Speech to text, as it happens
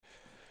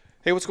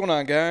Hey, what's going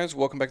on, guys?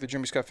 Welcome back to the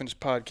Jeremy Scott Fitness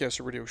Podcast,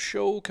 a radio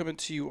show coming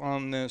to you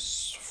on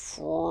this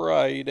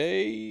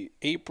Friday,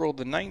 April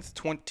the 9th,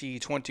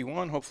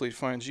 2021. Hopefully, it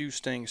finds you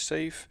staying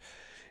safe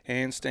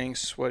and staying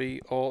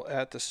sweaty all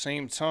at the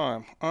same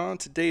time. On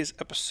today's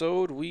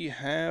episode, we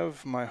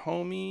have my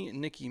homie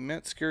Nikki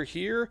Metzger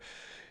here,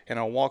 and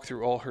I'll walk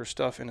through all her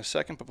stuff in a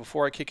second. But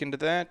before I kick into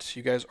that,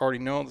 you guys already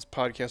know this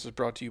podcast is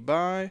brought to you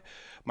by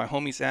my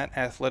homies at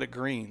Athletic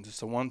Greens. It's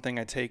the one thing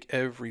I take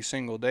every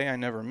single day, I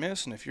never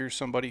miss. And if you're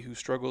somebody who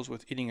struggles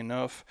with eating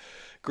enough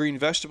green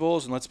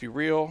vegetables, and let's be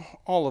real,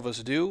 all of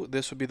us do,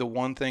 this would be the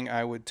one thing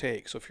I would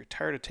take. So if you're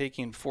tired of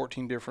taking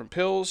 14 different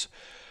pills,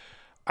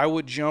 I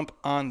would jump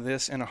on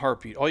this in a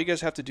heartbeat. All you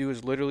guys have to do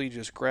is literally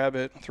just grab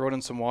it, throw it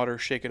in some water,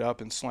 shake it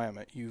up, and slam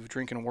it. You've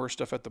drinking worse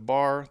stuff at the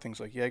bar,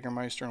 things like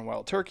Jägermeister and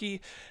Wild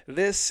Turkey.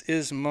 This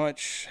is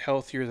much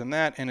healthier than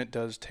that, and it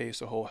does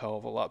taste a whole hell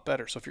of a lot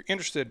better. So if you're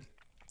interested,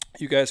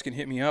 you guys can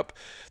hit me up.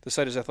 The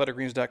site is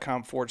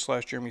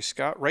athleticgreens.com/Jeremy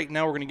Scott. Right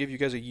now, we're going to give you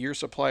guys a year's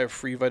supply of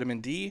free vitamin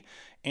D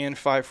and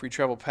 5 free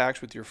travel packs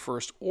with your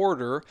first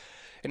order.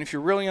 And if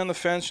you're really on the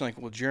fence, you're like,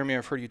 well, Jeremy,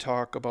 I've heard you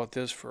talk about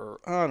this for,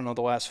 I don't know,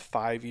 the last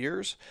 5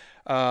 years.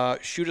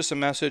 Shoot us a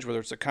message, whether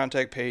it's a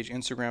contact page,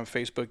 Instagram,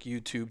 Facebook,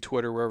 YouTube,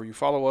 Twitter, wherever you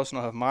follow us, and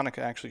I'll have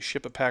Monica actually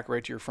ship a pack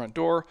right to your front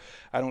door.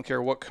 I don't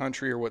care what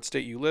country or what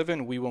state you live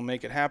in, we will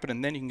make it happen,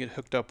 and then you can get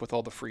hooked up with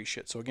all the free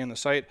shit. So again, the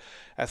site,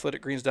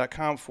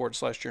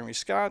 athleticgreens.com/Jeremy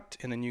Scott,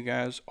 and then you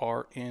guys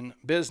are in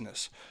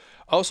business.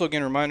 Also,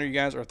 again, reminder, you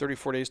guys, our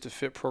 34 Days to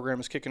Fit program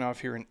is kicking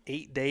off here in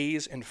 8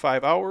 days and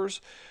 5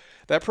 hours.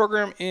 That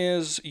program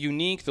is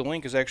unique. The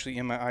link is actually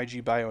in my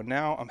IG bio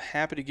now. I'm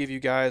happy to give you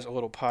guys a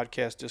little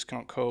podcast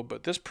discount code,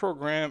 but this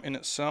program in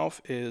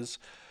itself is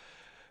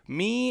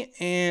me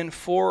and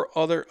 4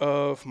 other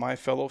of my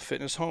fellow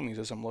fitness homies.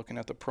 As I'm looking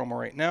at the promo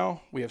right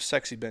now, we have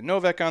Sexy Ben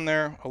Novak on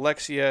there,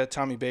 Alexia,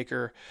 Tommy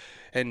Baker,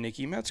 and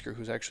Nikki Metzger,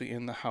 who's actually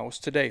in the house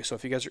today. So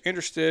if you guys are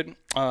interested,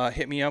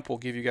 hit me up. We'll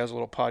give you guys a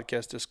little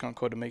podcast discount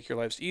code to make your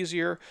lives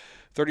easier.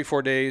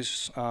 34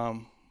 days,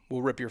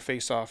 we'll rip your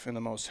face off in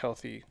the most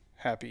healthy,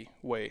 happy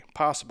way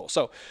possible.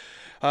 So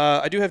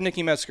I do have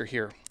Nikki Metzger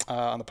here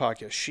on the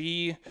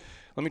podcast.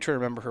 Let me try to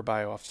remember her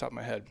bio off the top of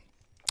my head.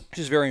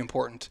 She's very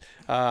important.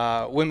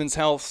 Women's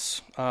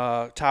health,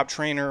 top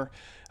trainer,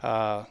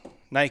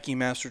 Nike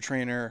master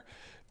trainer,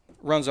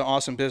 runs an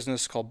awesome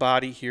business called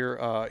Body here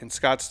in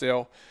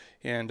Scottsdale.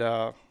 And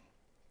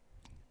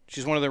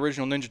she's one of the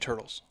original Ninja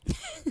Turtles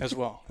as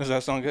well. Does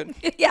that sound good?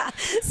 Yeah,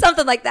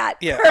 something like that.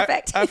 Yeah,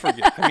 Perfect. I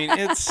forget. I mean,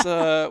 it's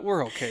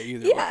we're okay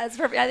either way. Yeah, it's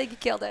perfect. I think you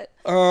killed it.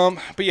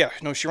 But yeah,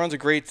 no, she runs a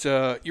great.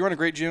 You run a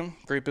great gym,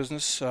 great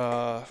business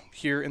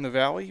here in the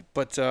Valley.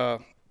 But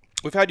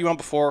we've had you on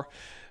before.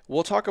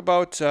 We'll talk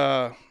about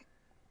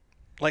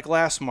like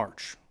last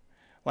March,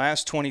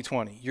 last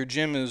 2020. Your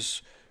gym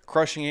is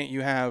crushing it.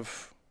 You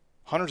have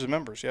hundreds of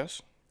members.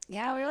 Yes.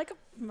 Yeah, we were like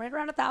right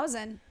around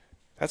 1,000.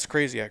 That's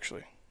crazy,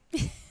 actually.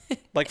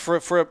 Like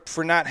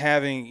for not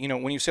having,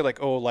 when you say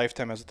like, oh,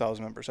 Lifetime has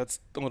 1,000 members, that's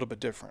a little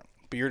bit different.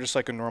 But you're just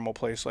like a normal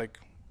place, like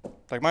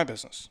my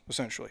business,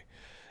 essentially,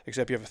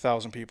 except you have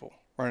 1,000 people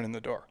running in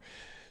the door.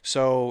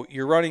 So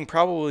you're running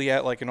probably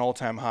at like an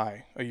all-time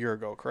high a year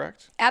ago,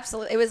 correct?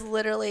 Absolutely. It was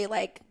literally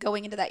like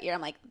going into that year, I'm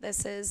like,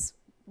 this is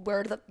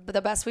where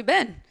the best we've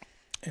been.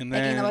 And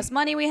then making the most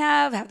money we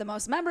have the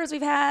most members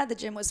we've had. The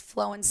gym was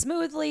flowing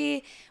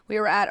smoothly. We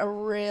were at a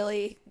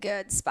really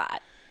good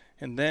spot.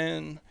 And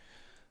then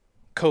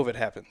COVID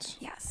happens.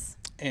 Yes.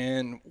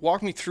 And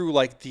walk me through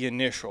like the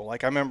initial.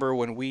 Like I remember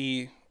when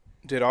we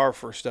did our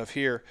first stuff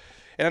here,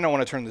 and I don't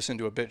want to turn this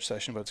into a bitch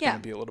session, but it's going to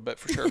be a little bit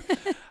for sure.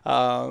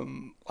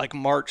 Like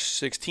March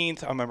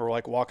 16th, I remember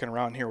like walking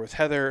around here with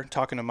Heather,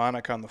 talking to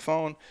Monica on the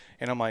phone,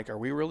 and I'm like, are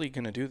we really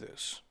going to do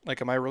this?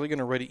 Like, am I really going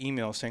to write an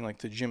email saying like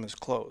the gym is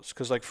closed?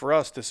 Because like for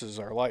us, this is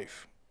our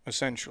life,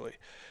 essentially.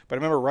 But I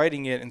remember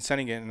writing it and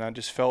sending it, and I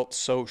just felt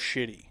so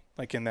shitty.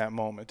 Like in that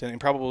moment, and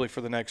probably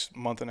for the next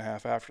month and a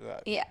half after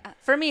that. Yeah,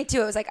 for me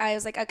too. I was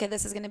like, okay,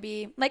 this is gonna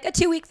be like a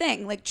 2-week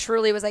thing. Like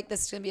truly was like,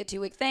 this is gonna be a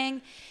 2-week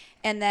thing,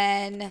 and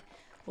then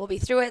we'll be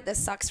through it. This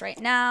sucks right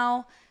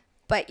now,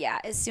 but yeah,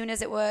 as soon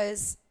as it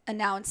was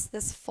announced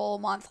this full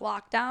month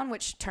lockdown,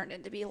 which turned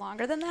into be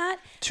longer than that.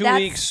 2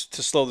 weeks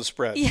to slow the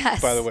spread.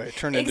 Yes, by the way, it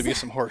turned into be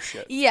some horse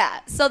shit. Yeah,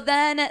 so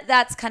then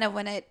that's kind of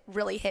when it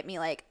really hit me.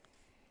 Like,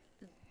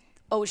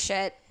 oh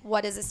shit,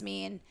 what does this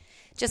mean?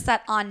 Just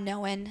that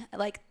unknown,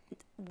 like.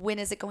 When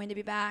is it going to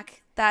be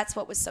back? That's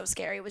what was so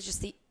scary. It was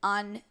just the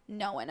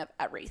unknown of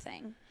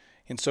everything.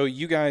 And so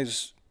you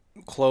guys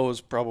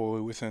closed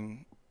probably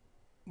within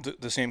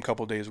the same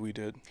couple days we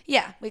did.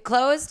 Yeah, we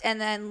closed, and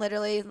then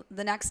literally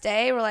the next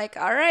day we're like,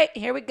 all right,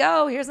 here we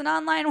go. Here's an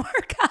online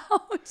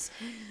workout.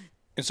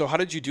 And so how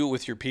did you do it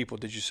with your people?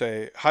 Did you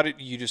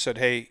just said,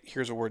 hey,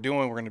 here's what we're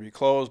doing. We're going to be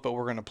closed, but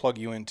we're going to plug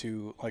you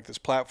into like this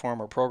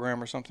platform or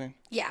program or something?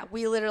 Yeah,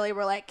 we literally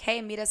were like,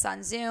 hey, meet us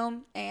on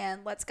Zoom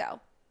and let's go.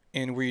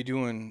 And were you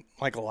doing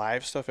like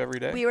live stuff every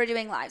day? We were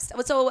doing live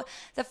stuff. So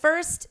the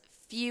first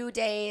few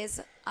days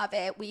of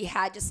it, we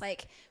had just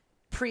like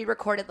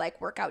pre-recorded like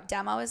workout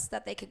demos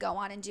that they could go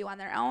on and do on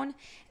their own.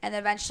 And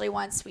eventually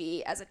once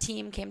we as a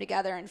team came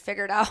together and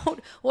figured out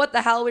what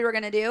the hell we were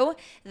going to do,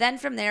 then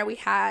from there we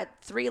had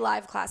 3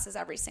 live classes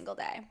every single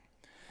day.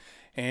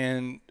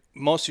 And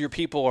most of your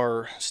people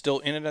are still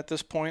in it at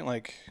this point?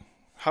 Like,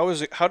 how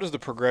is it? How does the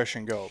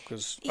progression go?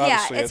 Because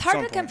yeah, it's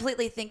hard to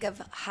completely think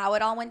of how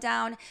it all went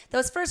down.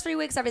 Those first 3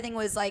 weeks, everything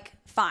was like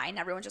fine.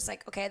 Everyone's just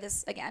like, okay,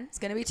 this again, it's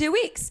going to be 2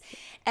 weeks.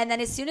 And then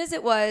as soon as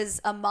it was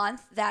a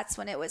month, that's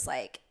when it was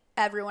like,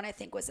 everyone I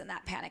think was in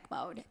that panic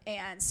mode.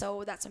 And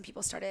so that's when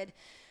people started,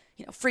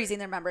 freezing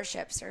their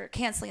memberships or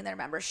canceling their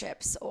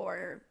memberships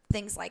or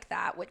things like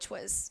that, which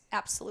was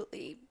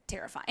absolutely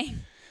terrifying.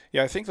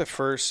 Yeah, I think and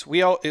that's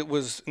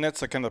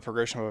like kind of the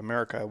progression of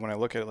America. When I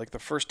look at it, like the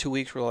first 2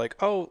 weeks were like,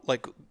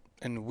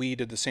 and we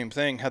did the same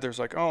thing. Heather's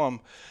like, oh,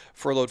 I'm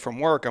furloughed from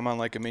work. I'm on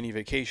like a mini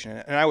vacation.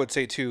 And I would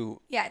say too.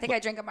 Yeah, I think I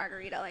drink a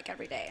margarita like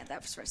every day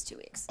that first 2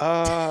 weeks.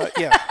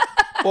 Yeah.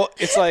 Well,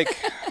 it's like,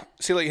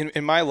 see, like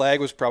in my lag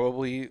was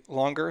probably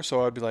longer.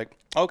 So I'd be like,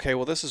 okay,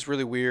 well, this is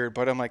really weird.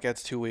 But I'm like,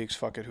 that's 2 weeks.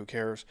 Fuck it. Who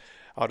cares?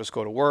 I'll just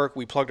go to work.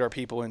 We plugged our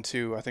people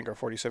into, I think, our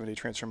 47-day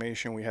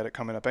transformation. We had it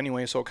coming up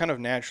anyway. So it kind of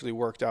naturally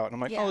worked out. And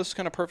I'm like, oh, this is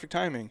kind of perfect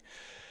timing.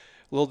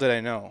 Little did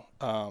I know.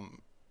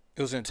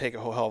 It was going to take a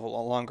whole hell of a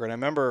lot longer. And I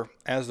remember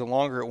as the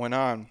longer it went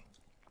on,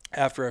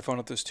 after I found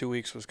out this 2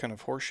 weeks was kind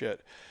of horseshit,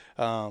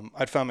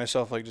 I'd found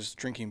myself like just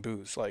drinking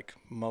booze like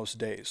most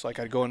days. Like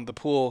I'd go into the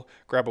pool,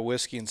 grab a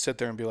whiskey and sit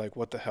there and be like,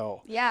 what the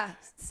hell? Yeah,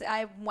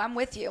 I'm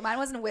with you. Mine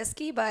wasn't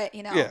whiskey, but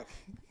Yeah,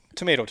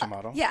 tomato.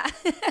 Yeah.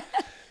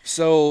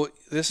 So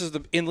this is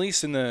at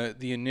least in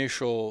the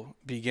initial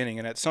beginning.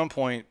 And at some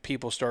point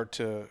people start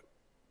to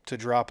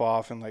drop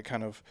off and like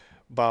kind of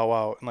bow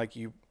out. And like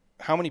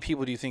how many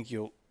people do you think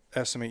you'll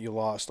estimate you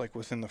lost like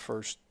within the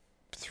first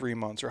 3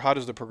 months, or how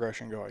does the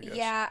progression go, I guess?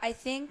 Yeah, I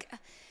think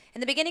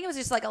in the beginning it was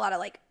just like a lot of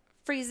like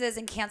freezes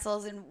and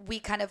cancels, and we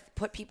kind of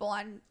put people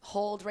on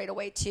hold right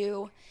away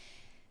too.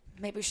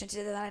 Maybe we shouldn't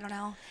do that. I don't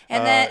know.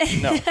 And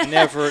then no,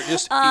 never.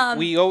 Just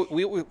we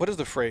what is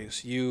the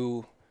phrase?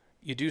 You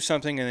do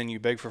something and then you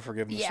beg for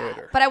forgiveness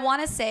later. But I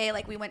want to say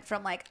like we went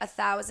from like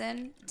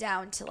 1,000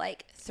 down to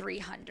like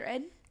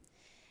 300,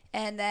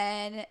 and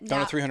then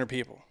down to 300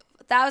 people.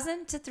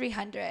 1,000 to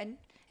 300,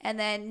 and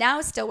then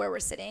now still where we're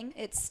sitting,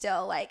 it's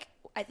still like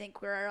I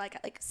think we're like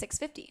at like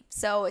 650.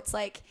 So it's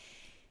like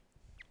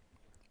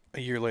a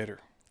year later.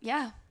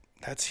 Yeah.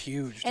 That's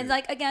huge. Dude. And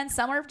like again,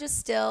 some are just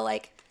still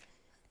like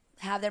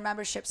have their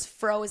memberships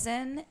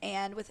frozen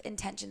and with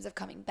intentions of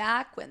coming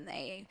back when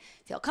they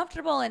feel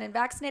comfortable and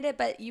vaccinated,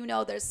 but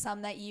there's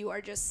some that you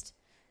are just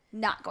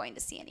not going to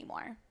see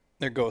anymore.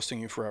 They're ghosting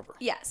you forever.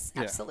 Yes,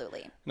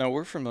 absolutely. No,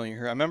 we're familiar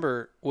here. I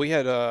remember we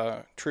had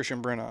Trish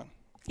and Bryn on.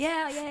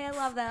 Yeah, I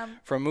love them.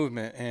 From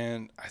Movement,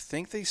 and I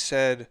think they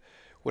said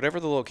whatever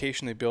the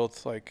location they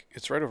built, like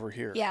it's right over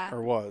here. Yeah.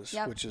 Or was,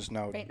 which is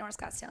now right North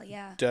Scottsdale,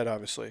 yeah. Dead,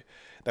 obviously.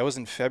 That was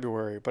in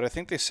February, but I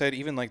think they said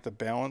even like the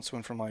balance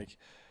went from like,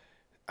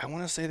 I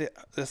want to say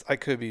that I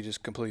could be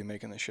just completely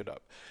making this shit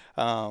up.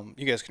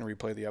 You guys can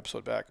replay the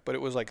episode back, but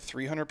it was like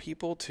 300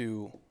 people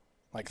to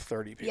like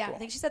 30 people. Yeah, I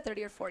think she said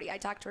 30 or 40. I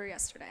talked to her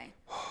yesterday.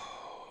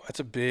 That's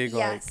a big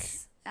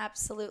yes,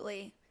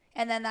 absolutely.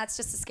 And then that's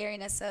just the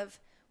scariness of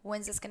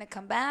when's this going to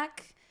come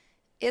back?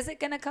 Is it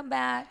going to come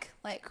back?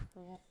 Like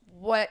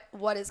what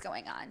is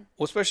going on?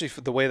 Well, especially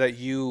for the way that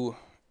you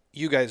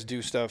guys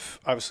do stuff,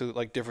 obviously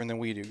like different than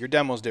we do. Your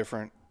demo's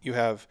different. You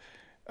have,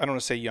 I don't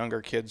want to say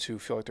younger kids who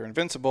feel like they're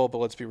invincible, but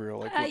let's be real.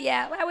 Like,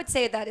 yeah, I would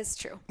say that is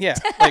true. Yeah.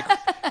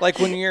 Like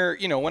when you're,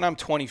 when I'm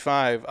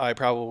 25, I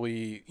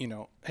probably,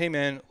 hey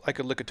man, I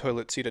could lick a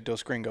toilet seat at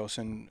Dos Gringos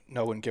and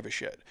no one give a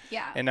shit.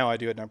 Yeah. And now I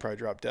do it and I probably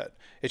drop dead.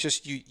 It's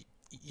just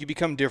you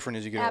become different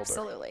as you get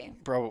Absolutely. older.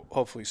 Probably,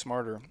 hopefully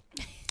smarter.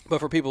 But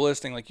for people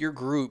listening, like your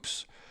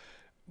groups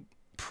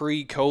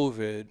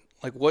pre-COVID,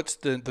 like what's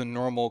the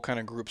normal kind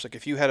of groups? Like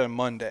if you had a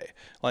Monday,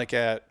 like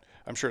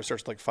I'm sure it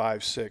starts like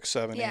 5, 6,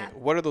 7, 8.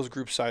 What are those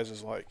group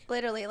sizes like?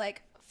 Literally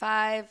like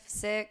 5,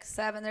 6,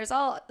 7. There's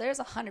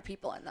 100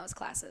 people in those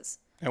classes.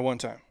 At one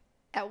time?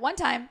 At one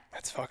time.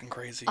 That's fucking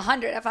crazy.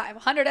 100 at 5,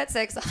 100 at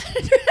 6,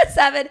 100 at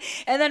 7.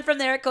 And then from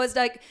there it goes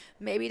like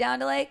maybe down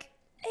to like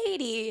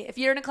 80. If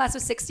you're in a class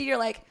with 60, you're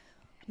like,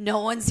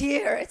 no one's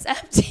here. It's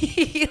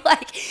empty.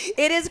 Like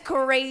it is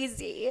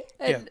crazy.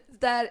 And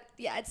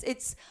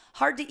it's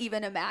hard to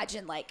even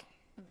imagine like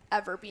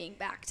ever being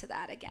back to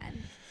that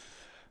again.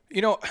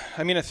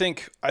 I mean, I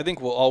think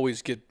we'll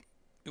always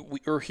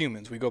we're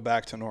humans. We go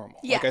back to normal.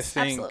 Yes, like I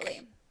think,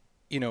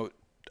 absolutely.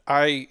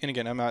 And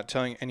again, I'm not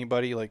telling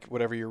anybody like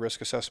whatever your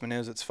risk assessment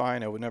is, it's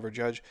fine. I would never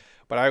judge,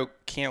 but I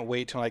can't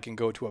wait till I can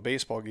go to a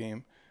baseball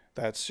game.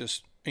 That's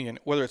just, again,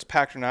 whether it's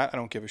packed or not, I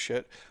don't give a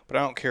shit, but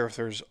I don't care if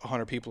there's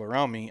 100 people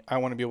around me. I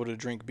want to be able to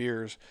drink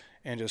beers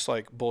and just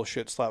like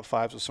bullshit slap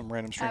fives with some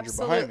random stranger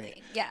behind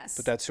me. Yes.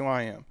 But that's who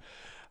I am.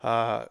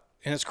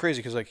 And it's crazy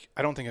because like,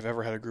 I don't think I've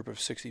ever had a group of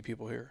 60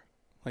 people here.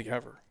 Like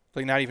ever.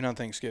 Like not even on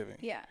Thanksgiving.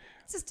 Yeah.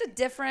 It's just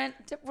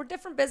we're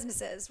different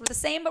businesses. We're the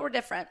same, but we're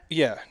different.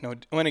 Yeah. No.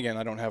 And again,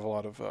 I don't have a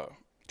lot of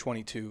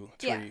 22,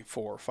 3, Yeah.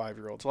 4,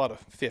 5-year-olds. A lot of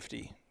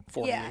 50,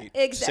 48, Yeah,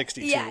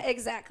 exactly. 62. Yeah,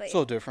 exactly. It's a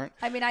little different.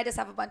 I mean, I just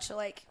have a bunch of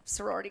like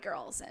sorority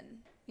girls, and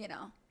you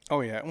know,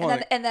 Oh yeah. Well,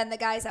 and then the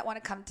guys that want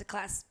to come to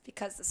class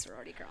because the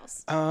sorority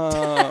girls.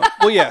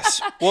 well,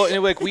 yes. Well,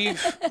 and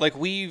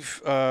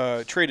we've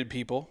traded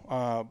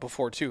people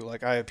before too.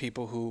 Like I have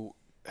people who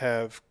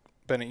have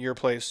been at your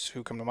place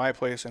who come to my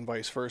place and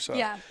vice versa.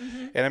 Yeah.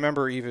 Mm-hmm. And I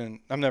remember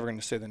I'm never going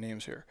to say the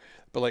names here,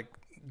 but like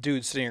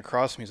dude sitting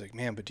across from me is like,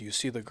 man, but do you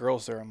see the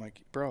girls there? I'm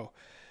like, bro,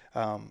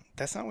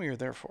 that's not what you're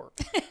there for.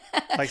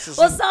 Like,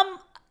 Well, some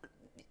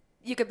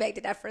you could beg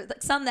to differ.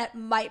 Some that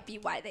might be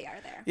why they are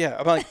there. yeah,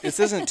 I'm like, this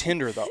isn't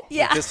Tinder though.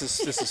 Yeah. Like, this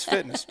is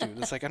fitness, dude.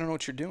 It's like I don't know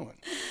what you're doing.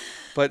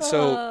 But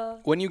so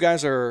when you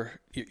guys you're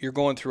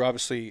going through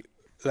obviously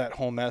that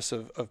whole mess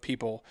of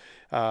people,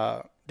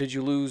 did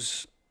you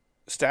lose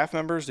staff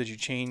members? Did you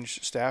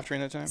change staff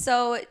during that time?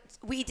 So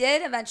we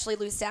did eventually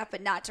lose staff,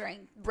 but not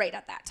right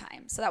at that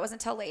time. So that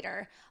wasn't until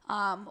later.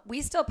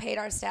 We still paid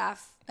our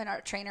staff and our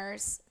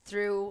trainers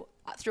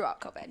throughout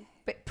COVID,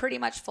 but pretty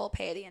much full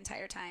pay the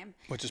entire time.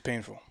 Which is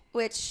painful.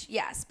 Which,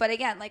 yes, but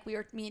again, like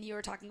me and you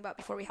were talking about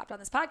before we hopped on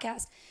this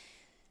podcast,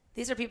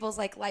 these are people's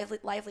like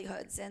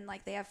livelihoods, and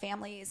like they have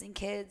families and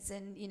kids,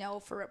 and you know,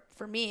 for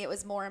me, it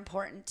was more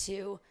important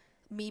to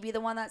me be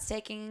the one that's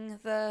taking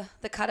the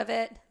cut of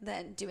it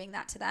than doing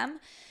that to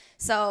them.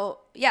 So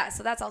yeah,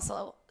 so that's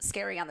also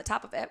scary on the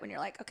top of it when you're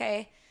like,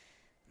 okay,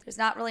 there's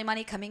not really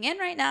money coming in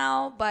right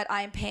now, but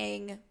I'm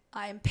paying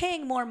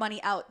more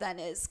money out than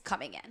is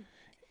coming in.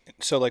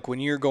 So like when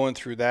you're going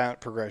through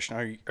that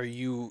progression, are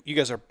you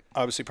guys are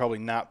obviously probably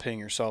not paying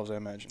yourselves, I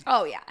imagine.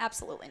 Oh yeah,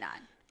 absolutely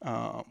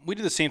not. We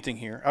do the same thing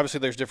here. Obviously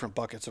there's different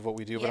buckets of what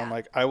we do, but Yeah. I'm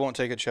like, I won't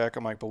take a check.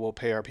 I'm like, but we'll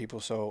pay our people.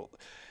 So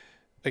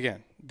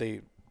again,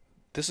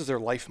 this is their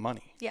life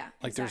money. Yeah.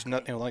 Like exactly. there's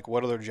nothing, like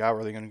what other job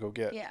are they going to go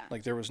get? Yeah.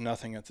 Like there was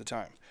nothing at the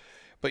time,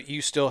 but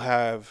you still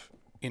have,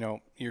 you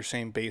know, your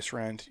same base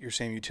rent, your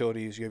same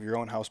utilities, you have your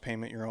own house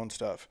payment, your own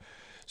stuff.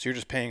 So you're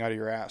just paying out of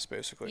your ass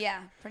basically.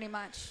 Yeah, pretty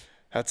much.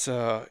 That's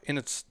and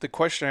it's the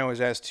question I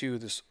always ask too,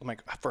 I'm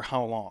like, for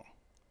how long?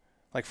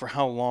 Like for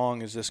how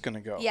long is this going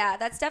to go? Yeah,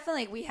 that's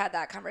definitely, we had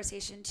that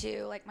conversation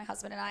too. Like my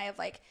husband and I have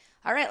like,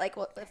 all right, like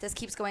well, if this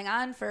keeps going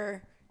on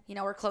for, you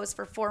know, we're closed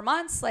for 4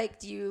 months, like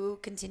do you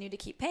continue to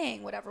keep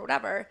paying,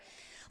 whatever.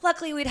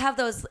 Luckily we'd have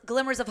those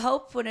glimmers of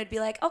hope when it'd be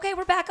like, okay,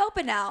 we're back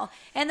open now.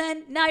 And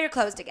then now you're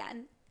closed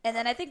again. And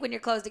then I think when you're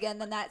closed again,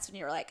 then that's when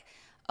you're like,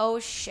 oh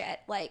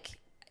shit, like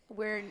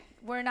we're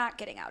not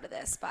getting out of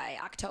this by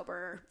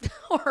October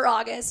or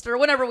August or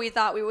whenever we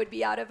thought we would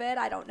be out of it.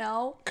 I don't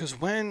know. Because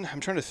when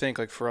I'm trying to think,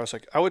 like for us,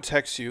 like I would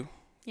text you,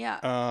 Yeah.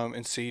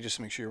 and see just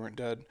to make sure you weren't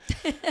dead,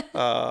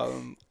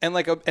 and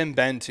like and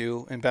Ben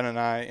too, and Ben and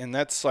I, and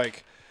that's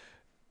like,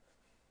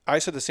 I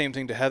said the same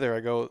thing to Heather. I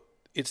go,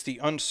 it's the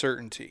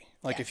uncertainty.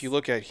 Like if Yes. you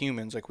look at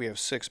humans, like we have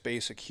 6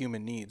 basic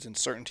human needs, and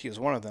certainty is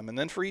one of them. And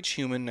then for each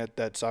human,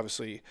 that's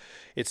obviously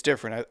it's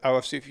different. I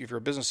obviously, if you're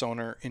a business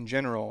owner in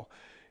general,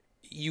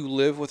 you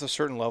live with a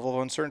certain level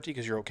of uncertainty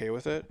because you're okay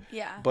with it.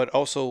 Yeah. But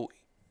also,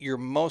 you're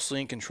mostly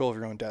in control of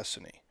your own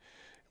destiny.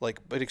 Like,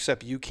 but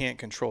except you can't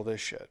control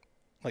this shit.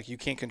 Like, you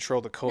can't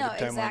control the COVID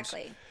timelines.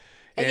 Exactly.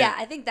 And- Yeah,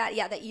 I think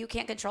that you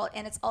can't control it,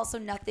 and it's also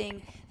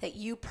nothing that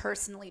you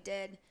personally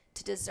did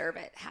to deserve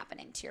it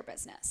happening to your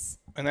business.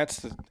 And it's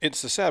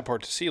the sad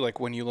part to see, like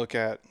when you look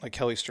at like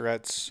Kelly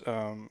Starrett's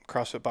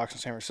CrossFit Box in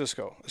San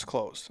Francisco is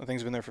closed. The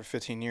thing's been there for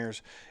 15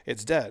 years.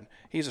 It's dead.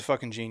 He's a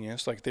fucking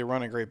genius. Like they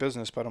run a great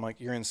business, but I'm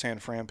like, you're in San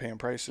Fran paying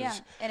prices. Yeah,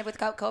 and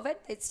without COVID,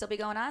 they'd still be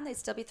going on. They'd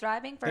still be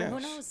thriving for who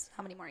Yes. knows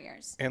how many more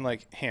years. And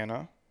like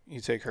Hannah, you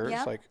take hers,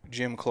 Yep. like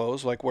gym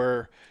clothes, like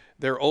where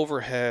their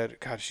overhead,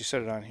 God, she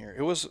said it on here.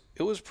 It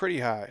was pretty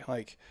high.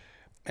 Like,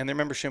 and their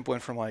membership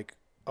went from like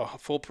a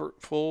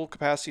full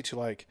capacity to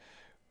like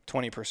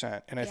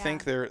 20%. And I Yeah.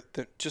 think they're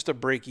just a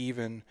break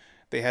even,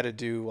 they had to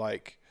do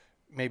like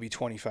maybe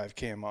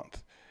 25K a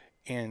month.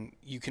 And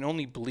you can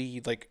only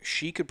bleed, like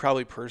she could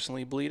probably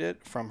personally bleed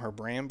it from her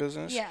brand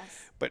business.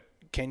 Yes. But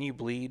can you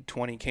bleed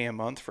 20K a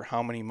month for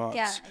how many months?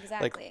 Yeah,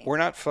 exactly. Like we're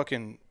not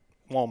fucking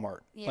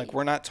Walmart. Yeah, like yeah.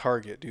 we're not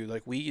Target, dude.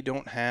 Like we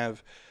don't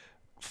have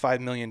 $5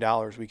 million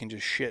we can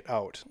just shit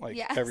out like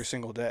Yes. every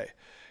single day.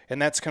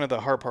 And that's kind of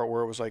the hard part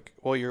where it was like,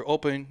 well, you're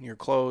open, you're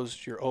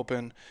closed, you're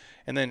open.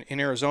 And then in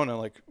Arizona,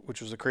 like,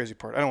 which was the crazy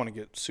part, I don't want to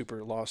get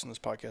super lost in this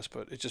podcast,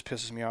 but it just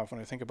pisses me off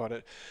when I think about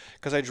it.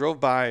 Because I drove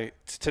by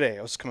today,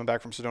 I was coming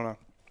back from Sedona.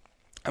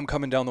 I'm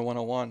coming down the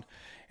 101,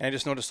 and I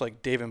just noticed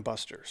like Dave &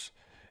 Buster's.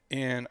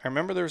 And I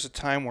remember there was a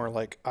time where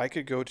like I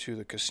could go to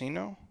the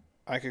casino,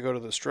 I could go to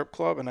the strip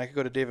club, and I could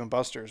go to Dave &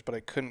 Buster's, but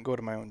I couldn't go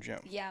to my own gym.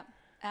 Yeah,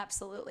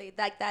 absolutely.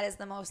 That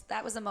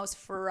was the most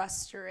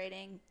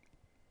frustrating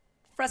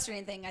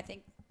thing I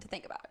think to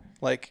think about.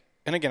 Like,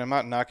 and again, I'm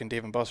not knocking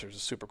Dave & Buster's.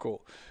 It's super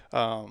cool.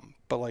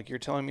 But like, you're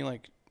telling me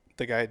like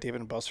the guy at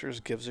Dave & Buster's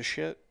gives a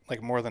shit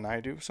like more than I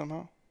do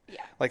somehow?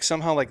 Yeah. Like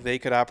somehow like they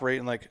could operate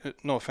and like,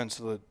 no offense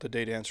to the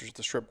day dancers at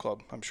the strip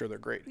club. I'm sure they're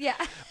great. Yeah.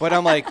 But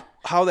I'm like,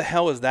 how the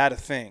hell is that a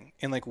thing?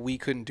 And like, we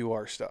couldn't do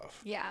our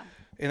stuff. Yeah.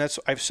 And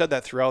I've said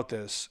that throughout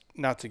this,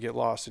 not to get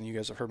lost, and you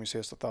guys have heard me say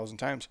this 1,000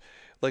 times.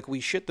 Like, we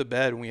shit the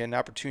bed when we had an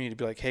opportunity to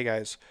be like, hey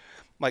guys,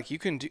 like, you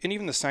can do, and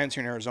even the signs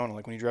here in Arizona,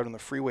 like when you drive on the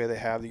freeway, they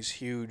have these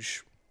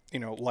huge,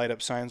 light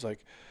up signs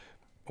like,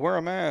 wear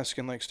a mask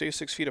and like stay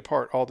 6 feet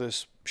apart, all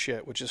this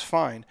shit, which is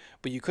fine.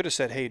 But you could have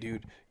said, hey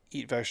dude,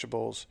 eat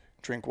vegetables,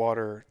 drink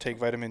water, take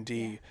vitamin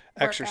D,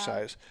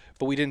 exercise.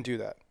 But we didn't do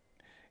that.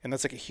 And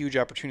that's like a huge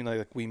opportunity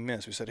like we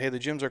missed. We said, hey, the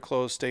gyms are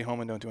closed, stay home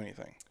and don't do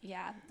anything.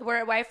 Yeah.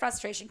 Why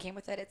frustration came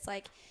with it, it's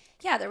like,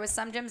 yeah, there was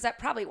some gyms that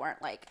probably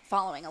weren't like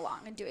following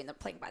along and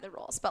playing by the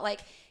rules. But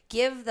like,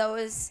 give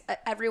those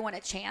everyone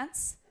a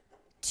chance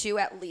to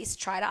at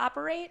least try to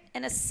operate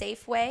in a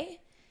safe way,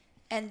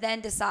 and then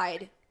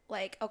decide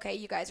like, okay,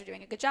 you guys are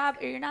doing a good job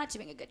or you're not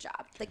doing a good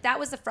job. Like, that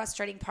was the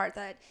frustrating part,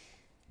 that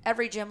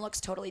every gym looks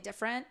totally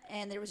different,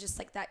 and there was just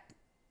like that,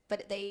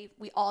 but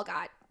we all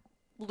got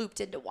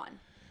looped into one.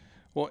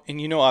 Well,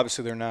 and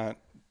obviously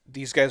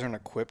these guys aren't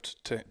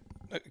equipped to,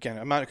 again,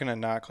 I'm not going to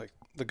knock like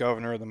the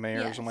governor or the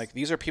mayors. Yes. I'm like,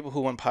 these are people who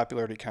won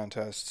popularity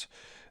contests.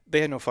 They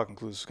had no fucking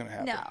clue this was going to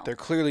happen. No. They're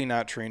clearly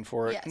not trained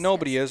for it. Yes,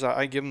 Nobody is.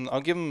 I'll give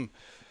them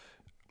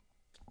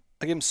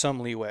some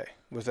leeway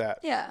with that.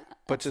 Yeah.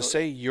 But absolutely. to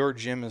say your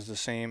gym is the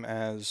same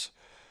as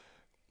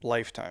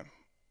Lifetime,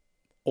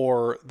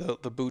 or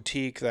the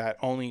boutique that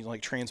only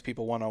like trains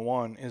people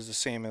one-on-one is the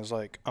same as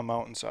like a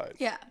Mountainside.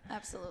 Yeah,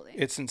 absolutely.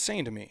 It's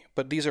insane to me.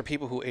 But these are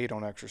people who A,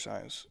 don't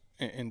exercise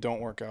and don't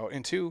work out,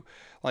 and two,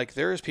 like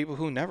there is people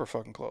who never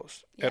fucking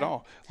close at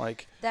all.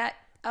 Like that.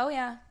 Oh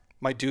yeah.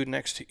 My dude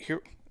next to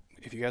here,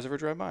 if you guys ever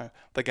drive by,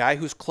 the guy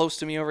who's close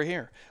to me over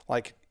here,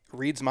 like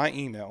reads my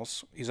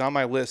emails. He's on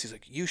my list. He's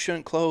like, you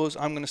shouldn't close.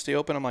 I'm going to stay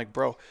open. I'm like,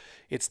 bro,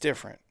 it's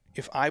different.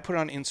 If I put it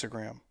on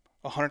Instagram,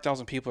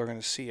 100,000 people are going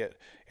to see it,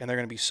 and they're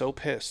going to be so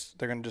pissed.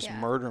 They're going to just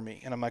murder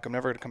me. And I'm like, I'm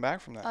never going to come back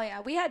from that. Oh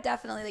yeah. We had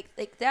definitely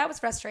like that was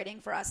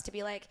frustrating for us to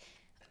be like,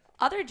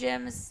 other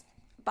gyms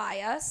by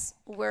us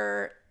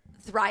were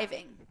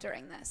thriving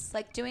during this,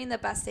 like doing the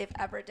best they've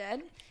ever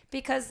did,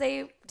 because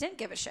they didn't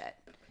give a shit.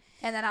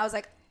 And then I was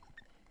like,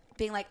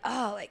 being like,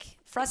 oh, like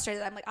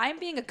frustrated. I'm like, I'm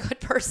being a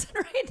good person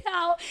right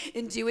now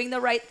and doing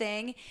the right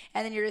thing.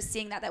 And then you're just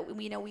seeing that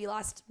we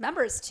lost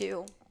members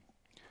to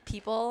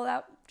people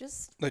that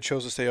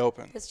chose to stay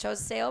open. Just chose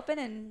to stay open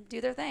and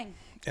do their thing.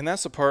 And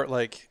that's the part,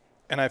 like,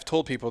 and I've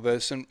told people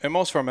this, and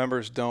most of our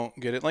members don't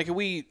get it. Like,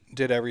 we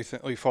did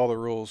everything, we follow the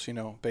rules,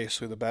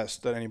 basically the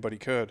best that anybody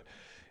could.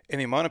 And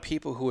the amount of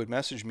people who would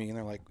message me and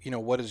they're like,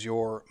 what is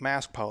your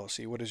mask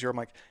policy? I'm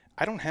like,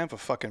 I don't have a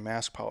fucking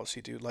mask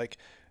policy, dude. Like,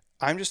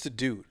 I'm just a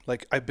dude.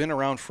 Like, I've been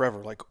around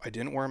forever. Like, I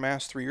didn't wear a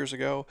mask 3 years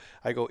ago.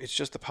 I go, it's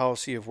just the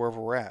policy of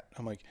wherever we're at.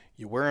 I'm like,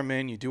 you wear them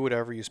in, you do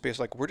whatever, you space.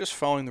 Like, we're just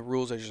following the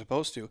rules as you're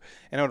supposed to.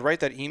 And I would write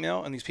that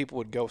email, and these people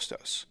would ghost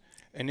us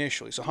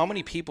initially. So how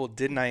many people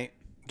didn't I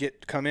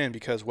come in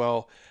because,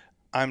 well,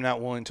 I'm not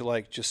willing to,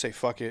 like, just say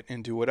fuck it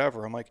and do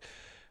whatever. I'm like,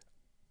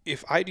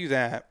 if I do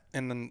that,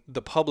 and then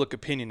the public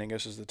opinion, I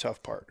guess, is the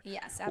tough part.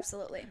 Yes,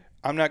 absolutely.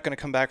 I'm not going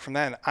to come back from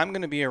that. And I'm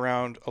going to be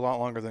around a lot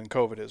longer than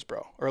COVID is,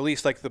 bro. Or at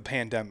least like the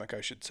pandemic,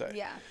 I should say.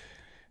 Yeah.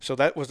 So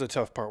that was the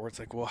tough part, where it's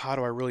like, well, how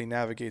do I really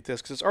navigate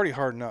this? Because it's already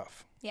hard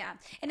enough. Yeah.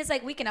 And it's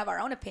like, we can have our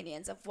own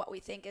opinions of what we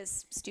think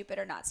is stupid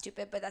or not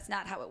stupid, but that's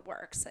not how it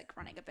works, like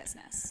running a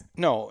business.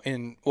 No.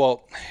 And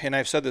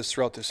I've said this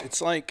throughout this.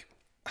 It's like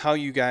how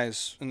you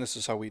guys, and this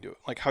is how we do it,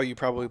 like how you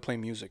probably play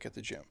music at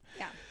the gym.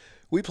 Yeah.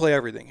 We play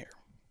everything here.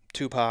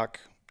 Tupac,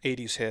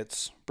 80s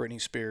hits, Britney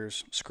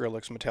Spears,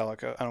 Skrillex,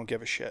 Metallica. I don't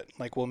give a shit.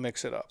 Like, we'll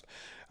mix it up.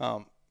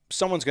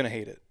 Someone's going to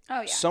hate it.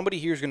 Oh, yeah. Somebody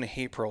here is going to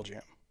hate Pearl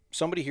Jam.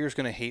 Somebody here is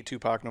going to hate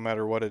Tupac no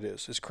matter what it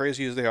is. As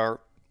crazy as they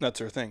are, that's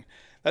their thing.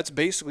 That's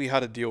basically how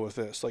to deal with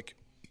this. Like,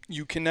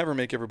 you can never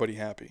make everybody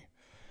happy.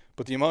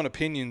 But the amount of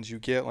opinions you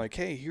get, like,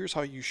 hey, here's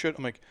how you should.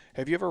 I'm like,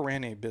 have you ever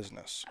ran a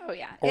business? Oh,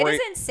 yeah. It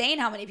is insane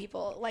how many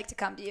people like to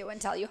come to you and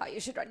tell you how you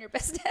should run your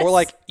business. Or,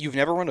 like, you've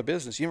never run a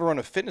business. You've never run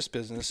a fitness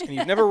business, and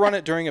you've never run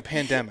it during a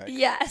pandemic.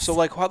 Yes. So,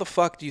 like, how the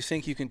fuck do you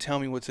think you can tell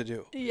me what to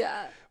do?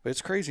 Yeah. But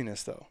it's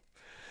craziness, though.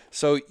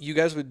 So, you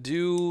guys would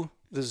do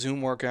the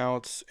Zoom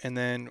workouts, and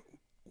then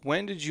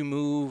when did you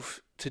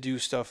move to do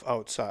stuff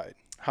outside?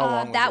 How long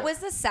was that? That was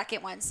the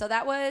second one. So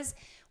that was,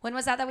 when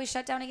was that we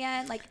shut down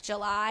again? Like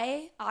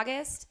July,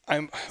 August?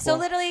 So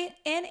literally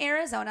in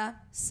Arizona,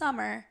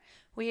 summer,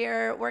 we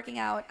are working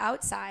out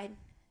outside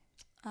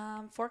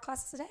 4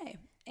 classes a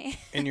day.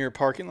 In your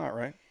parking lot,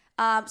 right?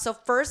 So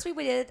first we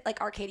did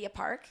like Arcadia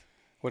Park.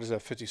 What is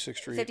that, 56th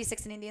Street?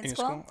 56 in Indian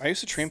School. I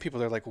used to train people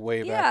there like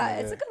way back in the Yeah,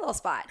 day. it's a good little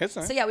spot. It's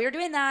nice. So yeah, we were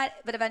doing that,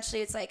 but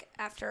eventually it's like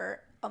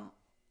after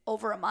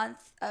over a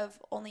month of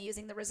only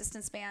using the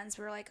resistance bands,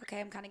 we were like, okay,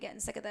 I'm kind of getting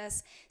sick of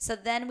this. So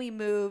then we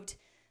moved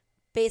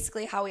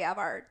basically how we have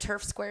our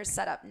turf squares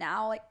set up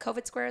now, like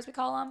COVID squares we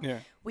call them. Yeah.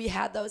 We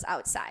had those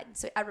outside.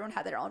 So everyone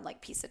had their own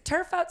like piece of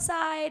turf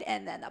outside,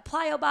 and then a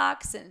plyo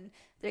box, and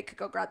they could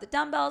go grab the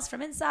dumbbells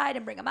from inside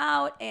and bring them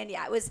out. And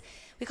yeah,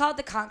 we call it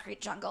the concrete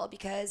jungle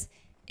because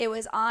it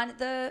was on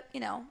the,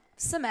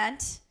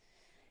 cement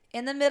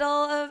in the middle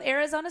of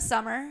Arizona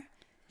summer,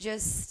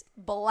 just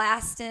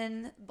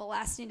blasting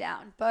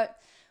down. But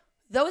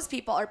those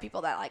people are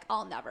people that like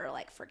I'll never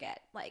like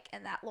forget, like,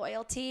 and that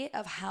loyalty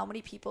of how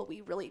many people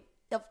we really,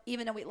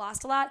 even though we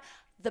lost a lot,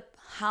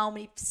 how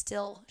many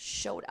still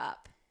showed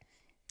up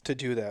to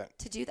do that.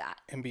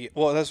 And be,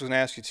 well, that's what I was going to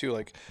ask you too.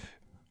 Like,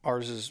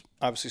 ours is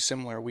obviously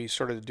similar. We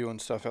started doing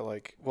stuff at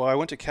like, well, I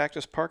went to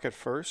Cactus Park at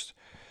first,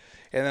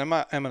 and then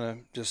I'm going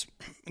to just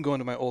go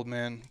into my old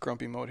man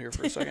grumpy mode here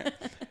for a second.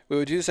 We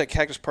would do this at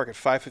Cactus Park at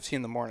 5:15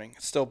 in the morning.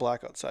 It's still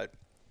black outside.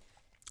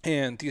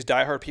 And these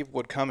diehard people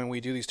would come and we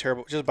do these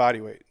terrible, just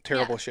body weight,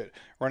 terrible shit.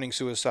 Running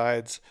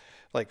suicides,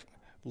 like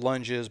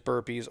lunges,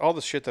 burpees, all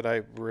the shit that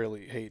I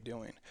really hate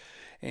doing.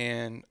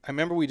 And I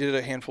remember we did it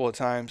a handful of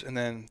times, and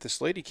then this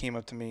lady came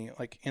up to me,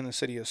 like in the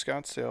city of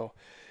Scottsdale,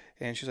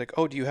 and she's like,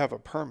 "Oh, do you have a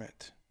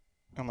permit?"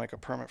 I'm like, "A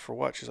permit for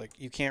what?" She's like,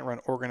 "You can't run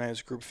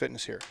organized group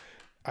fitness here."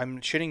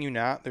 I'm shitting you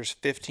not. There's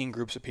 15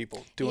 groups of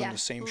people doing the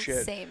same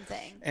shit. Same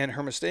thing. And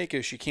her mistake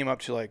is she came up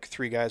to like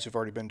 3 guys who've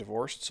already been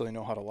divorced, so they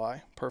know how to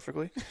lie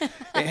perfectly.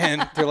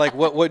 And they're like,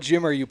 what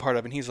gym are you part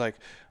of? And he's like,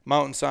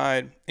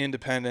 Mountainside,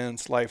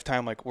 Independence,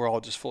 Lifetime. Like, we're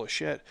all just full of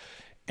shit.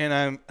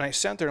 And I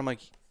sat there. I'm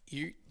like,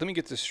 let me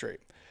get this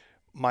straight.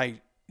 My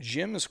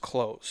gym is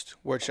closed,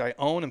 which I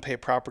own and pay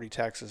property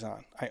taxes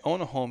on. I own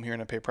a home here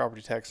and I pay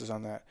property taxes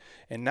on that.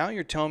 And now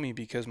you're telling me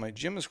because my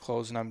gym is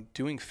closed and I'm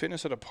doing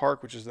fitness at a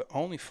park, which is the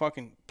only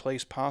fucking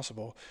place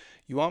possible,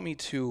 you want me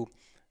to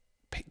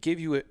give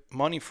you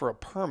money for a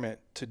permit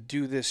to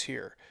do this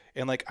here?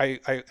 And like,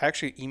 I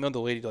actually emailed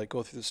the lady to like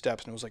go through the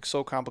steps, and it was like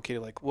so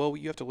complicated. Like, well,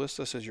 you have to list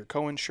this as your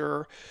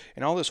co-insurer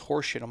and all this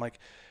horse shit. I'm like,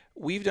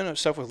 we've done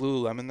stuff with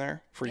Lululemon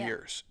there for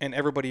years and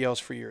everybody else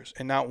for years,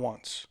 and not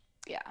once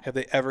have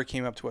they ever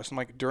came up to us. I'm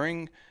like,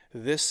 during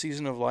this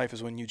season of life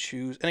is when you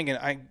choose. And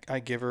again, I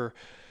give her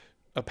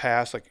a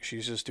pass, like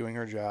she's just doing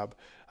her job.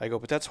 I go,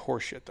 but that's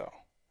horseshit though.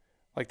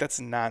 Like, that's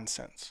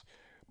nonsense.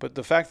 But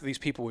the fact that these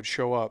people would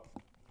show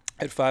up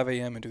at 5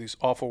 a.m. and do these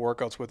awful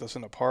workouts with us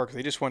in the park,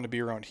 they just wanted to be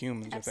around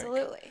humans.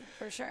 Absolutely, I think.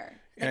 For sure.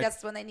 I think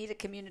that's when they need a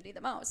community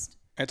the most.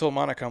 I told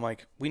Monica, I'm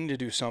like, we need to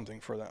do something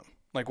for them.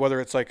 Like,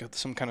 whether it's like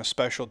some kind of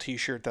special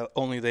t-shirt that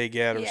only they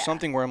get, or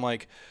something where I'm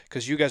like,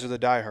 because you guys are the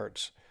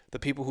diehards, the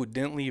people who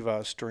didn't leave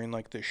us during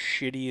like the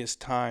shittiest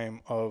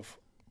time of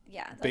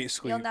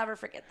basically. You'll never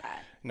forget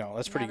that. No,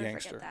 that's pretty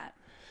gangster. Forget that.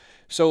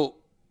 So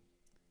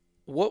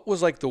what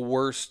was like the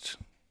worst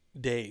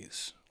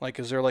days? Like,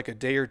 is there like a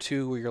day or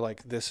two where you're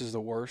like, this is the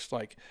worst?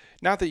 Like,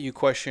 not that you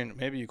question,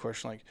 maybe you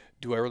question like,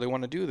 do I really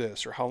want to do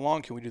this? Or how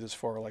long can we do this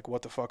for? Or like,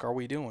 what the fuck are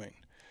we doing?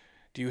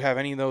 Do you have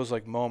any of those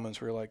like moments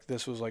where you're like,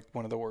 this was like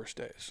one of the worst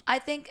days? I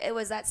think it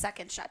was that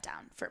second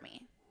shutdown for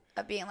me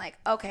of being like,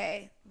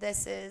 okay,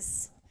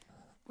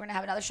 we're going to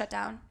have another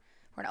shutdown.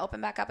 We're going to open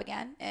back up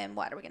again. And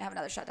what? Are we going to have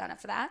another shutdown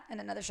after that? And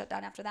another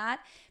shutdown after that?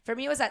 For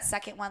me, it was that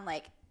second one,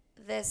 like,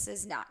 this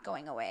is not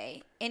going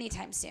away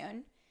anytime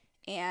soon.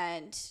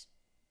 And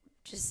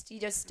you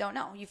just don't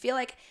know. You feel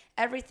like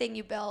everything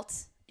you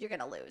built, you're going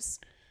to lose.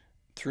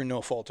 Through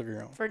no fault of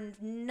your own. For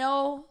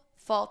no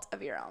fault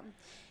of your own.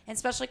 And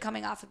especially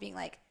coming off of being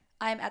like,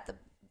 I'm at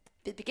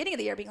the beginning of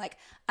the year being like,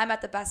 I'm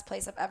at the best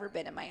place I've ever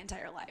been in my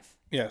entire life.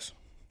 Yes.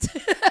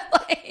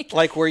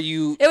 like where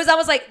you... It was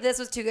almost like this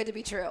was too good to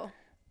be true.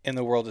 And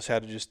the world just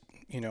had to just,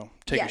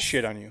 take a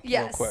shit on you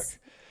real quick.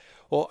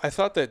 Well, I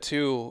thought that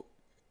too,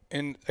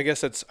 and I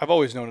guess I've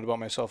always known it about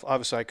myself.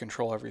 Obviously, I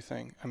control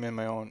everything. I'm in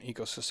my own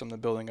ecosystem. The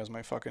building has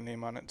my fucking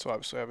name on it, so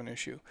obviously I have an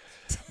issue.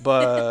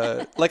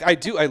 But like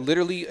I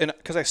literally, and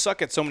because I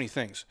suck at so many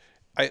things,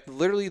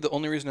 the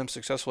only reason I'm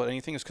successful at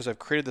anything is because I've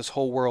created this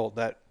whole world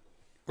that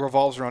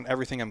revolves around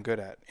everything I'm good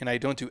at, and I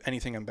don't do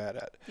anything I'm bad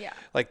at. Yeah.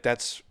 Like,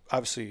 that's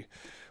obviously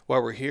why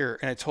we're here.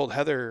 And I told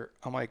Heather,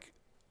 I'm like,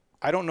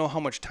 I don't know how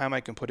much time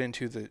I can put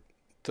into the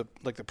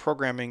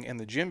programming and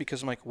the gym,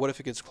 because I'm like, what if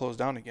it gets closed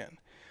down again?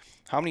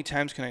 How many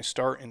times can I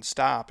start and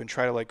stop and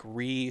try to like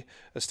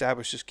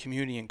re-establish this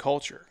community and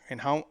culture?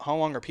 And how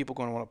long are people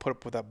going to want to put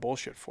up with that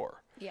bullshit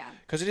for? Yeah.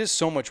 Because it is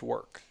so much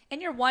work.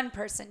 And you're one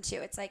person too.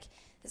 It's like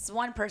this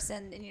one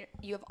person, and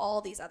you have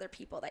all these other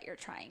people that you're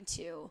trying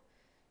to,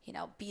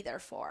 be there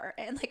for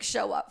and like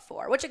show up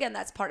for, which again,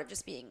 that's part of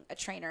just being a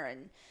trainer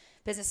and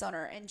business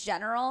owner in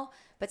general,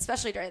 but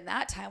especially during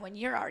that time when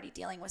you're already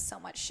dealing with so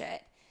much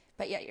shit,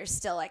 but yet you're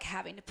still like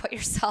having to put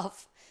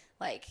yourself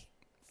like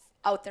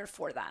out there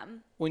for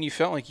them. When you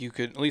felt like you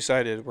could, at least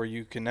I did, where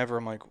you can never,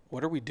 I'm like,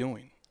 what are we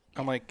doing?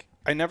 I'm like,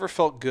 I never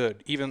felt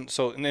good. Even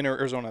so, in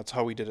Arizona, that's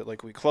how we did it.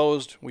 Like, we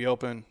closed, we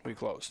opened, we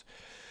closed.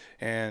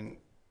 And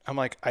I'm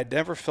like, I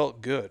never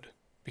felt good,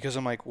 because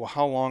I'm like, well,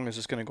 how long is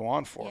this going to go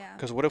on for?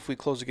 Because what if we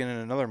close again in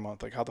another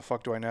month? Like, how the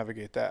fuck do I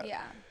navigate that?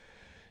 Yeah.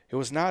 It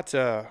was not,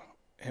 I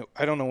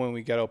don't know when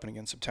we got open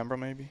again, September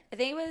maybe? I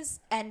think it was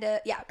end of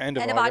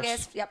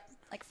August. Yep.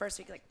 Like first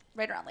week, like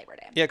right around Labor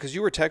Day. Yeah, because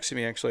you were texting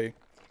me actually.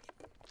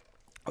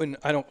 And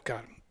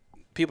God,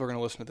 people are going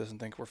to listen to this and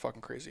think we're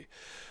fucking crazy.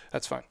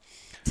 That's fine.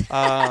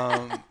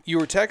 You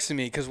were texting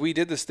me because we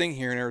did this thing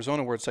here in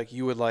Arizona where it's like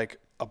you would like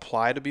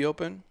apply to be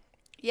open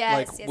Yes,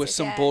 like yes, with yes,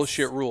 some yes.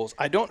 bullshit rules.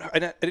 I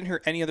didn't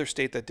hear any other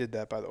state that did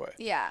that, by the way.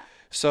 Yeah.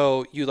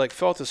 So you like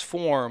filled out this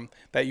form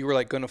that you were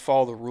like going to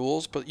follow the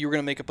rules, but you were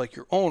going to make up like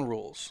your own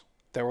rules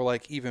that were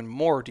like even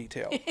more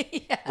detailed,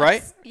 Yes.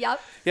 right?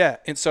 Yep. Yeah.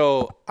 And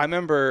so I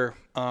remember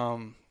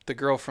the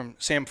girl from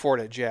Sam Ford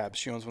at Jabs.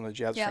 She owns one of the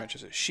Jabs Yep.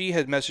 franchises. She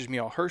had messaged me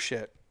all her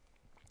shit,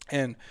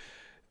 and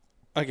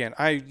again,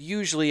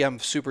 I'm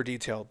super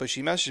detailed, but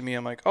she messaged me.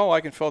 I'm like, oh, I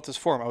can fill out this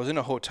form. I was in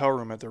a hotel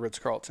room at the Ritz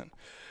Carlton,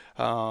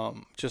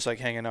 just like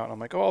hanging out. And I'm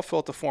like, oh, I'll fill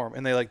out the form,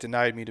 and they like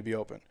denied me to be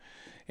open.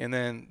 And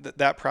then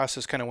that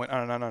process kind of went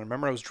on and on. I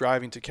remember I was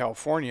driving to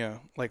California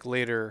like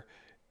later,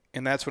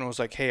 and that's when it was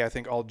like, hey, I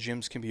think all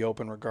gyms can be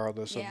open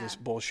regardless of Yeah. this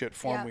bullshit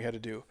form Yeah. we had to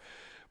do.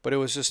 But it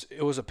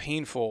was a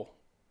painful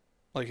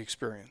like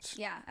experience.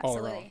 Yeah, all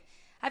around. absolutely.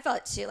 I felt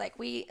it too. Like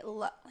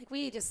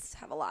we just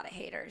have a lot of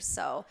haters.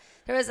 So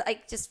there was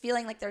like just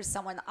feeling like there's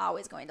someone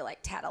always going to like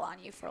tattle on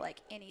you for like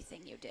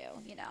anything you do.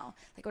 You know,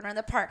 like when we're in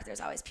the park, there's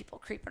always people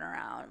creeping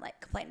around, like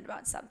complaining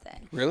about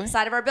something. Really? The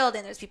side of our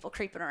building, there's people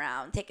creeping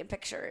around, taking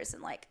pictures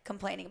and like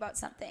complaining about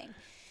something.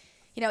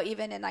 You know,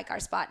 even in like our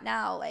spot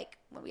now, like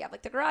when we have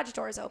like the garage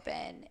doors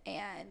open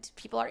and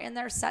people are in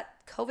their set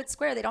COVID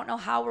square, they don't know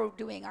how we're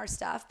doing our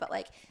stuff, but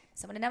like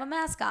someone didn't have a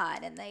mask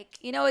on, and like,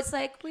 you know, it's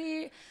like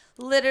we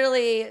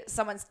literally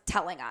someone's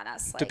telling on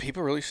us. Like, Do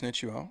people really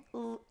snitch you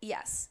out?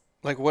 Yes,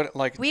 Like what?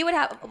 Like we would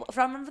have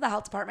from the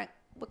health department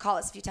would call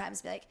us a few times,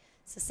 and be like,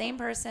 it's the same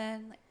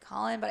person, like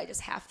calling, but I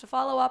just have to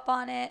follow up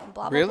on it and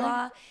blah blah Really?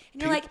 blah.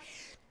 And you're People- like,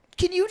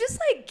 can you just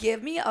like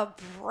give me a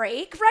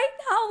break right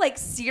now? Like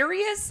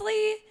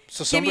seriously,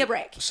 so give me a somebody,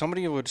 break.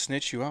 somebody would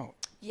snitch you out.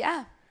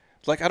 Yeah.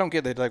 Like I don't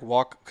get. They'd like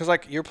walk because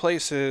like your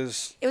place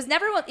is. It was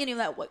never anyone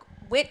that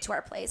went to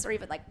our place or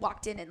even like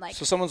walked in and like,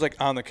 So someone's like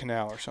on the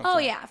canal or something. oh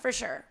yeah, for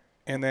sure.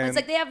 And then It's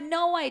like they have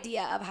no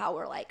idea of how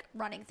we're like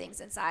running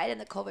things inside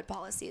and the COVID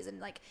policies and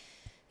like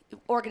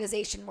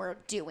organization we're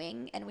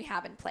doing and we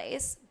have in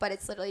place. But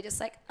it's literally just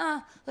like,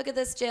 look at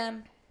this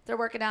gym. They're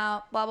working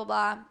out, blah, blah,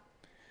 blah.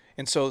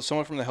 and so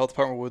someone from the health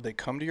department, would they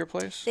come to your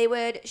place? They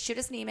would shoot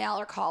us an email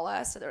or call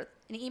us. So there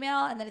an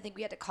email, and then I think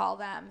we had to call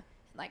them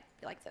and like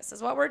be like, this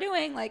is what we're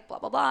doing, like blah,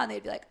 blah, blah. And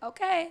they'd be like,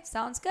 okay,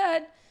 sounds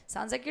good.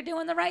 Sounds like you're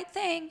doing the right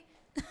thing.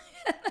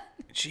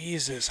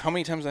 Jesus, how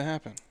many times that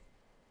happened?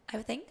 I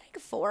would think like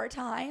 4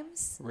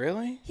 times.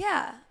 Really?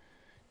 Yeah.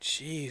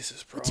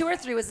 Jesus, bro. 2 or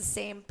 3 was the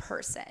same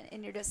person.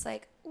 And you're just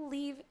like,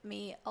 leave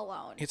me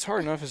alone. It's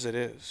hard enough as it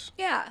is.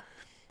 Yeah.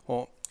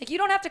 Well, Like, you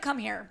don't have to come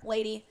here,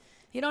 lady.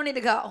 You don't need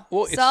to go.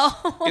 well, so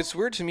it's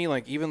weird to me,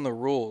 like even the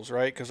rules,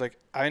 right? Because like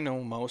I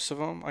know most of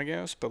them, I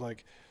guess, but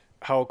like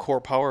how Core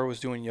Power was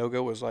doing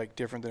yoga was like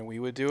different than we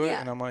would do it,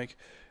 Yeah. and I'm like,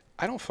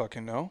 I don't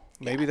fucking know.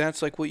 Maybe Yeah.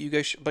 that's like what you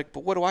guys should, like,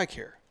 but what do I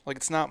care? Like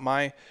it's not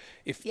my.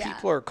 If Yeah.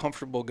 people are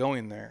comfortable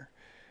going there,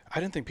 I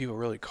didn't think people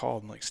really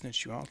called and like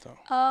snitched you out though.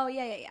 oh,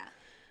 yeah.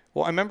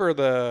 Well, I remember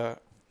the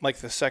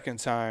second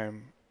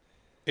time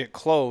it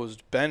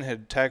closed, Ben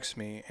had texted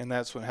me, and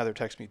that's when Heather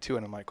texted me too,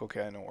 and I'm like,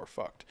 okay, I know we're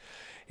fucked.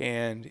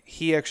 And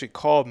he actually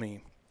called me,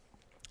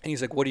 and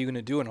he's like, what are you going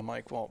to do? And I'm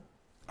like, well,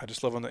 I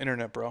just live on the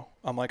internet, bro.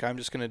 I'm like, I'm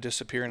just going to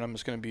disappear, and I'm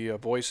just going to be a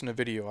voice in a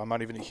video. I'm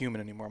not even a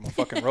human anymore. I'm a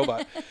fucking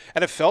robot.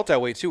 And it felt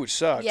that way too, which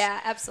sucks. Yeah,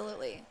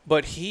 absolutely.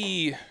 But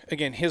he,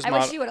 again, his I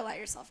model. wish you would have let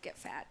yourself get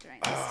fat during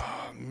this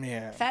time.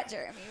 Man. Fat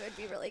Jeremy would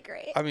be really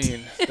great. I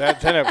mean, then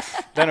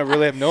I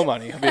really have no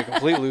money. I'll be a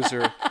complete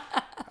loser.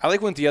 I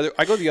like when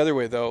I go the other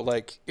way though.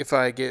 Like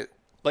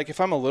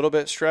if I'm a little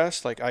bit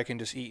stressed, like I can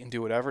just eat and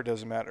do whatever. It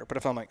doesn't matter. But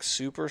if I'm like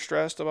super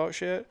stressed about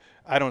shit,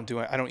 I don't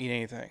eat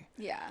anything.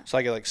 Yeah. So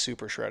I get like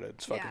super shredded.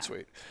 It's fucking Yeah.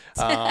 sweet.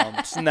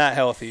 It's not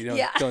healthy.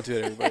 Yeah. Don't do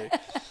it, everybody.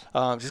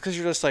 Just because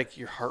you're just like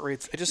your heart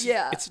rate's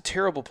Yeah. it's a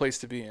terrible place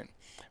to be in.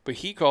 But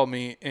he called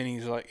me and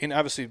he's like, and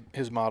obviously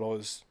his model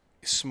is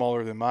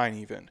smaller than mine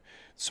even.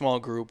 Small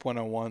group,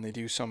 101. They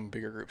do some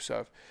bigger group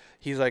stuff.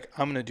 He's like,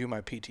 I'm gonna do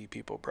my PT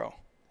people, bro,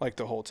 like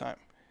the whole time.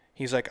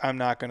 He's like, I'm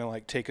not gonna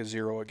like take a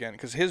zero again,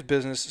 because his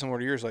business, similar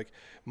to yours, like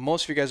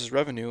most of you guys'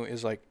 revenue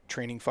is like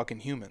training fucking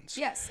humans.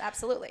 Yes,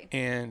 absolutely.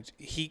 And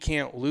he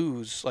can't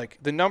lose. Like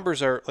the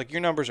numbers are like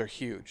your numbers are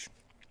huge.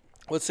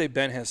 Let's say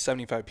Ben has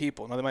 75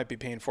 people. Now they might be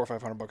paying $400 or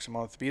 $500 a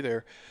month to be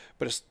there,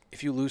 but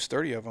if you lose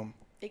 30 of them,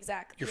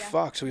 Exactly. you're yeah.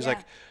 fucked. So he's Yeah.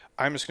 like,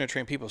 I'm just gonna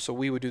train people. So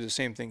we would do the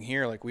same thing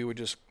here. Like we would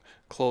just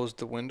close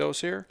the windows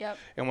here. Yep.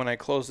 And when I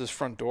close this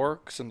front door,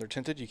 because they're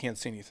tinted, you can't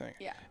see anything.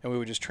 Yeah. And we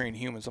would just train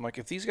humans. I'm like,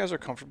 if these guys are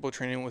comfortable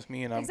training with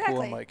me and I'm cool,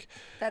 Exactly. I'm like,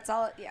 That's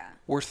all. Yeah.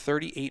 we're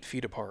 38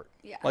 feet apart.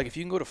 Yeah. Like if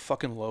you can go to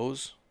fucking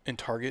Lowe's and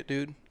Target,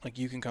 dude, like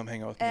you can come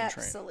hang out with me and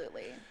train.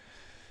 Absolutely.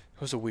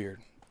 It's a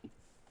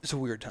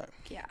weird time.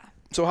 Yeah.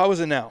 So how is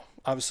it now?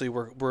 Obviously,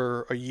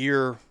 we're a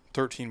year,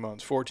 13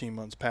 months, 14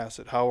 months past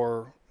it.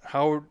 How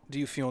do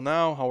you feel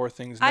now? How are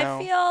things now?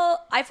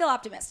 I feel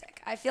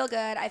optimistic. I feel good.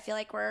 I feel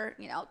like we're,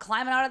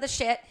 climbing out of the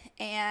shit,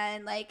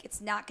 and like it's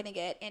not going to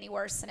get any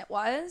worse than it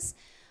was.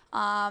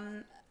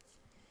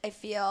 I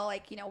feel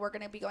like, we're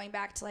going to be going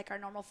back to like our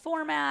normal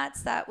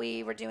formats that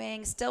we were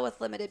doing, still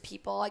with limited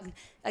people. Like,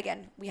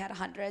 again, we had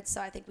 100,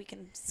 so I think we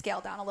can scale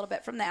down a little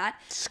bit from that.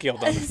 Scale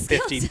down to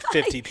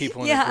 50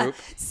 people in the group.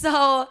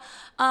 So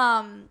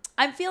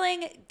I'm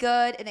feeling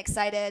good and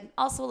excited,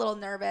 also a little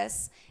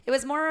nervous. It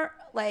was more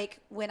like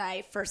when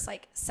I first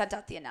like sent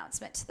out the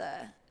announcement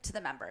to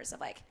the members of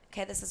like,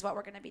 okay, this is what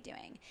we're going to be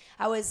doing.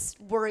 I was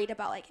worried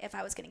about like if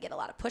I was going to get a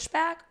lot of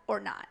pushback or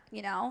not,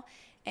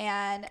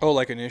 And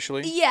like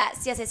initially?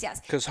 Yes.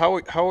 Because how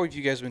have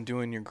you guys been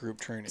doing your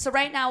group training? So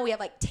right now we have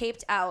like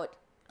taped out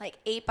like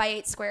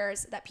 8x8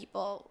 squares that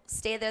people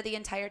stay there the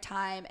entire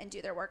time and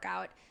do their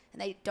workout,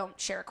 and they don't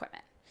share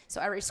equipment. So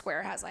every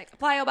square has like a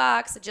plyo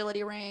box,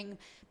 agility ring,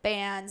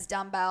 bands,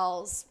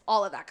 dumbbells,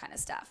 all of that kind of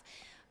stuff.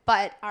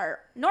 But our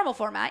normal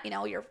format,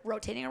 you're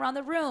rotating around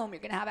the room.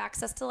 You're going to have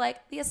access to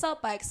like the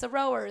assault bikes, the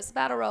rowers, the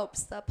battle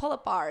ropes, the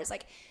pull-up bars,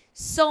 like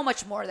so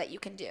much more that you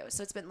can do.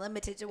 So it's been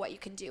limited to what you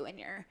can do in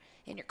your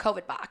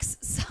COVID box.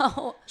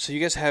 So you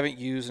guys haven't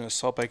used an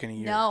assault bike in a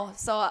year? No.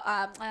 So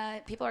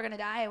people are going to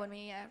die when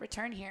we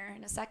return here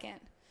in a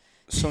second.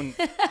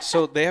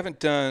 So they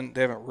haven't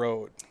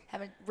rode.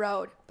 Haven't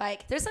rode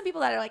bike. There's some people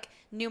that are like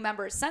new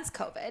members since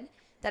COVID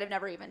that have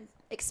never even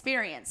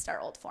experienced our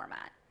old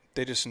format.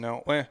 They just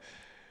know.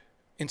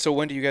 And so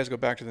when do you guys go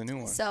back to the new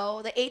one?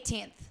 So the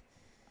 18th,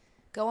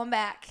 going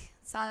back.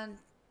 It's on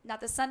not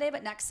this Sunday,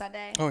 but next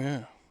Sunday. Oh,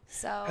 yeah.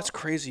 So that's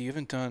crazy. You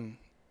haven't done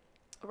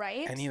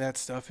any of that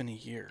stuff in a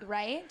year.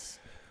 Right.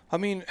 I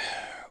mean,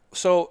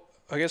 so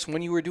I guess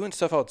when you were doing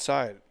stuff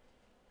outside,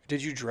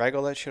 did you drag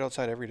all that shit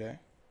outside every day?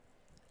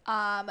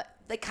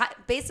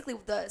 Basically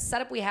the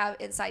setup we have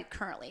inside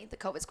currently, the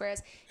COVID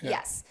squares,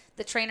 yes,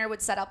 the trainer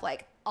would set up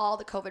like all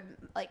the COVID,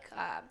 like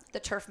the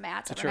turf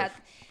mats.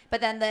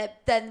 But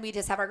then we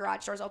just have our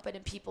garage doors open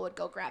and people would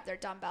go grab their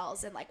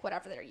dumbbells and like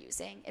whatever they're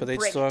using. And but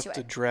they'd still have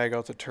to drag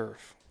out the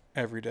turf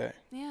every day.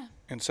 Yeah.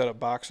 And set up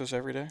boxes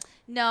every day?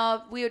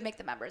 No, we would make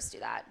the members do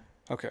that.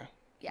 Okay.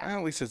 Yeah. Well,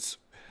 at least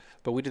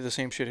but we did the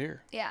same shit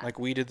here. Yeah. Like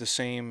we did the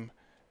same,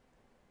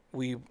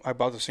 I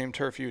bought the same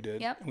turf you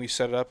did. Yep. And we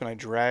set it up and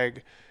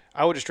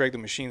I would just drag the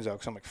machines out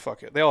because I'm like,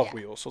 fuck it. They all have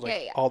wheels. So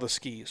like all the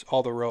skis,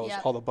 all the rows,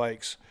 all the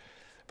bikes.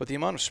 But the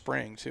amount of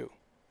spraying too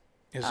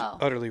is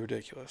utterly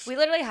ridiculous. We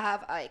literally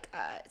have like,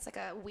 it's like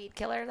a weed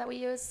killer that we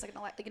use. It's like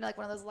like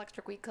one of those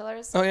electric weed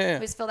killers. Oh yeah.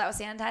 We just fill that with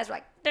sanitizer. We're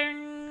like,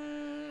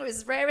 ding, we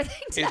spray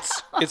everything down.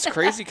 It's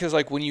crazy because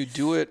like when you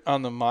do it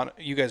on the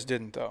you guys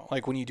didn't though.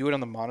 Like when you do it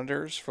on the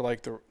monitors for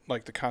like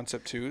the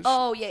Concept 2s.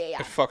 Oh yeah.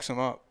 It fucks them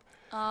up.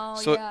 Oh,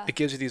 so it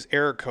gives you these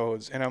error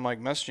codes, and I'm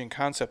like messaging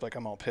Concept, like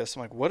I'm all pissed.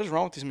 I'm like, what is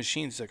wrong with these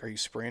machines? He's like, are you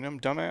spraying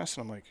them, dumbass?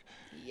 And I'm like,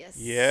 yes.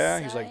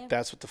 Yeah. He's like,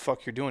 that's what the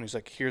fuck you're doing. He's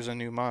like, here's a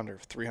new monitor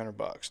for $300.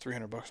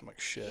 $300. I'm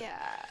like, shit. Yeah.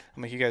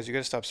 I'm like, you guys, you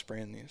gotta stop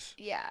spraying these.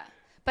 Yeah.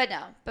 But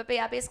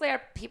yeah, basically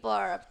our people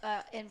are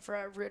in for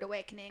a rude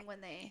awakening when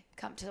they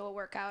come to a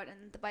workout,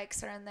 and the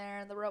bikes are in there,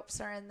 and the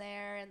ropes are in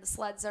there, and the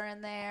sleds are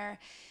in there.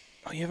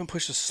 Oh, you haven't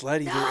pushed a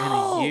sled either in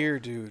a year,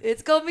 dude.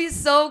 It's going to be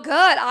so good.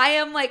 I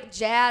am like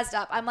jazzed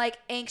up. I'm like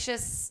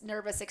anxious,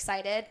 nervous,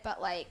 excited,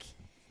 but like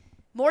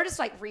more just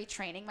like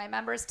retraining my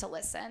members to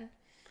listen,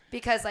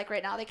 because like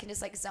right now they can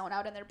just like zone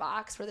out in their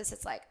box, where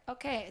it's like,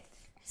 okay,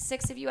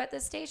 6 of you at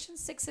this station,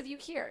 6 of you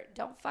here.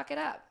 Don't fuck it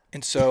up.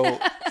 And so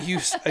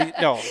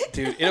no,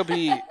 dude, it'll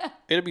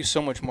be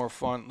so much more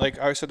fun. Like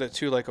I said that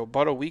too, like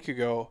about a week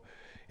ago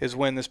is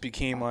when this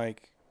became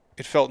like,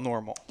 it felt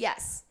normal.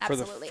 Yes,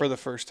 absolutely. For the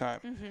first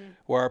time,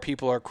 where our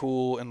people are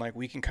cool and like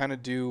we can kind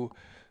of do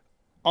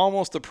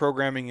almost the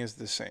programming is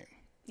the same.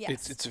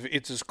 Yes.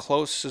 It's as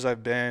close as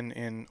I've been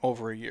in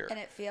over a year. And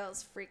it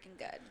feels freaking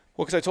good.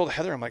 Well, because I told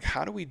Heather, I'm like,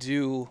 how do we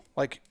do,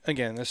 like,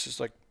 again, this is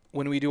like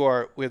when we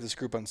have this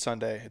group on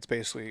Sunday. It's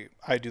basically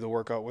I do the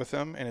workout with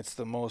them, and it's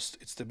the most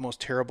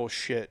terrible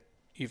shit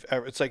you've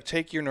ever. It's like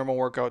take your normal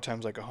workout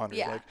times like 100.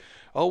 Yeah. Like,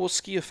 oh, we'll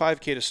ski a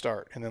 5K to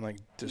start, and then like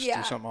just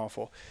do something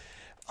awful.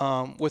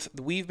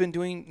 We've been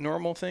doing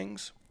normal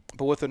things,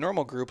 but with a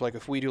normal group, like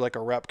if we do like a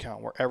rep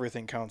count where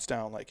everything counts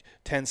down, like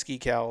 10 ski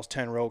cals,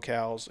 10 row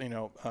cals,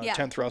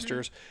 10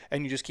 thrusters,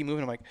 and you just keep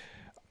moving. I'm like,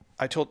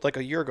 I told like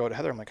a year ago to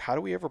Heather, I'm like, how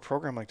do we ever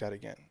program like that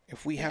again?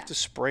 If we have to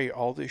spray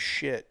all this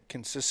shit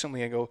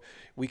consistently, I go,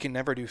 we can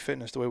never do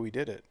fitness the way we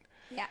did it.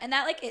 Yeah, and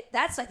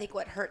that's I think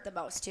what hurt the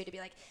most too, to be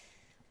like,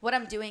 what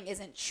I'm doing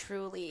isn't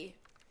truly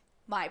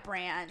my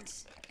brand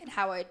and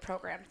how I'd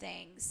program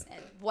things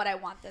and what I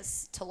want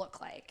this to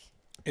look like.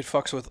 It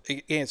fucks with,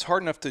 it's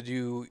hard enough to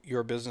do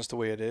your business the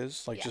way it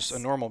is, like just a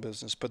normal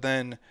business, but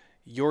then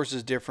yours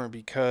is different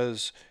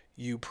because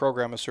you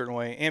program a certain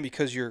way and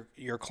because your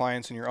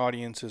clients and your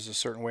audience is a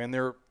certain way, and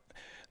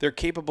they're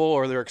capable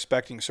or they're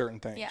expecting certain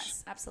things.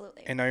 Yes,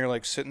 absolutely. And now you're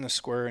like sit in the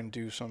square and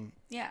do some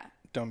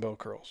dumbbell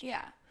curls.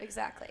 Yeah,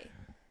 exactly.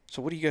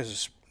 So what do you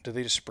guys, do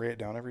they just spray it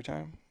down every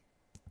time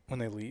when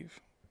they leave?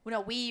 Well,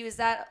 no, we use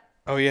that.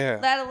 Oh yeah.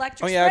 That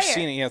electric. Oh yeah, sprayer. I've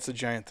seen it. Yeah, it's a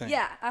giant thing.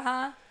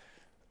 Yeah.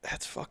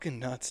 That's fucking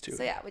nuts, dude.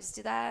 So yeah, we just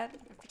do that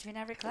between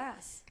every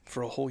class.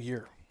 For a whole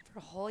year. For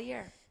a whole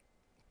year.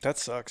 That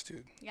sucks,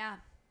 dude. Yeah.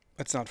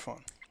 That's not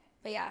fun.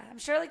 But yeah, I'm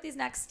sure like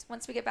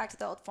once we get back to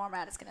the old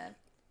format, it's going to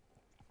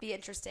be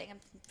interesting. I'm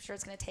sure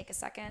it's going to take a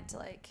second to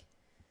like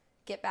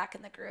get back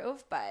in the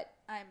groove, but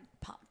I'm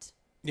pumped.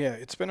 Yeah,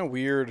 it's been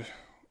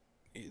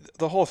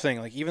the whole thing,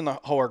 like even how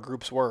our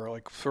groups were,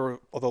 like for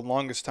the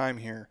longest time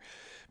here,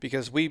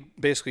 because we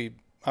basically,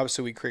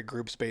 obviously we create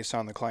groups based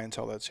on the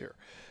clientele that's here.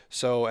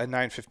 So at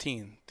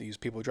 9:15, these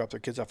people drop their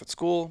kids off at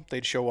school,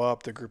 they'd show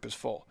up, the group is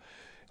full.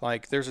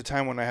 Like there's a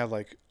time when I had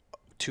like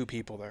 2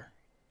 people there.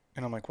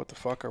 And I'm like, what the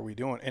fuck are we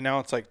doing? And now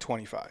it's like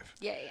 25.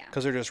 Yeah.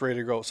 Because they're just ready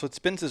to go. So it's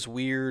been this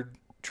weird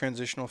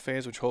transitional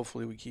phase, which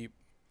hopefully we keep.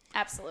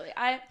 Absolutely.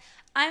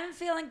 I'm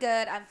feeling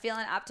good. I'm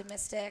feeling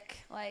optimistic.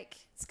 Like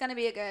it's going to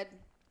be a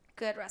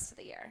good rest of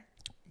the year.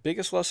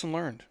 Biggest lesson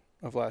learned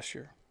of last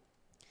year?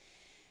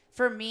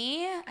 For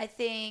me, I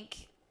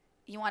think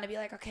you want to be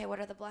like, okay, what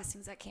are the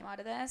blessings that came out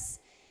of this?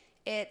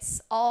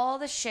 It's all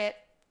the shit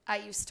I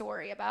used to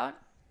worry about.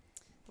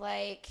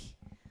 Like,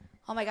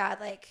 oh my God,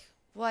 like,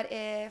 what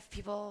if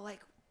people like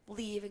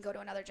leave and go to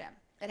another gym?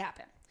 It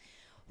happened.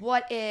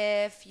 What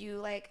if you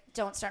like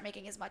don't start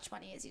making as much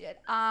money as you did?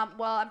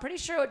 Well, I'm pretty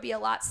sure it would be a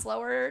lot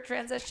slower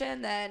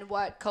transition than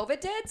what COVID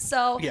did.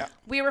 So yeah.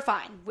 we were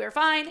fine. We were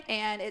fine,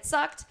 and it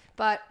sucked,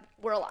 but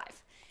we're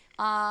alive.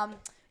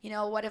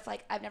 What if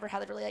like I've never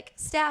had really like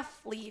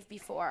staff leave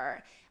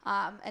before,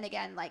 and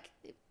again like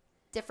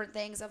different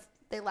things of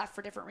they left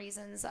for different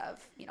reasons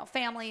of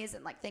families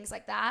and like things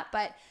like that.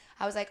 But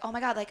I was like, oh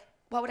my God, like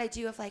what would I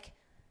do if like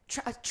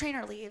a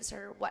trainer leaves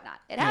or whatnot?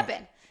 It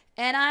happened.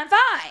 And I'm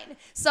fine.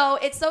 So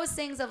it's those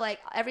things of like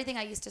everything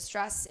I used to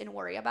stress and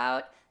worry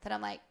about that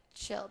I'm like,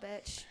 chill,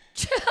 bitch.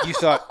 Chill.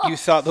 You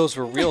thought those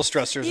were real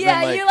stressors.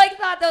 Yeah, and then, you like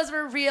thought those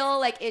were real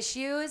like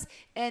issues.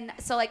 And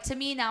so like to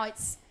me now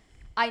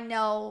I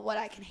know what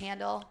I can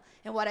handle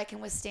and what I can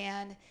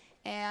withstand.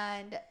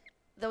 And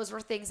those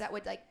were things that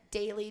would like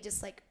daily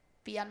just like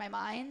be on my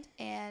mind.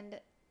 And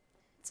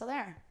so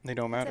there. They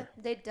don't matter.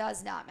 They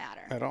does not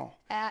matter. At all.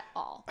 At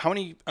all. How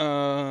many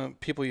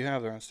people you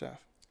have there on staff?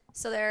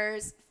 So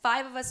there's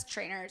 5 of us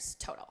trainers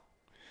total.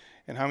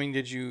 And how many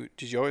did you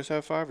always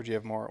have 5 or did you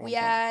have more at one We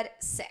point? had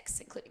 6,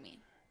 including me.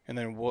 And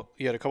then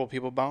you had a couple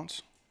people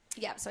bounce?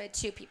 Yeah, so I had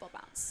 2 people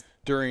bounce.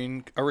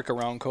 During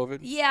around COVID?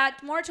 Yeah,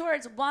 more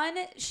towards one,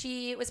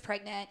 she was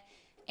pregnant,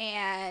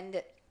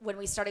 and when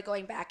we started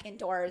going back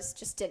indoors,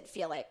 just didn't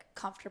feel like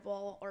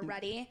comfortable or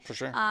ready. For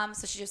sure.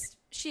 So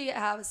she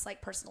has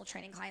like personal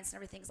training clients and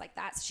everything like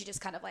that. So she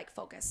just kind of like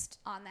focused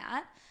on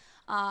that.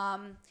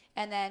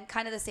 And then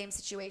kind of the same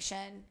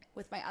situation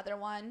with my other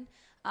one,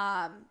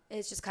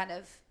 is just kind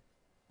of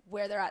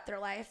where they're at their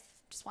life.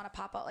 Just want to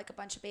pop out like a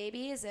bunch of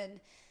babies, and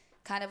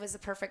kind of was the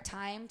perfect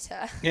time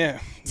to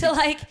to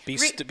like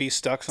be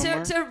stuck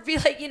somewhere, to be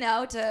like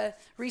to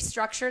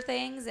restructure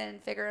things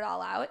and figure it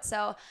all out.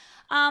 So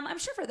I'm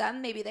sure for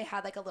them maybe they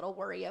had like a little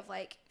worry of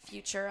like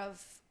future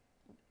of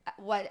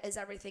what is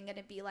everything going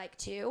to be like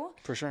too.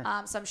 For sure.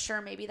 So I'm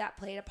sure maybe that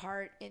played a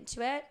part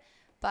into it.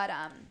 But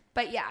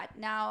yeah,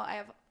 now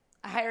I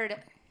hired,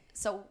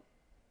 so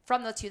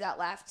from the 2 that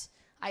left,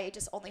 I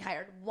just only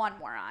hired 1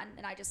 more on,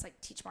 and I just like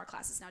teach more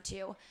classes now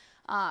too.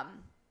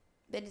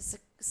 And it's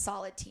a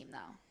solid team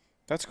though.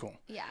 That's cool.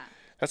 Yeah.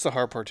 That's the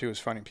hard part too, is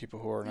finding people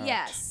who are not.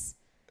 Yes.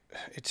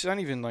 It's not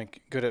even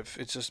like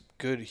it's just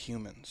good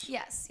humans.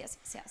 Yes.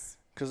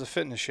 Because the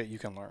fitness shit you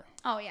can learn.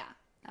 Oh yeah,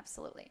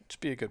 absolutely. Just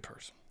be a good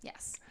person.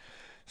 Yes.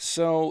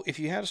 So if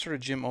you had to start a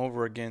gym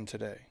over again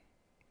today,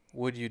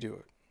 would you do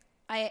it?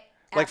 I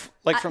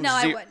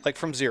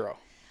from zero.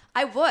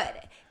 I would.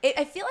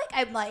 I feel like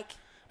I'm like.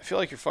 I feel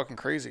like you're fucking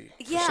crazy.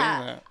 For Yeah.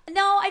 saying that.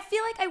 No, I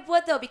feel like I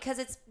would though, because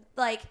it's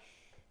like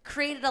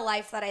created a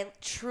life that I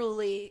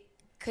truly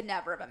could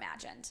never have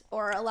imagined,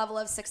 or a level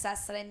of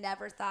success that I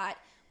never thought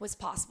was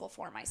possible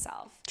for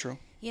myself. True.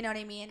 You know what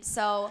I mean?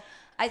 So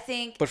I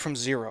think. But from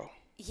zero.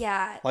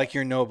 Yeah. Like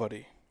you're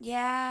nobody.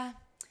 Yeah.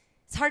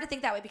 It's hard to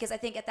think that way, because I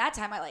think at that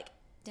time I like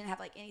didn't have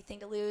like anything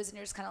to lose, and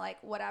you're just kind of like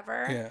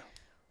whatever. Yeah.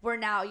 Where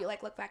now you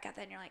like look back at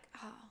that and you're like,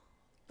 oh.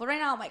 But right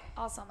now I'm like,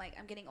 also I'm like,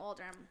 I'm getting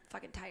older. I'm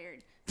fucking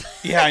tired.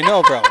 Yeah, I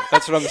know, bro.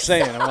 That's what I'm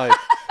saying. I'm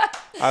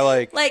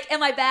like, Like,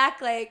 am I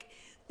back like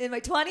in my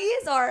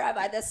 20s, or am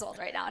I this old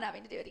right now and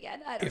having to do it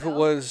again? I don't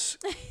know.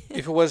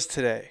 If it was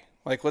today,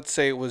 like let's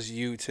say it was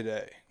you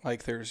today,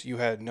 like you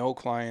had no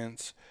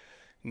clients,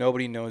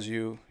 nobody knows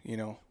you,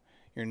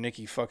 you're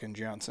Nikki fucking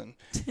Johnson,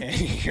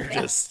 and you're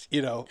just,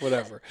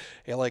 whatever.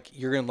 And like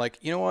you're gonna like,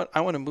 you know what?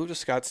 I want to move to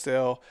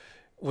Scottsdale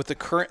with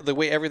the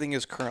way everything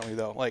is currently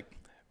though, like.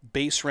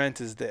 Base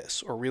rent is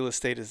this, or real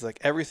estate is like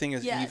everything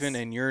is even,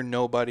 and you're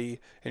nobody,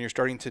 and you're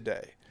starting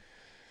today.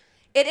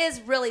 It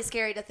is really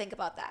scary to think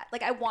about that.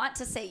 Like I want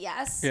to say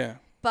yes, yeah,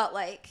 but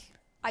like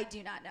I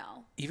do not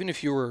know. Even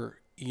if you were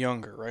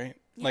younger, right?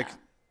 Yeah. Like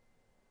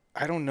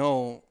I don't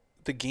know.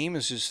 The game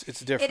is just it's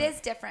different. It is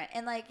different,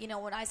 and like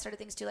when I started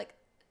things too, like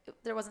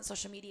there wasn't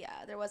social media.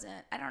 There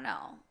wasn't. I don't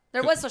know.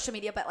 There was social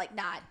media, but like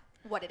not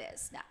what it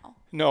is now.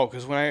 No,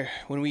 because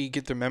when we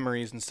get the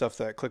memories and stuff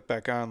that click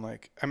back on,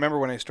 like I remember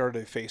when I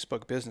started a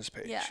Facebook business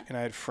page, and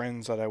I had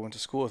friends that I went to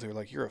school with who were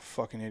like, "You're a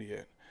fucking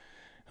idiot."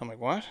 I'm like,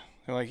 what?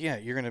 They're like, yeah,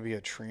 you're going to be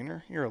a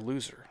trainer? You're a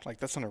loser. Like,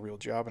 that's not a real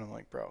job. And I'm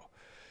like, bro,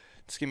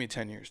 just give me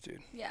 10 years, dude.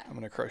 Yeah. I'm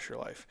going to crush your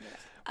life. Yeah.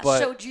 I But,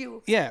 showed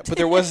you. Yeah, but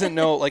there wasn't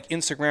no, like,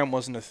 Instagram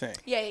wasn't a thing.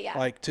 Yeah.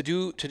 Like, to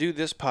do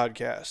this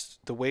podcast,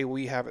 the way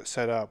we have it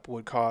set up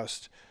would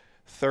cost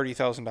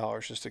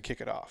 $30,000 just to kick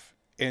it off.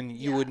 And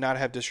you would not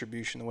have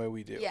distribution the way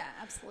we do. Yeah,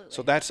 absolutely.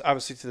 So that's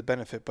obviously to the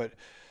benefit, but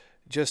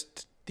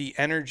just the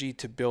energy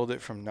to build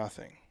it from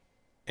nothing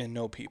and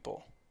know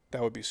people,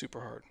 that would be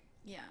super hard.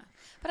 Yeah.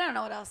 But I don't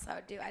know what else I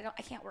would do.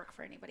 I can't work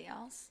for anybody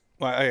else.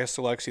 Well, I asked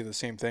Alexia the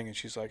same thing, and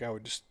she's like, I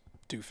would just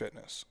do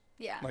fitness.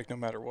 Yeah. Like, no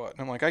matter what.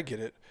 And I'm like, I get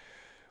it.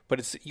 But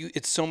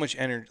it's so much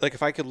energy. Like,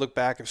 if I could look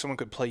back, if someone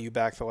could play you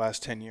back the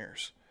last 10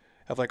 years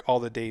of, like, all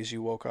the days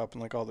you woke up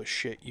and, like, all the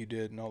shit you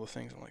did and all the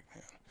things, I'm like,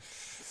 man,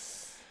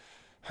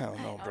 I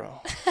don't know,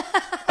 bro.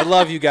 I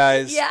love you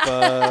guys,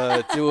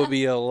 but it will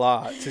be a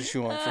lot to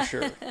chew on for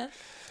sure.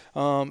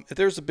 If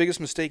there's the biggest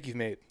mistake you've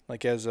made,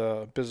 like, as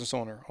a business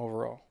owner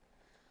overall?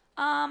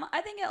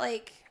 I think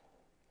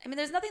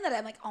there's nothing that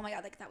I'm like, oh my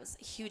God, like that was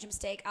a huge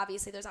mistake.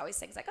 Obviously there's always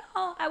things like,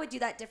 oh, I would do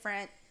that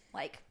different,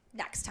 like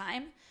next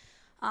time.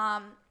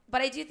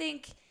 But I do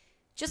think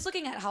just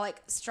looking at how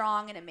like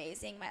strong and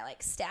amazing my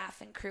like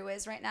staff and crew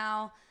is right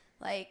now,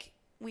 like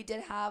we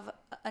did have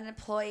an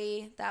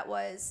employee that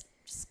was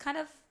just kind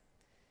of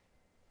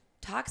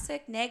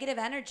toxic, negative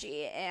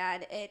energy.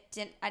 And I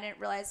didn't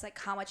realize like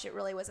how much it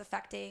really was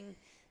affecting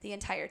the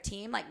entire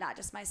team, like not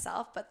just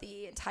myself, but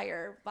the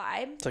entire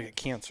vibe. It's like a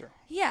cancer.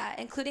 Yeah,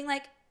 including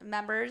like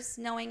members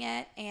knowing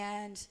it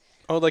and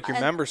like your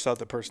members thought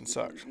the person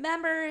sucked.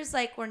 Members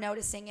like were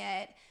noticing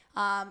it.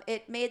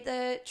 It made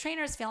the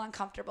trainers feel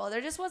uncomfortable.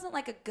 There just wasn't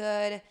like a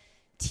good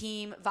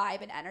team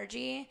vibe and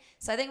energy.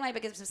 So I think my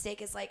biggest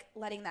mistake is like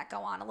letting that go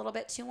on a little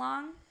bit too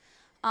long.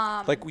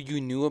 Like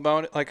you knew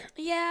about it? Like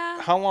yeah.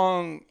 How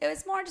long? It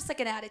was more just like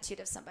an attitude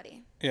of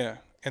somebody. Yeah.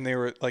 And they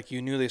were like,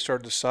 you knew they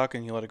started to suck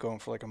and you let it go on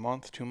for like a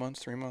month, 2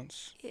 months, 3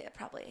 months? Yeah,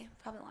 probably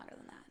longer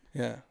than that.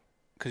 Yeah.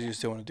 Because you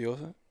just didn't want to deal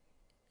with it?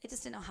 I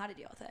just didn't know how to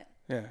deal with it.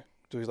 Yeah.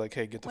 So he's like,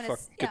 hey, get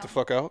the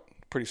fuck out.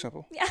 Pretty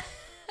simple. Yeah.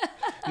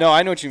 No,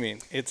 I know what you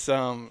mean.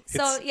 So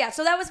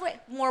that was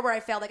more where I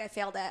failed. Like I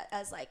failed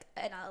as like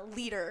in a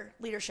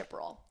leadership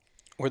role.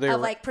 Were they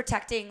like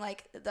protecting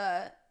like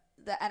the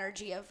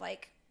energy of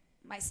like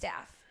my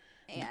staff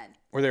and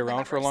were they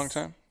around for a long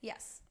time?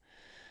 Yes.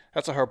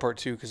 That's a hard part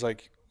too, because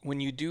like when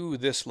you do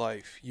this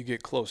life, you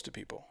get close to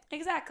people.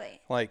 Exactly.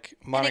 Like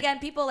and again,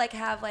 people like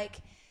have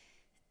like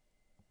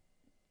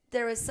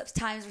there was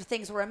times where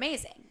things were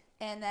amazing,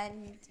 and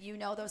then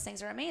those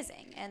things are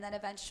amazing, and then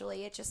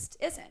eventually it just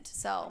isn't.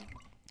 So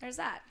there's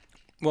that.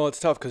 Well, it's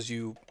tough because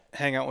you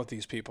hang out with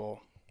these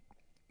people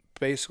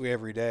basically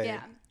every day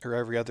or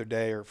every other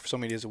day or so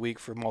many days a week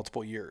for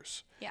multiple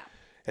years. Yeah.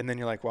 And then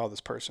you're like, wow,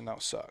 this person now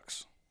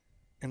sucks.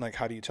 And like,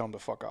 how do you tell them to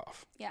fuck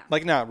off? Yeah.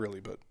 Like, not really,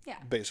 but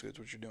basically it's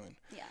what you're doing.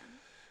 Yeah.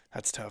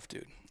 That's tough,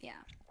 dude. Yeah.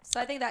 So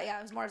I think that,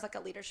 it was more as like a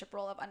leadership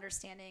role of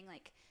understanding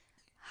like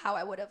how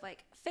I would have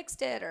like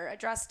fixed it or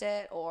addressed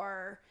it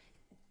or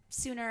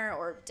sooner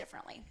or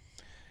differently.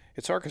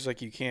 It's hard because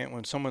like you can't,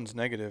 when someone's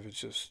negative, it's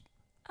just.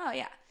 Oh,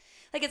 yeah.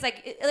 Like it's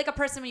like a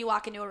person when you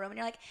walk into a room and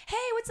you're like, hey,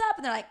 what's up?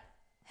 And they're like,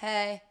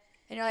 hey.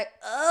 And you're like,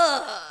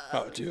 ugh.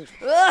 Oh, dude.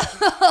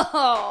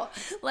 Ugh.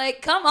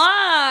 Like, come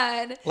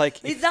on.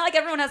 Like, it's not like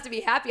everyone has to be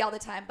happy all the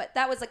time, but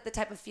that was like the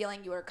type of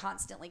feeling you were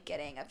constantly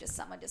getting of just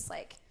someone just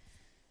like,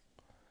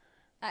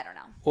 I don't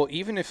know. Well,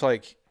 even if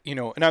like, and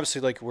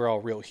obviously like we're all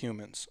real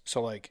humans.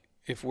 So like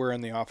if we're in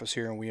the office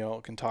here and we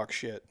all can talk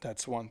shit,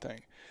 that's one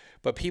thing.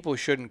 But people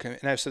shouldn't,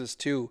 and I've said this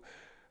too,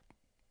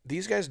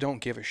 these guys don't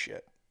give a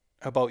shit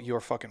about your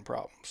fucking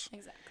problems.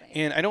 Exactly.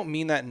 And I don't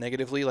mean that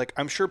negatively. Like,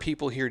 I'm sure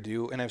people here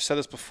do, and I've said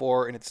this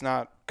before, and it's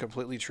not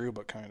completely true,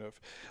 but kind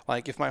of.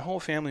 Like, if my whole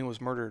family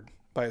was murdered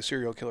by a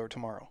serial killer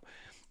tomorrow,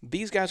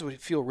 these guys would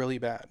feel really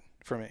bad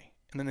for me.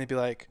 And then they'd be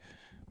like,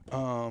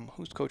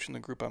 who's coaching the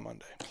group on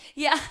Monday?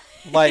 Yeah.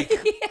 Like,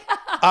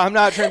 I'm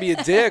not trying to be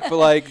a dick, but,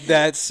 like,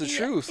 that's the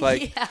truth.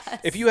 Like,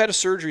 if you had a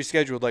surgery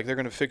scheduled, like, they're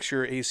going to fix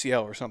your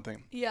ACL or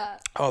something. Yeah.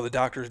 Oh, the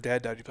doctor's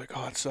dad died. You'd be like,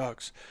 oh, it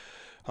sucks.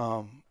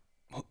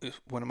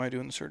 When am I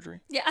doing the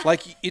surgery? Yeah.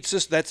 Like, it's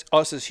just, that's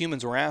us as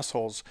humans, we're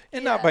assholes.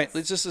 And not by,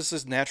 it's just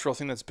this natural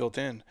thing that's built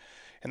in.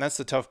 And that's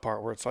the tough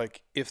part where it's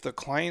like, if the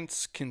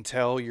clients can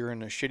tell you're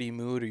in a shitty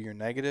mood or you're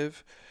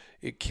negative,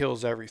 it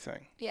kills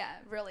everything. Yeah,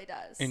 it really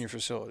does. In your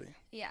facility.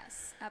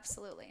 Yes,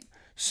 absolutely.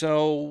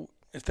 So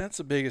if that's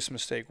the biggest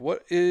mistake,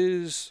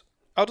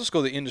 I'll just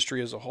go the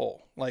industry as a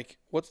whole. Like,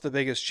 what's the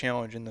biggest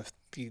challenge in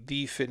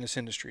the fitness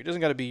industry? It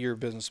doesn't got to be your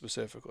business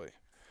specifically.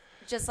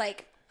 Just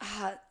like,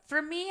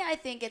 for me, I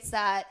think it's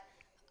that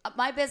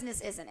my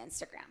business isn't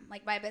Instagram.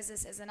 Like, my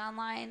business isn't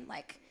online.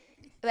 Like,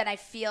 but I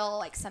feel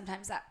like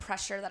sometimes that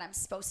pressure that I'm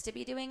supposed to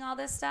be doing all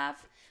this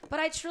stuff,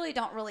 but I truly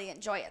don't really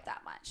enjoy it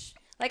that much.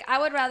 Like, I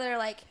would rather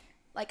like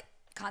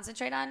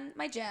concentrate on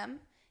my gym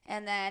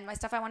and then my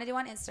stuff I want to do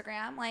on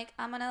Instagram. Like,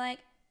 I'm going to like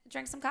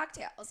drink some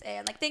cocktails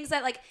and like things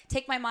that like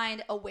take my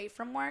mind away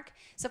from work.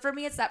 So for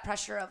me, it's that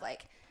pressure of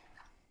like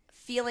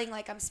feeling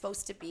like I'm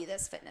supposed to be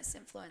this fitness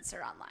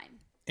influencer online.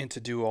 And to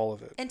do all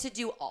of it.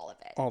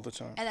 All the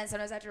time. And then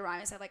sometimes I have to remind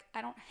myself, like,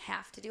 I don't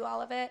have to do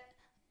all of it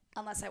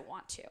unless I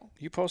want to.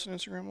 You post an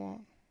Instagram a lot?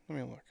 Let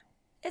me look.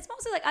 It's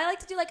mostly like I like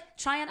to do like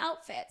try on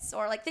outfits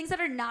or like things that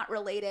are not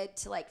related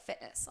to like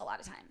fitness a lot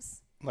of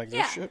times. Like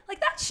this shit?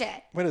 Like that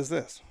shit. What is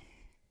this?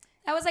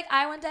 I was like,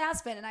 I went to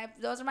Aspen and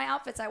those are my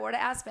outfits I wore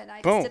to Aspen.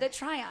 I Boom. just did a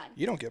try on.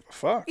 You don't give a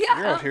fuck. Yeah,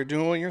 You're out here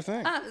doing your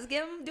thing. I'm just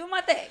doing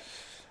my thing.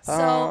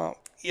 So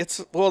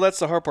that's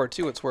the hard part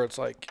too. It's where it's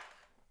like,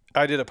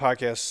 I did a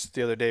podcast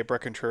the other day.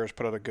 Brett Contreras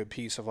put out a good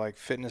piece of like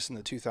fitness in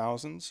the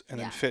 2000s and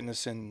then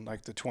fitness in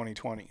like the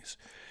 2020s.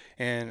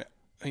 And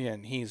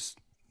again,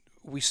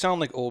 we sound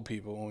like old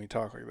people when we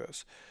talk like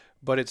this,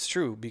 but it's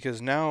true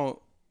because now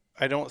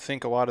I don't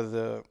think a lot of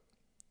the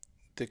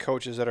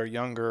coaches that are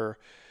younger,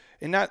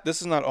 and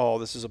this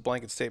is a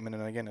blanket statement.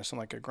 And again, I sound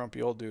like a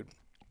grumpy old dude,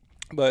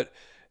 but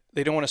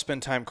they don't want to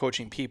spend time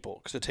coaching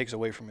people because it takes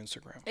away from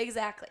Instagram.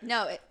 Exactly.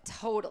 No, it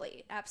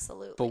totally,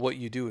 absolutely. But what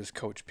you do is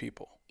coach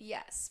people.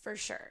 Yes, for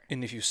sure.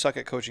 And if you suck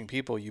at coaching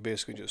people, you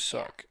basically just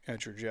suck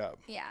at your job.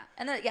 Yeah.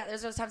 And then,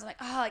 there's those times I'm like,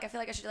 oh, like I feel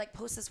like I should like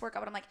post this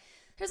workout, but I'm like,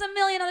 there's a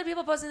million other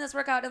people posting this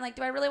workout, and like,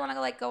 do I really want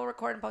to go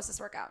record and post this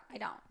workout? I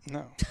don't.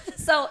 No.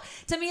 So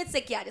to me, it's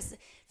like, just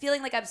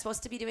feeling like I'm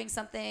supposed to be doing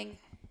something,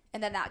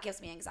 and then that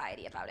gives me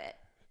anxiety about it.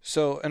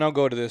 So, and I'll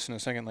go to this in a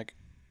second, like,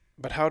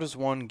 but how does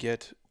one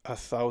get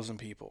 1,000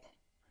 people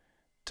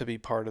to be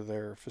part of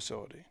their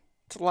facility?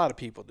 It's a lot of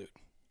people, dude.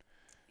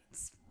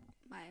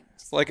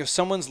 Like if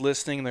someone's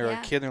listening, they're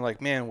a kid, and they're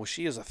like, man, well,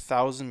 she has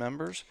 1,000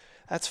 members.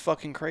 That's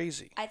fucking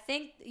crazy. I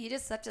think you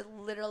just have to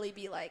literally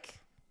be like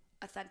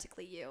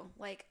authentically you.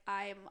 Like,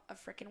 I'm a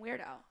freaking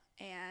weirdo,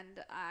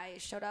 and I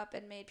showed up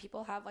and made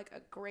people have like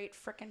a great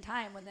freaking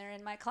time when they're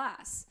in my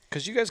class.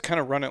 Because you guys kind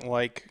of run it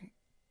like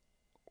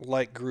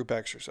group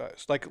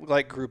exercise,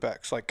 like group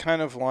X, like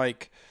kind of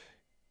like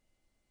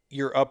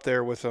you're up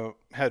there with a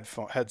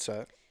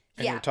headset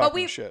and you're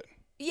talking shit.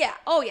 Yeah.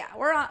 Oh yeah.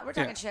 We're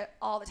talking shit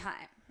all the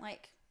time.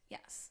 Like,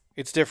 yes.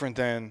 It's different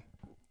than,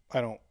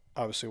 I don't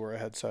obviously wear a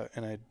headset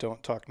and I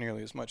don't talk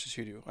nearly as much as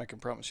you do. I can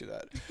promise you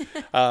that.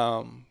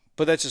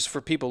 But that's just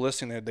for people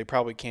listening there. They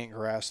probably can't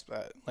grasp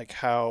that. Like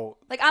how.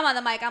 Like I'm on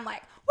the mic. I'm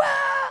like, wah!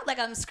 Like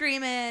I'm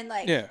screaming.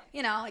 Like,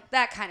 like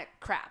that kind of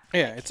crap.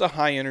 Yeah. Like, it's a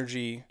high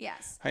energy.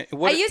 Yes. I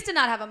used to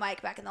not have a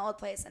mic back in the old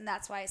place. And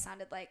that's why I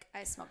sounded like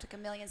I smoked like a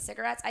million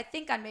cigarettes. I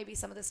think on maybe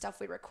some of the stuff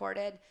we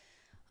recorded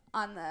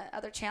on the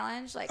other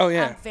challenge. Like,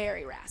 I'm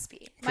very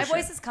raspy. My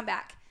voice has come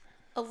back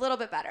a little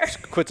bit better.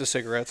 Quit the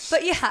cigarettes.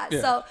 But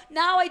so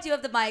now I do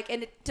have the mic,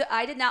 and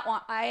I did not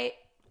want,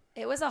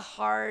 it was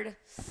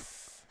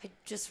I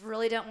just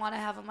really didn't want to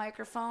have a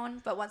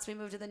microphone, but once we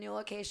moved to the new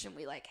location,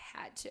 we like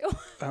had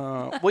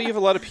to. Well, you have a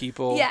lot of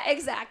people. Yeah,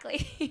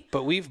 exactly.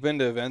 But we've been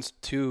to events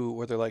too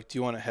where they're like, do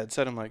you want a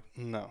headset? I'm like,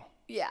 no.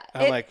 Yeah.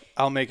 I'm like,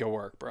 I'll make it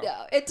work, bro.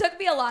 No, it took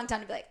me a long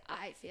time to be like,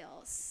 I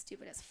feel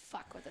stupid as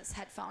fuck with this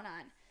headphone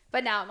on.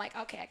 But now I'm like,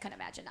 okay, I couldn't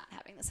imagine not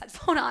having this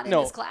headphone on in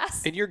this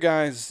class. And your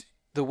guys,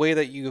 the way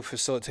that you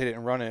facilitate it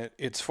and run it,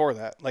 it's for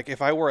that. Like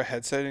if I wore a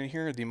headset in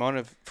here, the amount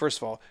of, first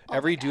of all,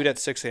 every dude at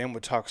 6 a.m.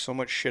 would talk so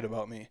much shit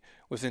about me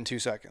within 2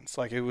 seconds.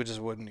 Like it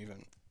wouldn't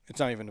even, it's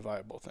not even a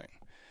viable thing.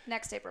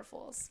 Next April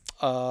Fools.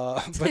 So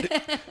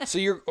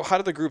how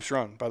do the groups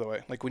run, by the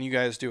way? Like when you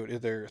guys do it,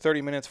 is there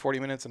 30 minutes, 40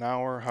 minutes, an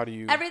hour? How do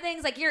you?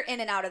 Everything's like you're in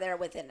and out of there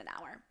within an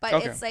hour.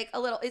 But it's like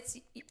it's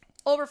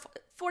over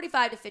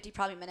 45 to 50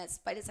 probably minutes.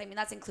 But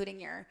that's including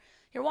your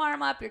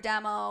warm up, your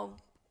demo,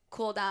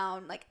 cool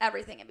down, like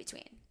everything in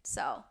between.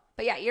 So,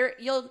 but yeah,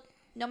 you'll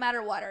no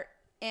matter what are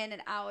in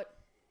and out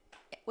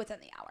within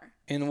the hour.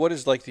 And what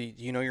is like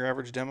your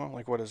average demo?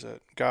 Like what is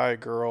it? Guy,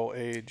 girl,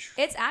 age?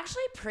 It's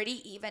actually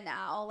pretty even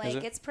now.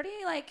 Like it's pretty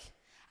like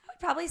I would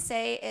probably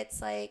say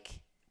it's like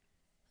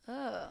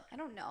I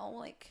don't know,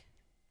 like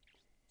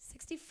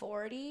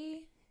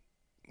 60-40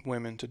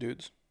 women to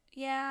dudes.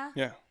 Yeah.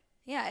 Yeah.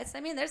 Yeah,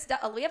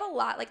 we have a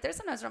lot. Like there's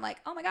sometimes where I'm like,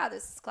 oh my god,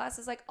 this class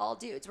is like all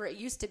dudes. Where it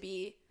used to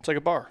be, it's like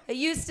a bar. It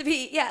used to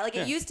be,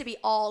 it used to be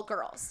all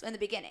girls in the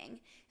beginning.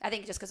 I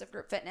think just because of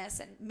group fitness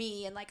and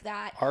me and like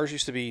that. Ours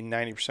used to be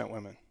 90%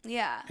 women.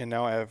 Yeah. And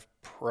now I have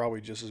probably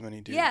just as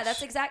many dudes. Yeah,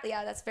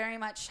 that's very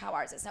much how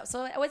ours is now.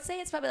 So I would say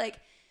it's probably like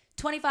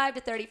 25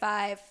 to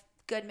 35,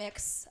 good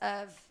mix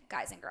of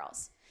guys and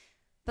girls.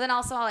 But then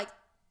also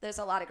there's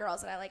a lot of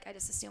girls that I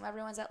just assume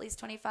everyone's at least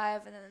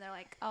 25, and then they're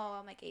like, oh,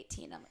 I'm like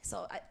 18. I'm like,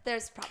 so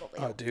there's probably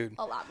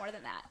a lot more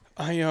than that.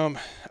 I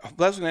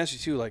was gonna ask you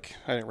too. Like,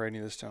 I didn't write any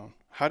of this down.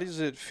 How does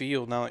it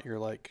feel now that you're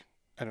like,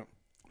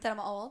 that I'm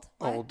old?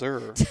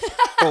 Older.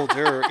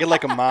 You're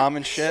like a mom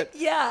and shit.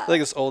 Yeah. Like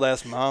this old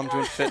ass mom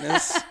doing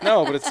fitness.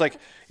 No, but it's like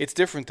it's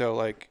different though.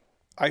 Like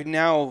I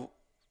now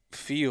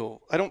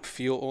I don't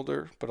feel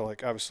older, but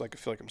obviously I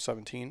feel like I'm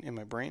 17 in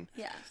my brain.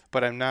 Yeah.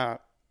 But I'm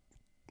not.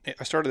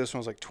 I started this when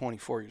I was like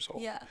 24 years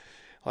old. Yeah.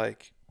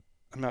 Like,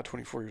 I'm not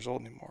 24 years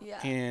old anymore.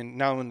 Yeah. And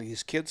now when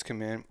these kids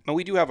come in, and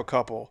we do have a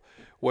couple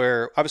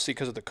where, obviously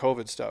because of the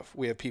COVID stuff,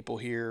 we have people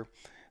here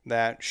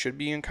that should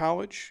be in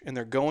college and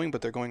they're going,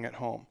 but they're going at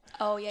home.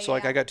 Oh, yeah, So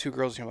like yeah. I got two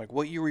girls here. I'm like,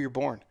 what year were you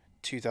born?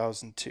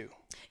 2002.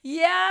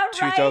 Yeah, right.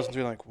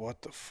 2003. I'm like,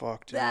 what the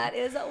fuck, dude? That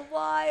is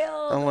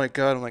wild. I'm like,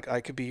 God. I'm like,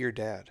 I could be your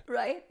dad.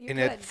 Right? You And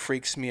could. it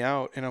freaks me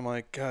out. And I'm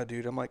like, God,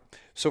 dude. I'm like,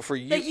 so for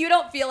you, Like, you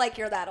don't feel like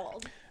you're that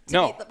old.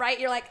 No. Me, right?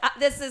 You're like,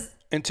 this is.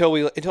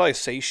 until I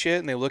say shit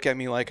and they look at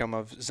me like I'm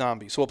a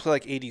zombie. So we'll play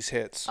like 80s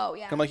hits. Oh,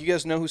 yeah. I'm like, you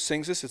guys know who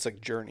sings this? It's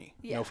like Journey.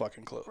 Yeah. No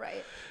fucking clue.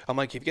 Right. I'm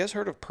like, have you guys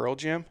heard of Pearl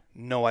Jam?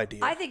 No idea.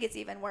 I think it's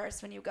even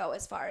worse when you go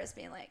as far as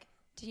being like,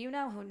 do you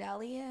know who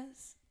Nelly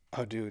is?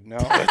 Oh, dude, no.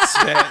 That's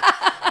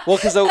it. Well,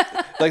 because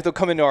they'll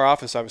come into our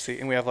office, obviously,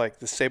 and we have like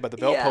the Saved by the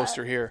Bell Yeah.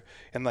 poster here.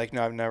 And like,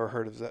 no, I've never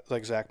heard of that,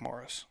 like Zach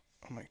Morris.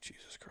 I'm like,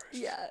 Jesus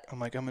Christ. Yeah. I'm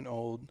like, I'm an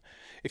old.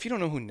 If you don't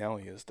know who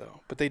Nelly is,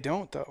 though. But they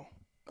don't, though.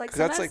 Like, 'Cause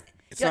that's sometimes- like,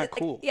 it's yeah, not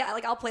cool. Like, yeah,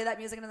 like I'll play that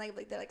music and then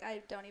they're like,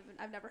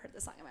 I've never heard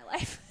this song in my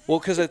life. Well,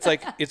 because it's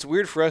like, it's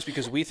weird for us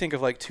because we think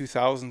of like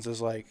 2000s as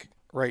like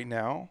right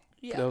now.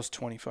 Yeah. That was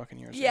 20 fucking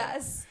years ago.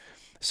 Yes.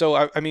 So,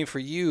 I mean, for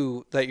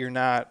you, that you're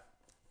not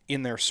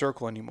in their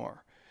circle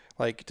anymore,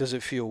 like, does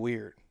it feel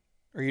weird?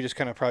 Or you just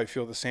kind of probably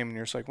feel the same and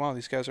you're just like, wow,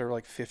 these guys are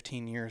like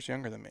 15 years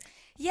younger than me.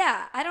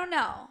 Yeah, I don't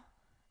know.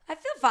 I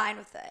feel fine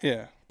with it.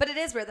 Yeah. But it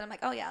is weird that I'm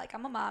like, oh yeah, like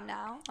I'm a mom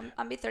now.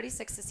 I'm be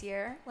 36 this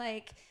year.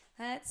 Like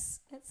it's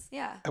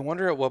yeah. I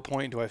wonder at what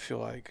point do I feel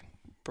like,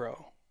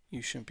 bro,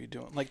 you shouldn't be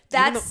doing like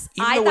That's-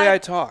 even I the way thought- I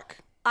talk.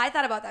 I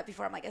thought about that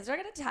before. I'm like, is there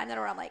gonna be a time that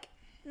where I'm like,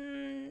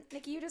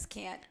 Nikki, you just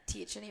can't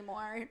teach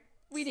anymore.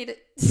 We need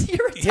it.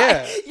 You're retired.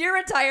 Yeah. You're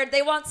retired.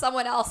 They want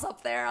someone else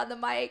up there on the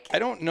mic. I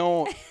don't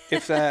know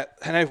if that,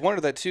 and I've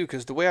wondered that too,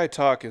 because the way I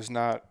talk is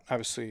not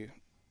obviously,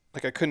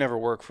 like I could never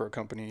work for a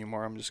company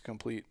anymore. I'm just a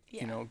complete,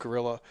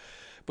 gorilla.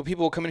 But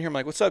people will come in here and I'm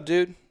like, what's up,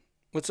 dude?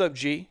 What's up,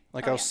 G?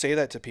 Like I'll say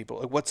that to people.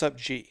 Like, what's up,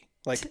 G?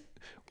 Like,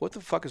 what the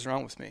fuck is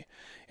wrong with me?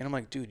 And I'm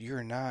like, dude,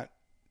 you're not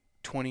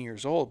 20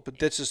 years old, but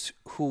that's just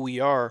who we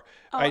are.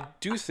 I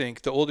do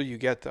think the older you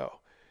get, though,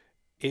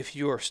 if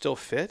you are still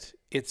fit,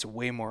 it's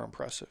way more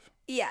impressive.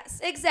 Yes,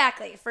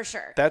 exactly, for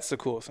sure. That's the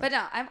coolest thing. But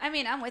no, I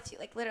mean, I'm with you.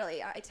 Like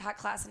literally, I taught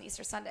class on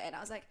Easter Sunday, and I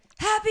was like,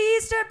 "Happy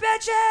Easter,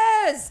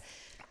 bitches!"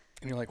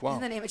 And you're like, wow.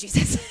 In the name of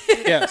Jesus.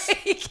 Yes.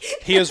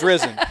 He is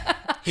risen.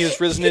 He is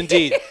risen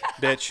indeed,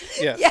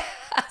 bitch. Yes. Yeah,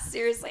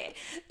 seriously.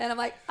 And I'm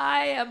like,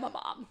 I am a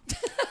mom.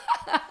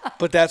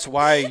 But that's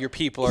why your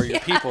people are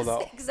your people, Yes,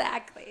 though.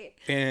 Exactly.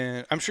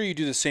 And I'm sure you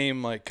do the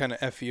same, like, kind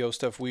of FEO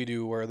stuff we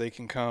do where they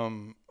can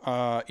come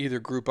either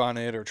group on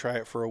it or try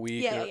it for a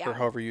week or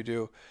however you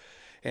do.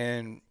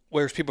 And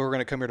whereas people are going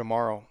to come here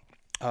tomorrow.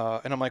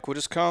 And I'm like, well,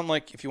 just come,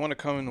 like, if you want to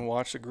come and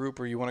watch the group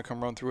or you want to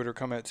come run through it or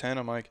come at 10,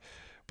 I'm like,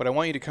 but I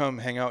want you to come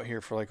hang out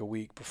here for like a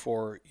week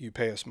before you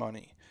pay us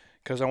money.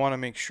 Because I want to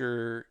make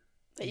sure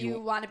That you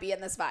want to be in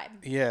this vibe.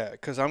 Yeah,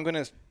 because I'm going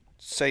to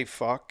say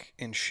fuck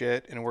and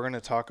shit and we're going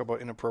to talk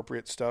about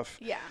inappropriate stuff.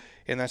 Yeah.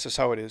 And that's just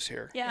how it is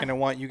here. Yeah. And I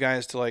want you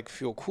guys to like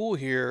feel cool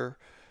here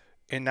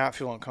and not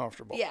feel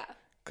uncomfortable. Yeah.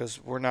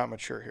 Because we're not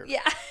mature here.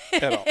 Yeah.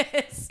 At all.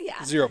 Yeah.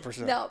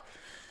 0%.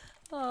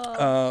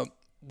 No.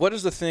 What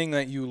is the thing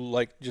that you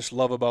like just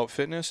love about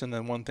fitness and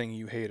then one thing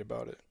you hate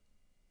about it?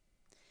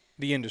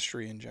 The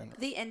industry in general.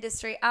 The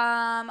industry.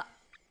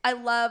 I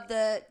love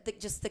the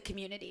just the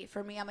community.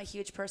 For me, I'm a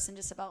huge person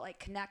just about like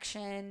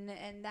connection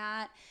and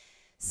that.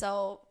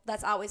 So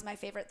that's always my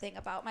favorite thing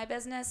about my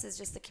business is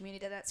just the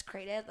community that's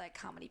created. Like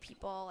how many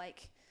people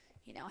like,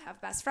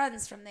 have best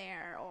friends from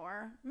there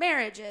or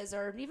marriages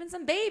or even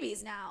some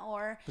babies now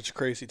or. Which is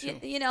crazy too.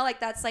 Like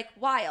that's like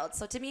wild.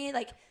 So to me,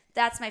 like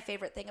that's my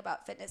favorite thing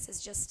about fitness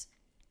is just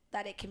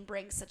that it can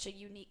bring such a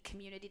unique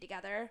community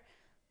together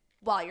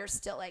while you're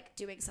still like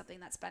doing something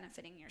that's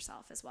benefiting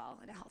yourself as well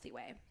in a healthy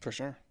way. For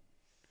sure.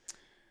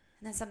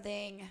 And then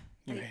something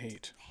You that I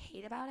hate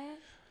about it.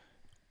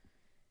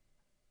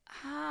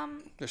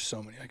 There's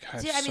so many. Like, I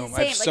have Dude, I mean,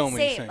 I have so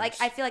many things. Like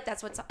I feel like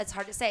that's it's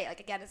hard to say. Like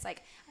again, it's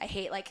like I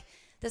hate like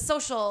the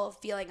social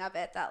feeling of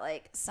it that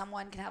like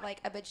someone can have like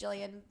a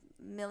bajillion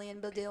million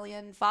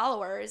badillion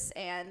followers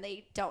and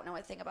they don't know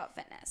a thing about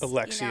fitness.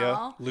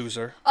 Alexia,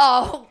 loser.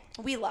 Oh,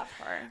 we love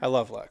her. I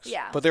love Lex.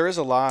 Yeah. But there is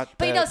a lot.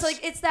 But so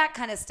like it's that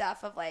kind of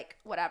stuff of like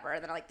whatever.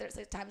 And then like there's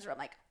like times where I'm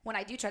like when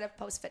I do try to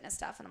post fitness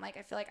stuff and I'm like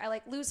I feel like I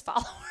like lose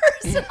followers.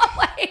 And I'm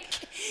like,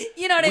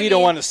 what I mean? We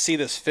don't want to see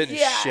this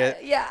fitness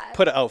shit. Yeah.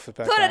 Put an outfit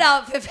back on. Put an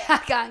outfit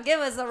back on.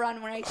 Give us a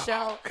runway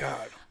show.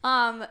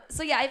 God.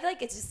 So yeah, I feel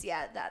like it's just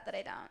that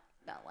I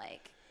don't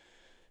like.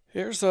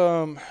 There's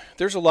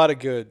a lot of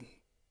good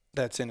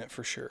that's in it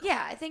for sure.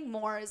 Yeah, I think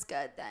more is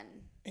good than.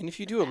 And if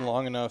you do it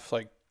long enough,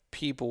 like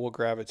people will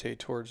gravitate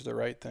towards the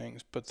right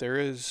things. But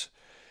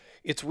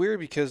it's weird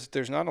because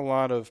there's not a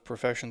lot of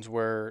professions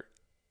where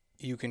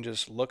you can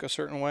just look a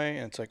certain way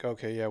and it's like,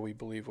 okay, yeah, we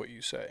believe what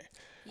you say.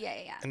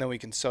 Yeah. And then we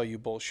can sell you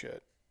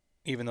bullshit,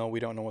 even though we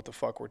don't know what the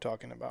fuck we're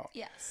talking about.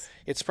 Yes.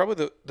 It's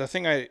probably the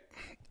thing I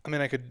mean,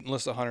 I could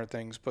list 100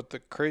 things, but the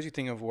crazy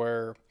thing of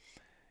where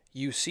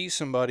you see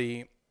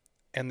somebody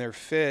and they're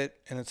fit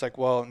and it's like,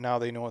 well, now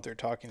they know what they're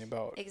talking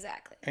about.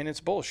 Exactly. And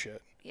it's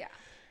bullshit. Yeah.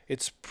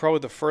 It's probably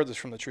the furthest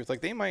from the truth. Like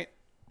they might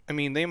I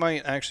mean, they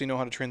might actually know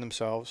how to train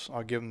themselves.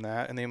 I'll give them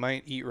that. And they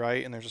might eat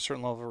right, and there's a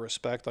certain level of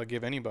respect I'll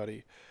give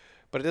anybody.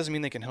 But it doesn't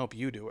mean they can help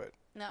you do it.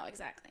 No,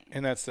 exactly.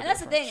 And that's the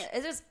difference. difference. The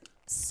thing. There's just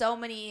so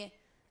many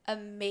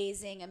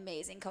amazing,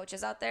 amazing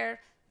coaches out there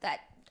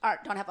that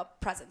don't have a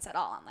presence at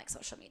all on like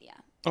social media.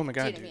 Oh my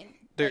God, Do you know dude. what I mean?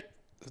 They're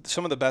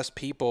some of the best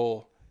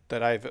people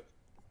that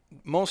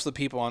most of the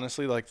people,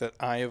 honestly, like that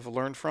I have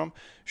learned from,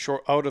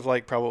 out of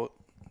like probably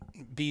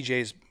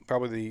BJ's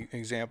probably the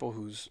example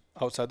who's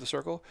outside the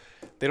circle,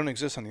 they don't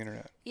exist on the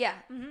internet. Yeah.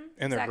 Mm-hmm,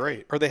 and they're exactly.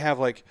 great. Or they have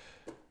like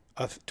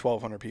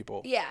 1,200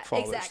 people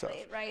follow their exactly.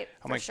 stuff. Right.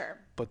 I'm For like, sure.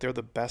 but they're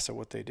the best at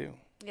what they do.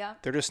 Yeah.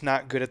 They're just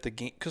not good at the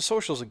game. Because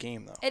social's a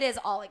game, though. It is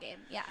all a game.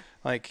 Yeah.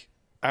 Like,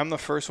 I'm the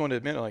first one to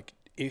admit, like,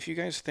 if you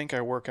guys think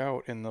I work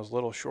out in those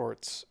little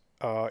shorts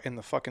in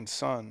the fucking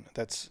sun,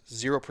 that's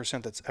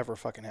 0% that's ever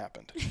fucking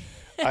happened.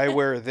 I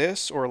wear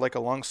this or like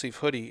a long sleeve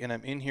hoodie, and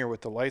I'm in here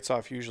with the lights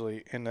off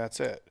usually, and that's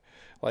it.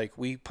 Like,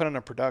 we put on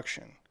a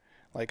production.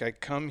 Like, I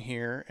come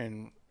here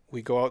and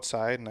we go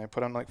outside and I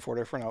put on like 4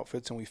 different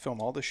outfits and we film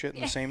all the shit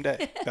in the same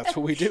day. That's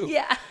what we do.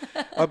 Yeah.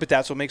 But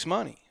that's what makes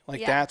money. Like,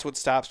 Yeah. that's what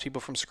stops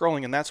people from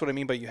scrolling. And that's what I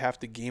mean by you have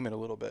to game it a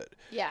little bit.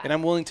 Yeah. And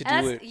I'm willing to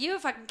do it. You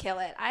fucking kill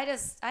it. I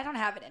don't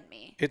have it in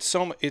me. It's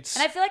And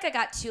I feel like I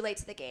got too late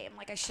to the game.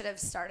 Like I should have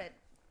started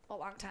a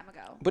long time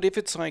ago. but if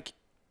it's like,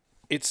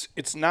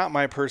 it's not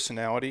my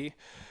personality,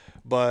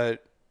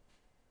 but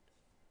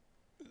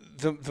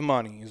the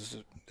money is,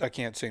 I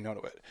can't say no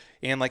to it.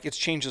 And like, it's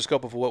changed the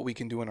scope of what we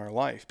can do in our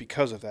life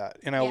because of that.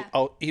 And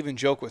I'll even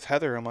joke with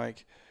Heather. I'm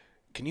like,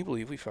 can you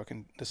believe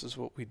this is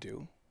what we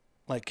do?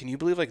 Like, can you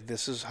believe like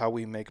this is how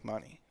we make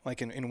money?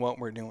 Like in what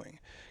we're doing?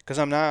 Because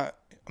I'm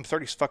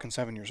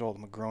 37 years old.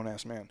 I'm a grown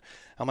ass man.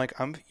 I'm like,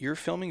 you're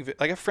filming.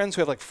 Like I have friends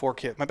who have like 4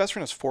 kids. My best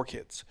friend has 4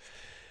 kids.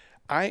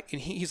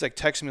 He's like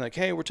texting me like,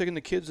 hey, we're taking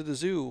the kids to the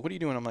zoo. What are you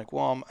doing? I'm like,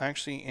 well, I'm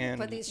actually in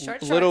Put these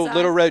short little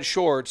shorts on. red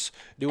shorts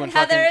doing And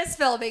Heather fucking is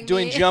filming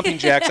doing me. jumping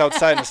jacks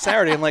outside on a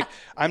Saturday. I'm like,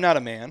 I'm not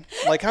a man.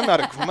 Like I'm not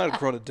a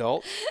grown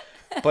adult.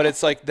 But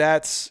it's like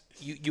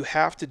you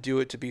have to do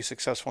it to be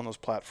successful on those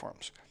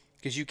platforms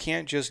because you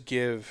can't just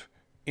give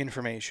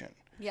information.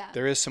 Yeah.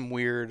 There is some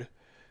weird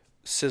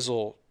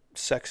sizzle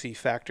sexy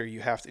factor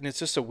you have to, and it's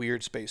just a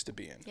weird space to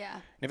be in. Yeah.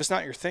 And if it's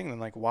not your thing, then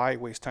like why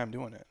waste time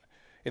doing it?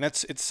 And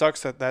it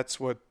sucks that that's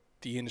what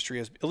the industry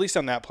is, at least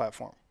on that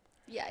platform.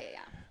 Yeah.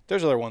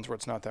 There's other ones where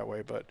it's not that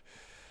way, but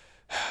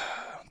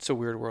it's a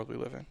weird world we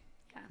live in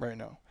right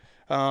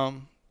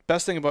now.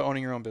 Best thing about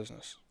owning your own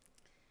business?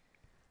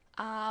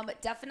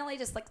 Definitely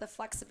just like the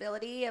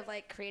flexibility of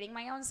like creating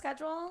my own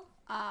schedule.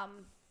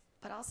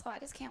 But also I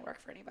just can't work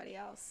for anybody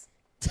else.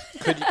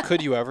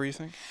 Could you ever, you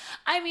think?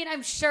 I mean,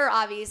 I'm sure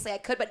obviously I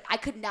could, but I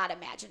could not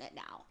imagine it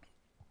now.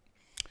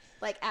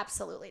 Like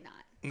absolutely not.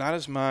 Not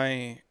as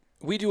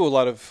we do a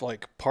lot of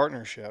like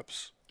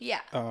partnerships. Yeah.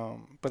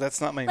 But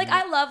that's not my Like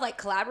I love like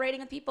collaborating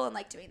with people and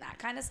like doing that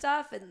kind of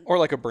stuff and or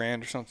like a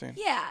brand or something.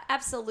 yeah,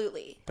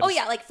 absolutely. But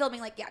like filming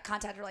like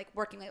content or like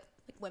working with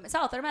like women's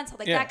health or men's health,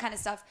 like Yeah. that kind of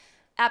stuff.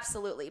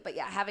 Absolutely. But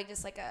yeah, having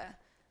just like I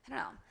don't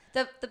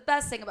know. The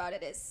best thing about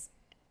it is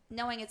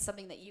knowing it's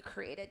something that you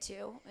created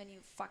too and you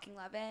fucking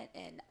love it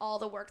and all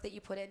the work that you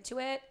put into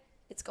it,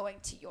 it's going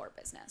to your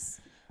business.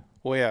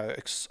 Well, yeah,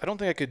 I don't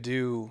think I could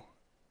do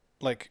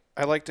like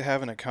I like to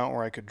have an account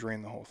where I could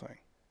drain the whole thing.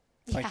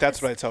 Like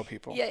that's what I tell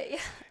people. Yeah.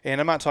 And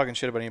I'm not talking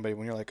shit about anybody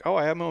when you're like, oh,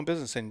 I have my own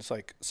business and it's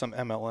like some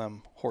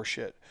MLM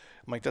horseshit.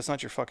 I'm like, that's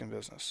not your fucking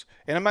business.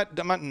 And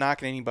I'm not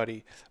knocking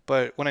anybody,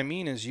 but what I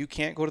mean is you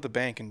can't go to the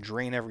bank and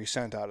drain every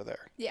cent out of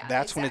there. Yeah.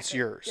 That's when it's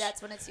yours.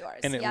 That's when it's yours.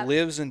 And it Yep.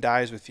 lives and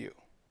dies with you.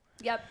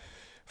 Yep.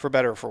 For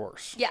better or for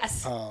worse.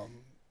 Yes.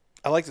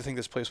 I like to think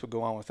this place would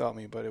go on without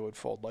me, but it would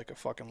fold like a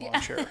fucking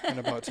lawn chair in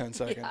about 10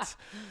 seconds.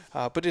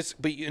 But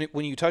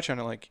when you touch on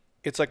it, like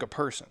it's like a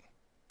person.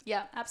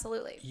 Yeah,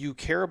 absolutely.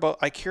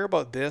 I care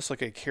about this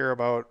like I care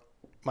about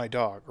my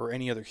dog or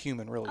any other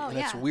human, really. Oh, and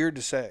it's yeah. weird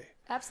to say.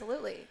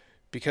 Absolutely.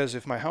 Because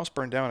if my house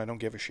burned down, I don't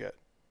give a shit.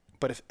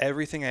 But if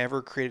everything I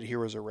ever created here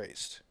was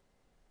erased,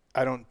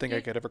 I don't think I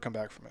could ever come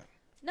back from it.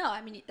 No,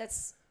 I mean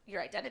that's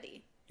your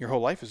identity. Your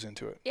whole life is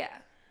into it. Yeah,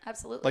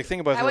 absolutely. Like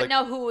think about I would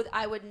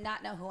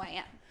not know who I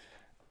am.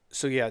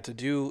 So yeah,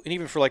 and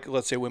even for like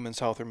let's say women's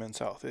health or men's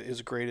health,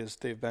 as great as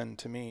they've been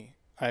to me,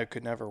 I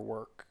could never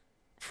work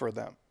for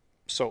them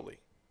solely.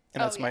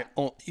 And that's my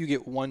own. You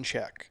get one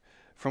check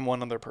from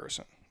one other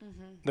person.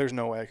 Mm-hmm. There's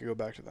no way I could go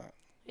back to that.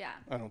 Yeah.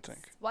 I don't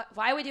think.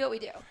 Why we do what we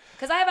do?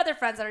 Because I have other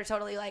friends that are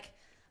totally like,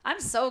 I'm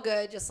so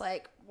good just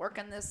like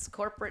working this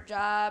corporate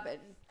job and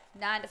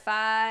 9 to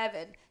 5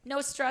 and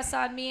no stress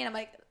on me. And I'm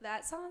like,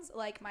 that sounds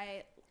like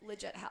my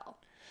legit hell.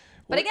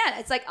 But again,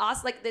 it's like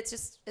awesome. Like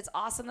it's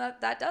awesome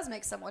that does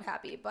make someone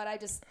happy. But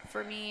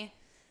for me,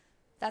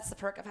 that's the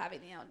perk of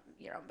having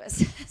your own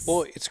business.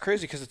 Well, it's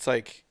crazy because it's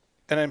like,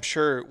 And I'm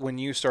sure when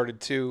you started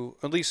too,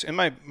 at least, and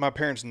my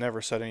parents never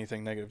said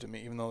anything negative to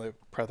me, even though they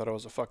probably thought I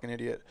was a fucking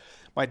idiot.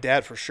 My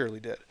dad for surely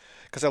did.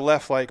 Because I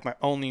left like my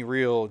only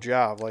real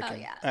job, like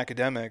in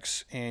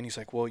academics, and he's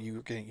like, well,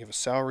 you have a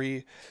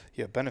salary,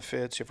 you have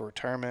benefits, you have a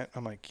retirement.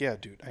 I'm like, yeah,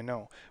 dude, I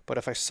know. But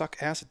if I suck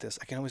ass at this,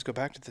 I can always go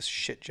back to this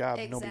shit job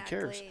and nobody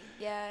cares.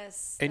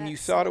 Yes. And you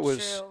thought it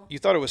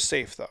was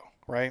safe though,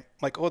 right?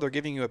 Like, oh, they're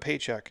giving you a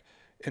paycheck.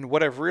 And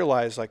what I've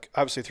realized, like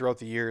obviously throughout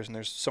the years, and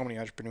there's so many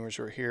entrepreneurs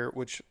who are here,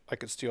 which I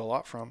could steal a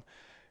lot from,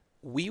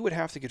 we would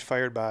have to get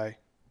fired by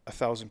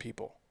 1,000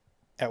 people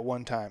at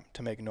one time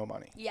to make no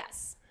money.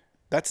 Yes.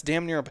 That's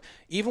damn near,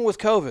 even with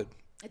COVID.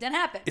 It didn't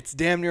happen. It's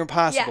damn near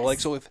impossible. Yes. Like,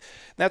 so if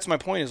that's my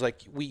point is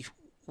like,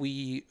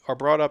 we are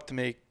brought up to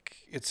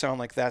make it sound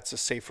like that's a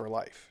safer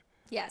life.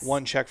 Yes.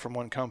 One check from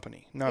one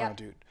company. No,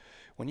 dude.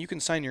 When you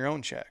can sign your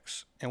own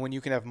checks and when you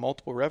can have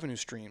multiple revenue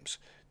streams,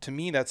 to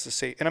me, that's the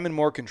safe. And I'm in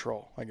more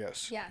control, I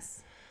guess.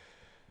 Yes.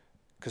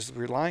 Because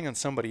relying on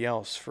somebody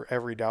else for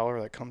every dollar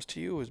that comes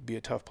to you would be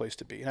a tough place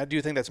to be. And I do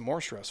think that's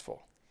more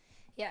stressful.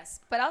 Yes.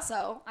 But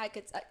also, I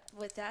could,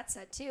 with that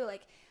said too,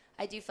 like,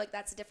 I do feel like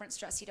that's a different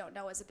stress you don't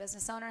know as a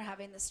business owner,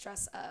 having the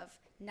stress of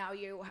now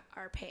you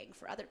are paying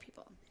for other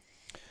people.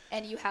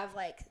 And you have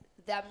like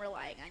them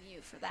relying on you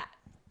for that.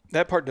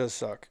 That part does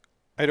suck.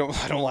 I don't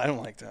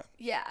like that.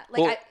 Yeah.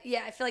 Like,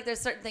 I feel like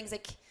there's certain things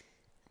like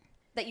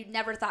that you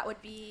never thought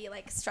would be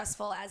like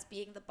stressful as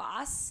being the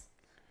boss,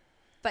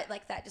 but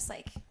like that just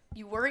like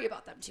you worry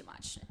about them too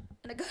much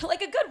in a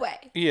good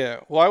way. Yeah.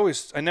 Well,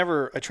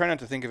 I try not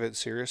to think of it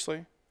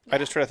seriously. Yeah. I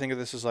just try to think of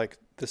this as like,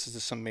 this is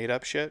just some made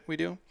up shit we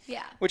do.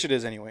 Yeah. Which it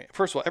is anyway.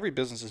 First of all, every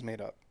business is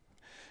made up.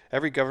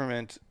 Every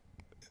government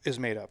is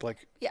made up,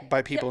 like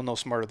by people no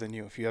smarter than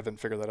you, if you haven't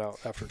figured that out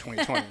after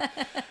 2020.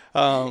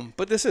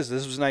 But this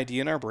was an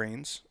idea in our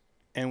brains.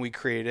 And we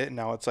create it, and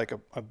now it's like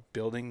a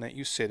building that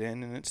you sit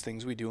in, and it's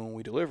things we do and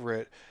we deliver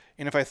it.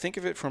 And if I think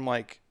of it from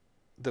like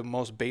the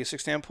most basic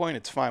standpoint,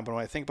 it's fine. But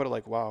when I think about it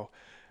like, wow,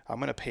 I'm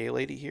going to pay a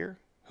lady here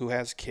who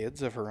has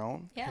kids of her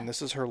own, and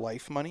this is her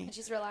life money. And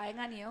she's relying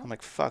on you. I'm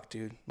like, fuck,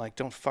 dude. Like,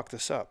 don't fuck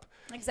this up.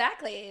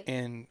 Exactly.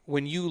 And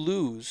when you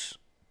lose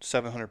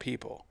 700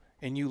 people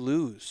and you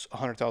lose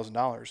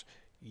 $100,000,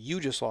 you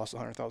just lost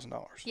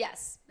 $100,000.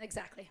 Yes,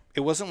 exactly.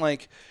 It wasn't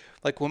like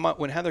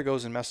when Heather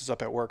goes and messes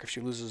up at work, if she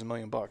loses $1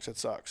 million, it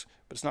sucks.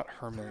 But it's not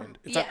her million.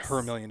 It's not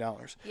her $1 million.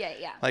 Yeah,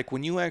 yeah. Like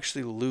when you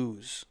actually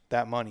lose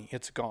that money,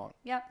 it's gone.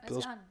 Yep, it's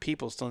Those gone.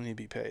 people still need to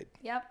be paid.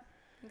 Yep,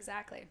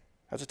 exactly.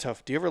 That's a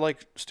tough. Do you ever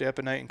like stay up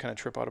at night and kind of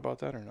trip out about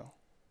that or no?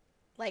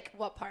 Like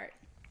what part?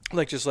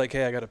 Like just like,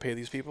 hey, I got to pay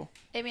these people.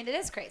 I mean, it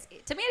is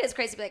crazy. To me, it is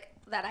crazy like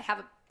that I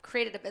have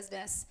created a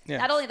business. Yeah.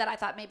 Not only that I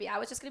thought maybe I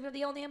was just going to be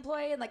the only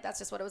employee and like that's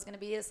just what it was going to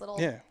be, this little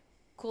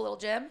cool little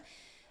gym.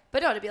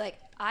 But no, to be like,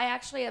 I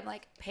actually am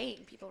like paying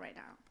people right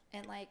now.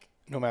 And like.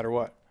 No matter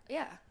what.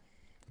 Yeah.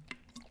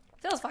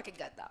 Feels fucking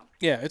good though.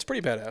 Yeah, it's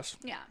pretty badass.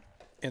 Yeah.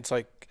 It's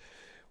like,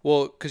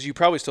 well, because you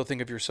probably still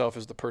think of yourself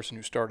as the person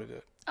who started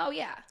it. Oh,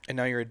 yeah. And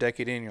now you're a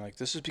decade in, you're like,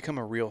 this has become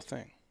a real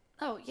thing.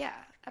 Oh, yeah,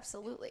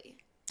 absolutely.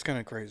 It's kind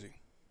of crazy.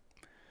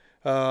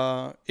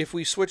 If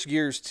we switch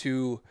gears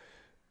to,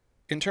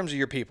 in terms of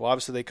your people,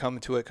 obviously they come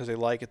to it because they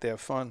like it, they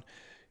have fun.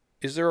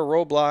 Is there a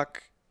roadblock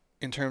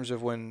in terms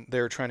of when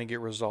they're trying to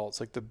get results,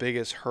 like the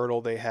biggest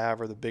hurdle they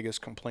have or the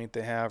biggest complaint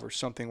they have or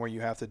something where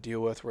you have to deal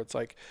with where it's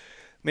like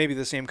maybe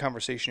the same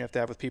conversation you have to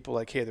have with people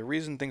like, hey, the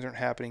reason things aren't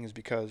happening is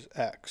because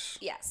X.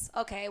 Yes.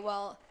 Okay,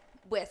 well,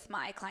 with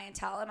my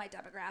clientele and my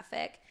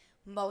demographic,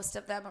 most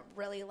of them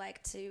really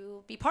like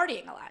to be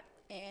partying a lot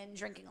and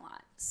drinking a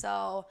lot.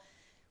 So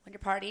when you're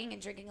partying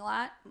and drinking a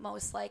lot,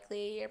 most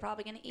likely you're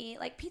probably going to eat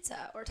like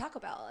pizza or Taco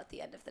Bell at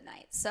the end of the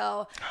night.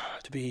 So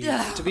to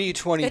be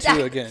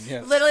 22 again,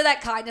 yes. Literally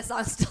that kind of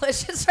sounds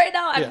delicious right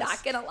now. I'm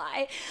not going to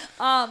lie.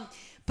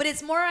 But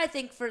it's more, I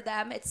think, for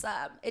them, it's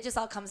it just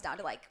all comes down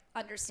to like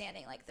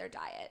understanding like their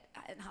diet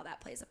and how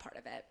that plays a part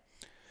of it.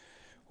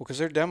 Well, because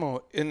their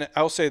demo, and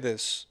I'll say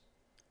this,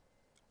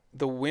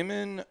 the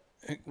women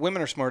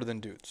are smarter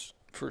than dudes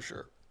for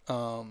sure.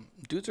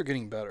 Dudes are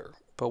getting better,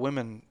 but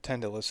women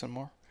tend to listen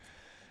more.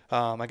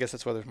 I guess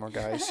that's why there's more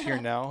guys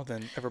here now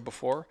than ever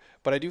before.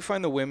 But I do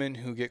find the women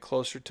who get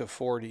closer to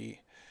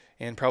 40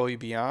 and probably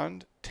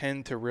beyond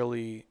tend to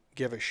really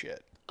give a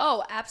shit.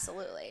 Oh,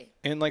 absolutely.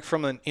 And like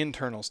from an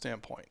internal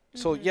standpoint.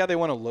 So yeah, they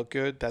want to look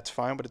good. That's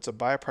fine. But it's a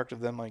byproduct of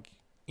them like,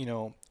 you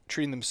know,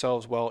 treating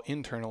themselves well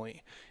internally.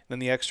 And then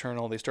the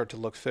external, they start to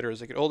look fitter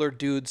as they get older.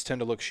 Dudes tend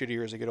to look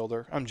shittier as they get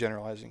older. I'm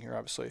generalizing here,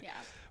 obviously. Yeah.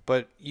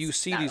 But you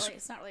see these.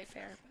 It's not really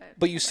fair.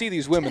 But you see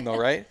these women though,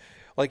 right?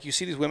 Like you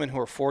see these women who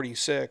are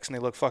 46 and they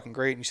look fucking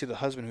great. And you see the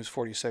husband who's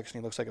 46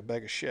 and he looks like a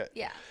bag of shit.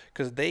 Yeah.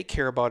 Because they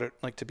care about it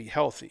like to be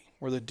healthy,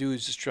 where the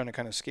dude's just trying to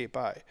kind of skate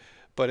by.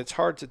 But it's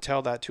hard to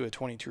tell that to a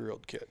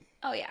 22-year-old kid.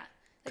 Oh yeah,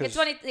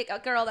 like a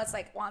girl that's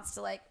like wants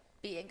to like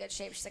be in good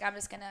shape. She's like, I'm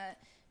just gonna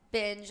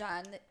binge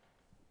on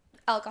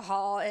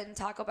alcohol and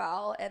Taco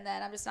Bell, and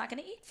then I'm just not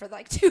going to eat for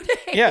like 2 days.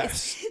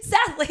 Yes.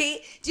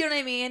 Sadly. Do you know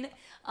what I mean?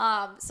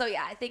 So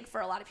yeah, I think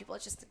for a lot of people,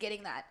 it's just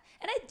getting that.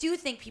 And I do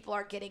think people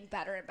are getting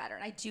better and better.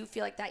 And I do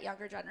feel like that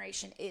younger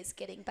generation is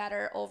getting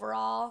better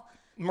overall.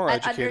 More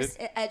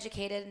educated.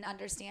 Educated and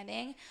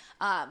understanding.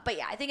 But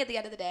yeah, I think at the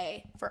end of the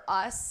day, for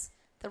us,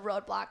 the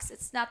roadblocks,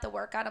 it's not the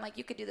workout. I'm like,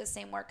 you could do the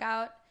same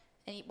workout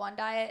and eat one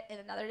diet and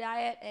another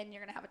diet, and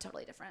you're going to have a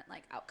totally different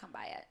like outcome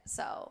by it.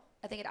 So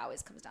I think it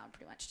always comes down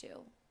pretty much to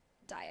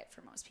diet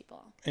for most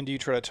people. And do you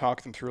try to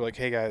talk them through like,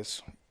 hey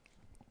guys,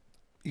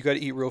 you got to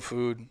eat real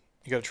food.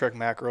 You got to track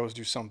macros,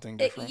 do something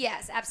different.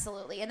 Yes,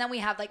 absolutely. And then we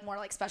have like more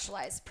like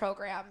specialized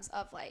programs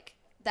of like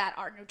that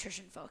are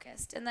nutrition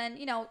focused. And then,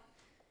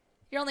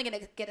 you're only going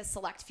to get a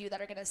select few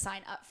that are going to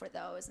sign up for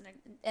those.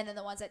 And then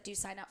the ones that do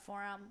sign up for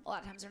them, a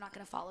lot of times they're not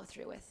going to follow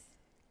through with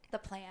the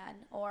plan,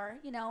 or,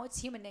 it's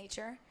human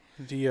nature.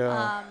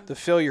 The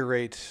failure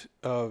rate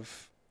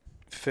of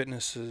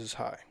fitness is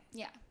high.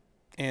 Yeah.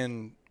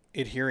 And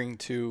adhering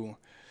to,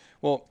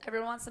 well,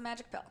 everyone wants the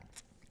magic pill.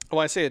 Well,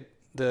 I say it,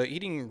 the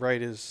eating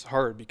right is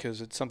hard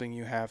because it's something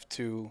you have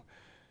to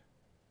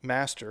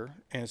master,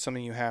 and it's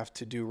something you have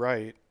to do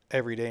right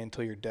every day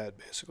until you're dead,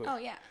 basically. Oh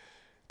yeah.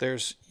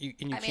 There's you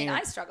can't. I mean,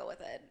 I struggle with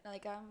it.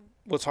 Like well,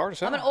 it's hard as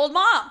hell. I'm an old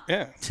mom.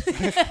 Yeah.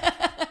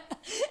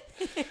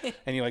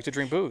 And you like to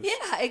drink booze.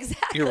 Yeah,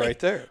 exactly. You're right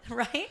there.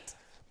 Right?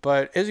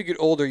 But as you get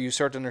older, you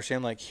start to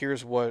understand, like,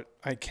 here's what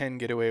I can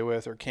get away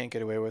with or can't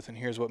get away with, and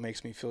here's what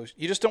makes me feel.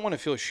 You just don't want to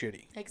feel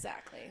shitty.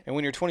 Exactly. And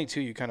when you're 22,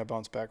 you kind of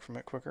bounce back from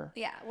it quicker.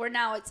 Yeah, where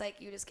now it's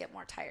like you just get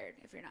more tired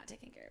if you're not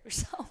taking care of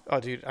yourself. Oh,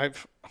 dude, I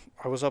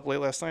was up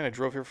late last night. I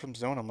drove here from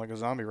Zone. I'm like a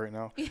zombie right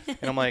now.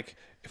 And I'm like,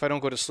 if I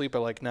don't go to sleep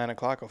at like 9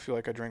 o'clock, I'll feel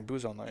like I drank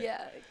booze all night.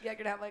 Yeah, you're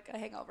going to have like a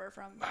hangover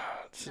from not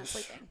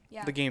sleeping.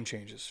 Yeah. The game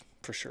changes,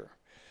 for sure.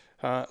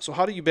 So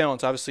how do you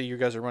balance? Obviously, you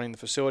guys are running the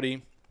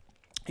facility.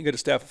 You got a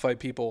staff of 5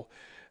 people.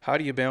 How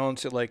do you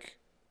balance it, like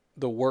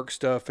the work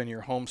stuff and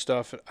your home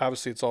stuff?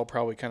 Obviously, it's all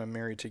probably kind of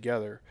married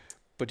together.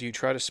 But do you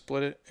try to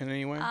split it in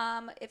any way?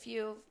 If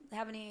you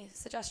have any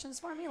suggestions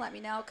for me, let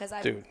me know.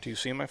 Dude, do you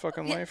see my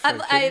fucking life?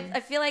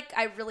 I feel like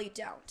I really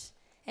don't.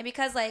 And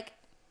because, like,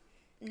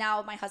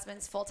 now my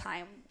husband's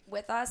full-time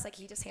with us. Like,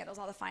 he just handles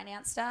all the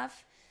finance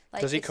stuff.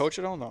 Like, does he coach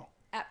at all? No.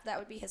 That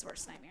would be his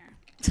worst nightmare.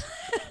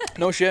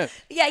 No shit.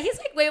 Yeah,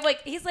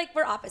 he's like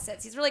we're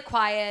opposites. He's really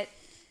quiet,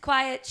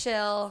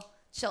 chill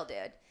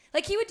dude.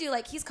 Like, he would do,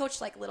 like, he's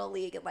coached, like, Little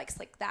League and likes,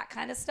 like, that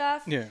kind of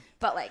stuff. Yeah.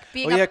 But, like,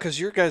 being yeah, because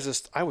your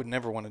guys, I would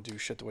never want to do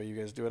shit the way you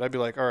guys do it. I'd be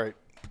like, all right,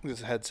 this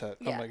is a headset.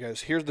 Yeah. I'm like,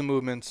 guys, here's the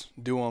movements.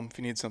 Do them. If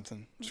you need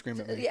something,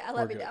 scream at me. Yeah,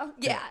 let me know.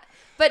 Yeah.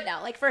 But,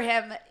 no, like, for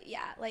him,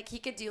 yeah, like, he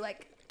could do,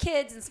 like,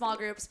 kids in small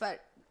groups,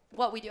 but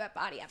what we do at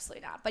Body,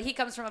 absolutely not. But he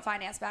comes from a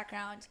finance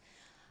background.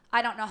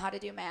 I don't know how to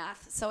do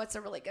math, so it's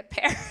a really good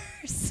pair.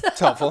 So, it's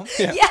helpful.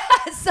 Yeah.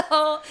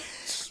 So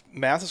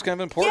math is kind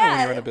of important when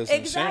you're in a business.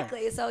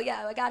 Exactly. Yeah. So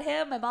yeah, I got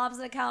him. My mom's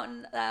an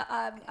accountant.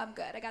 I'm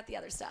good. I got the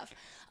other stuff.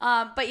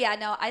 But yeah,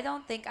 no, I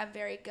don't think I'm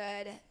very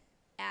good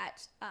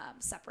at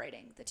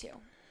separating the two.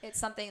 It's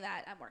something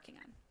that I'm working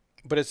on.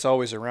 But it's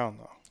always around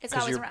though. It's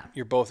always around.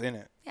 You're both in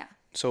it. Yeah.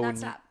 So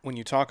when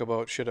you talk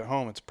about shit at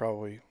home, it's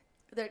probably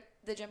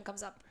the gym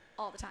comes up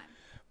all the time.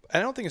 I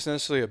don't think it's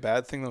necessarily a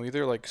bad thing though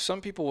either. Like some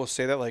people will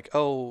say that like,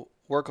 oh,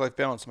 work-life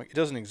balance. I'm like, it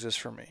doesn't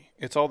exist for me.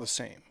 It's all the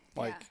same.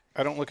 Like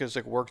I don't look at it as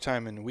like work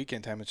time and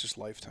weekend time. It's just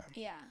lifetime.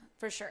 Yeah,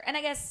 for sure. And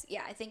I guess,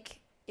 yeah, I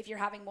think if you're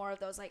having more of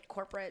those like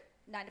corporate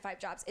 9-to-5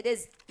 jobs, it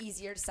is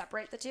easier to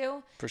separate the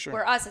two. For sure.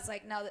 Where us, it's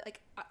like, no, like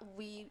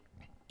we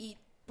eat,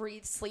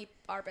 breathe, sleep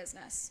our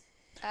business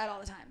at all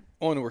the time.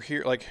 Oh, and we're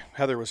here. Like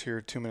Heather was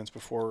here 2 minutes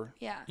before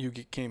you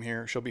came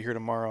here. She'll be here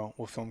tomorrow.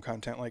 We'll film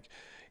content. Like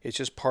it's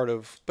just part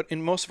of, but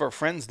in most of our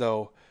friends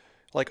though,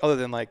 like other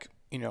than like,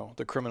 you know,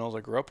 the criminals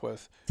I grew up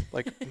with,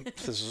 like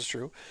this is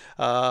true.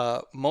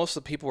 Most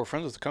of the people we're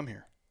friends with come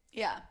here.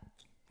 Yeah.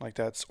 Like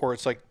or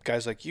it's like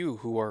guys like you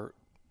who are.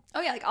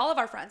 Oh yeah. Like all of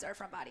our friends are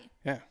from Body.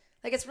 Yeah.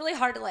 Like it's really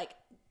hard to like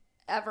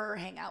ever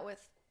hang out with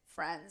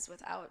friends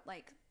without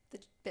like the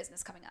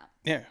business coming up.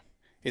 Yeah.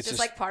 It's just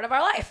like part of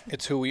our life.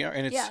 It's who we are.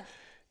 And it's,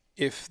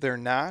 if they're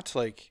not,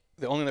 like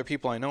the only other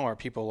people I know are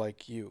people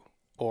like you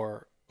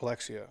or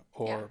Alexia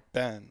or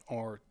Ben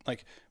or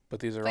like, but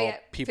these are all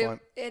people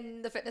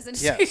in the fitness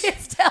industry.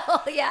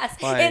 Yes.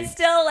 It's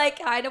still like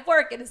kind of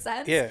work in a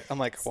sense. Yeah. I'm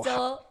like,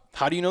 well,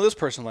 how do you know this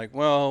person? Like,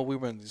 well,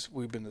 we've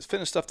been this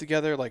fitness stuff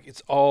together. Like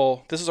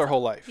this is our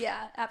whole life.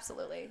 Yeah,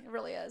 absolutely. It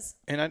really is.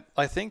 And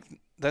I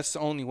think that's the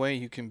only way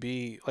you can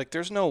be like,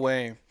 there's no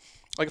way,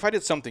 like if I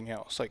did something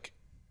else, like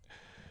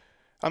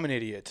I'm an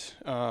idiot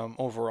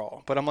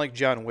overall, but I'm like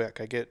John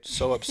Wick. I get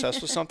so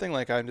obsessed with something,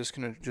 like I'm just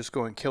going to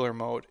go in killer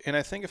mode. And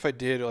I think if I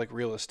did like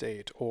real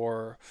estate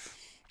or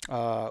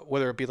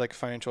whether it be like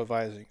financial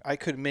advising, I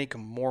could make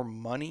more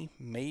money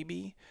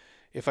maybe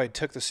if I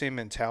took the same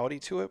mentality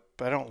to it,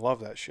 but I don't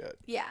love that shit.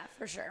 Yeah,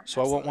 for sure.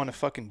 So I won't want to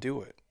fucking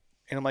do it.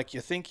 And I'm like,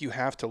 you think you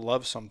have to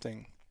love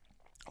something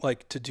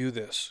like to do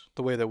this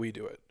the way that we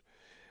do it.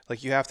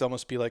 Like you have to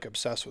almost be like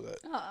obsessed with it.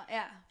 Oh,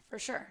 yeah, for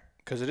sure.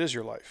 Because it is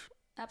your life.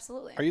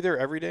 Absolutely. Are you there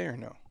every day or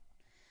no?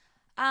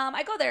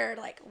 I go there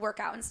to like work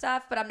out and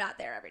stuff, but I'm not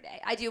there every day.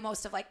 I do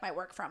most of like my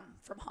work from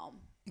home.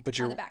 But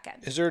on the back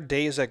end. Is there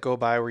days that go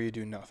by where you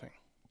do nothing?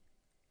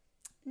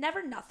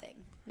 Never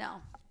nothing.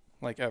 No.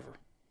 Like ever?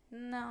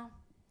 No.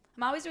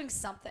 I'm always doing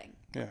something.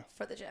 Yeah.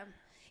 For the gym.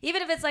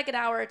 Even if it's like an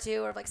hour or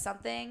two or like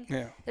something.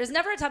 Yeah. There's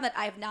never a time that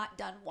I have not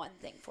done one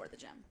thing for the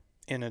gym.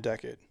 In a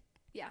decade.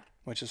 Yeah.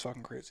 Which is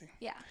fucking crazy.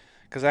 Yeah.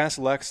 Because I asked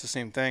Lex the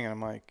same thing, and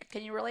I'm like,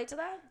 can you relate to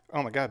that?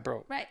 Oh my God,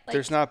 bro. Right. Like,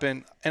 there's not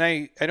been, and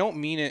I don't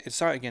mean it.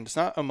 It's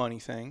not a money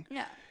thing.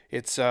 Yeah.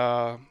 It's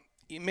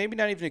maybe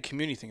not even a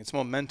community thing. It's a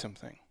momentum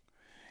thing.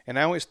 And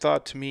I always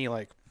thought to me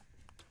like,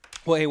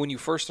 well, hey, when you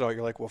first start,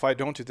 you're like, well, if I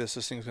don't do this,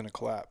 this thing's going to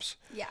collapse.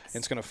 Yes. And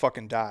it's going to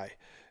fucking die.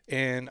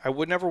 And I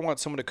would never want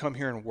someone to come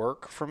here and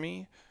work for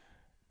me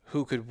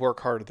who could work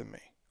harder than me,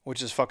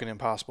 which is fucking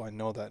impossible. I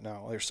know that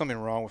now. There's something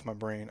wrong with my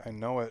brain. I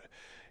know it.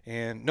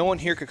 And no one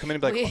here could come in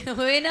and be like,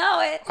 we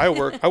know it.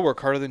 I work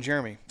harder than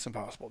Jeremy. It's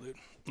impossible, dude.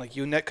 Like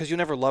because you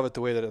never love it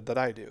the way that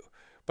I do.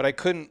 But I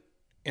couldn't,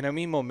 and I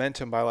mean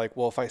momentum by like,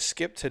 well, if I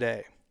skip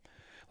today,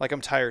 like I'm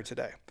tired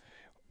today,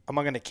 am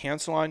I going to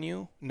cancel on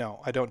you?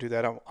 No, I don't do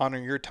that. I'm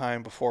honoring your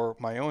time before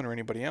my own or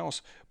anybody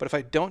else. But if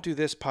I don't do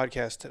this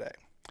podcast today,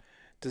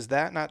 does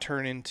that not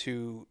turn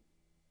into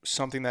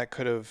something that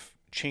could have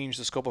changed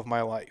the scope of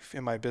my life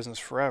and my business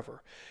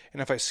forever?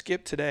 And if I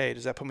skip today,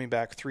 does that put me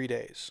back 3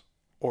 days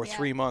or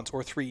 3 months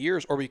or 3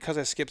 years? Or because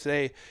I skipped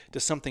today,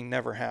 does something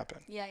never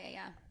happen? Yeah.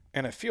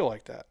 And I feel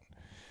like that.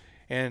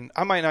 And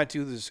I might not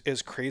do this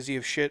as crazy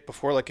of shit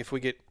before. Like if we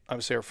get,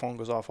 obviously our phone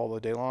goes off all the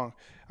day long,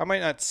 I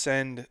might not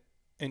send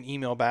an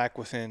email back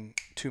within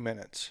 2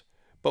 minutes,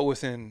 but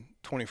within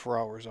 24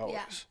 hours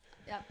always.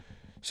 Yeah.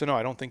 So no,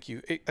 I don't think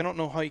I don't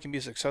know how you can be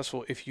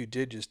successful if you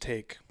did just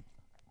take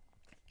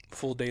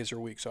full days or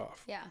weeks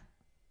off. Yeah.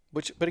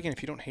 But again,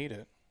 if you don't hate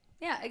it.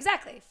 Yeah,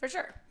 exactly. For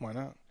sure. Why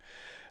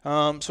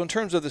not? So in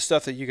terms of the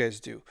stuff that you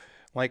guys do,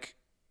 like,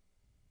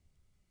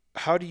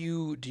 how do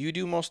you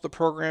do most of the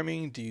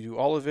programming? Do you do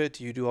all of it?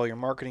 Do you do all your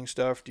marketing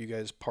stuff? Do you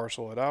guys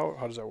parcel it out?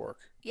 How does that work?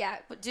 Yeah,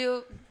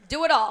 do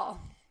it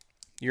all.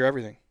 You're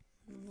everything.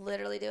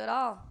 Literally do it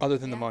all. Other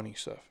than the money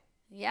stuff.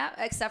 Yeah,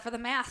 except for the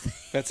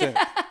math. That's it.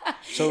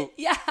 So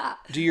yeah.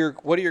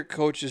 What do your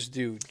coaches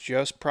do?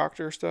 Just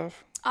proctor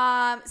stuff?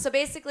 So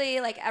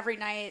basically like every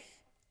night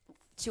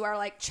to our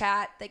like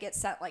chat, they get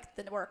sent like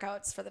the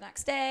workouts for the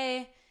next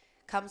day,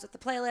 comes with the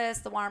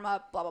playlist, the warm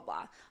up, blah,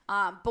 blah,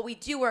 blah. But we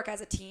do work as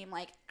a team,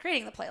 like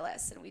creating the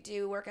playlist, and we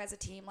do work as a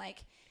team,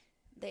 like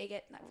they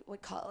get, we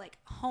call it like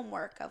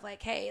homework of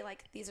like, hey,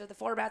 like these are the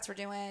formats we're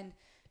doing.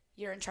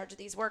 You're in charge of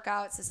these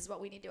workouts. This is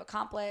what we need to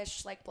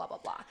accomplish, like blah, blah,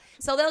 blah.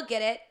 So they'll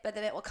get it, but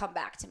then it will come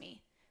back to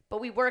me. But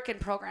we work and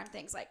program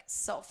things like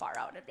so far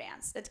out in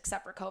advance,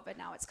 except for COVID.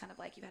 Now it's kind of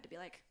like you had to be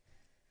like,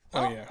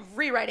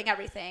 rewriting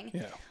everything.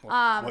 Yeah.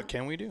 Well, what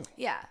can we do?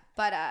 Yeah.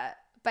 But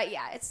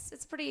yeah,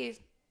 it's pretty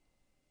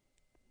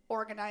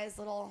organized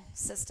little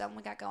system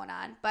we got going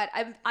on. But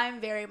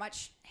I'm very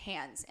much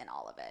hands in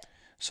all of it.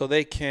 So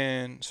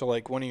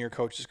like one of your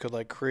coaches could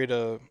like create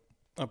a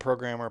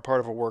program or a part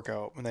of a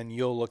workout, and then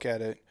you'll look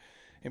at it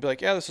and be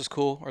like, yeah, this is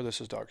cool, or this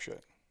is dog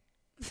shit.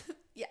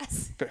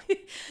 Yes.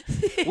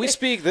 We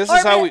speak. This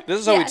is how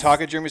we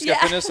talk at Jeremy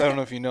Scott Fitness. I don't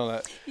know if you know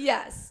that.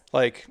 Yes.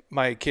 Like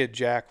my kid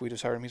Jack, we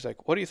just hired him. He's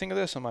like, "What do you think of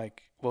this?" I'm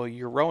like, "Well,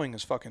 your rowing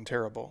is fucking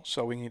terrible,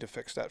 so we need to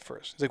fix that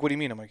first." He's like, "What do you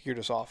mean?" I'm like, "You're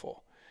just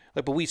awful."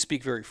 Like, but we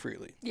speak very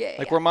freely. Yeah.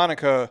 Like where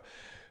Monica,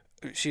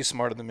 she's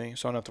smarter than me,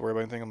 so I don't have to worry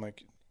about anything. I'm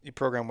like, you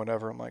program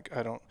whatever. I'm like,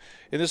 I don't.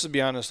 And this is, to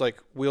be honest, like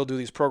we'll do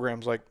these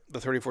programs like the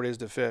 34 Days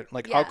to Fit.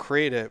 Like I'll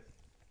create it.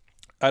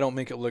 I don't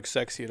make it look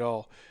sexy at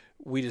all.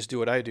 We just do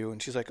what I do.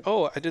 And she's like,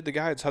 oh, I did the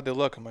guides. How'd they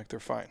look? I'm like, they're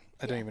fine.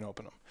 I don't even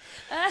open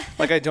them.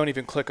 Like I don't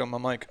even click them.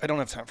 I'm like, I don't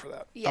have time for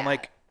that. Yeah. I'm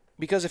like,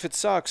 because if it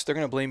sucks, they're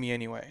going to blame me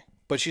anyway.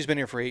 But she's been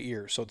here for 8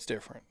 years, so it's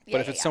different. Yeah,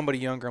 but if it's somebody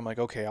younger, I'm like,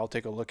 okay, I'll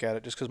take a look at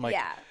it just because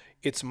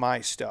it's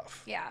my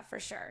stuff. Yeah, for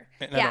sure.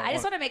 And I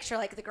just want to make sure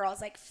like the girls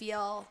like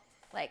feel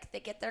like they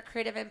get their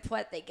creative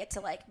input. They get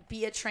to like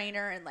be a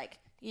trainer and like,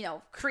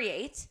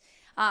 create.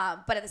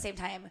 But at the same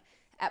time,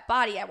 at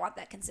Body, I want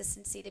that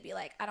consistency to be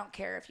like, I don't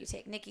care if you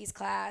take Nikki's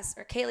class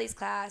or Kaylee's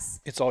class.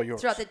 It's all yours.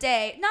 Throughout the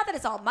day. Not that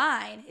it's all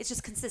mine. It's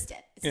just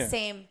consistent. It's the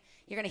same.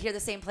 You're going to hear the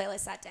same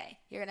playlist that day.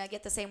 You're going to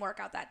get the same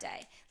workout that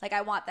day. Like,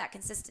 I want that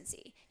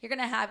consistency. You're going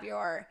to have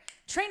your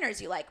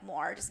trainers you like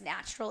more, just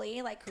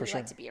naturally, like who you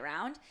like to be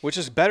around. Which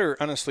is better,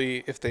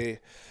 honestly, if they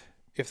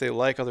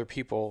like other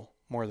people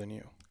more than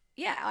you.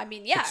 Yeah, I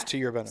mean, yeah. It's to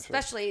your benefit.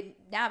 Especially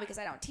now because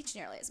I don't teach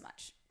nearly as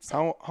much.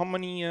 So.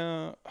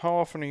 How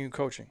often are you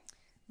coaching?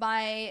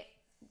 Right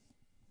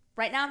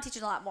now I'm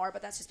teaching a lot more,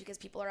 but that's just because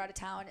people are out of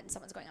town and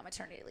someone's going on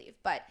maternity leave.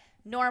 But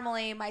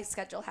normally my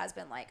schedule has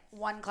been like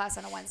one class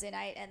on a Wednesday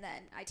night, and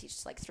then I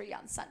teach like 3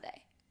 on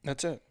Sunday.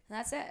 That's it. And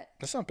that's it.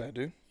 That's not bad,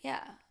 dude.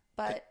 Yeah,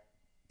 but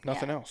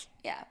nothing else.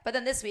 Yeah, but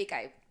then this week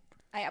I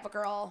have a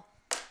girl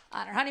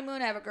on her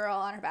honeymoon, I have a girl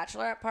on her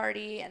bachelorette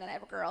party, and then I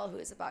have a girl who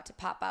is about to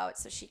pop out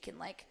so she can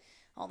like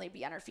only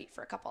be on her feet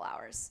for a couple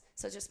hours.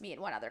 So it's just me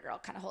and one other girl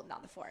kind of holding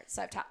down the fort.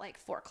 So I've taught like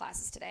 4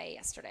 classes today,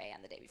 yesterday,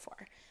 and the day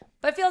before.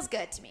 But it feels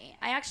good to me.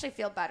 I actually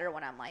feel better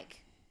when I'm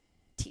like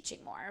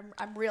teaching more.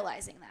 I'm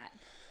realizing that.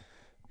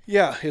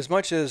 Yeah, as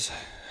much as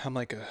I'm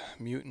like a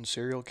mutant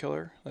serial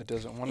killer that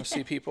doesn't want to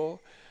see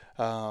people,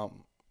 the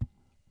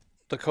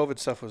COVID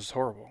stuff was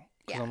horrible.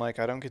 Because Yeah. I'm like,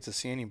 I don't get to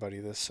see anybody.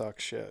 This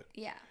sucks shit.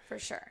 Yeah, for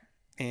sure.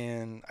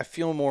 And I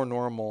feel more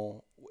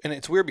normal. And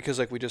it's weird because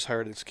like we just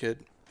hired this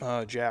kid,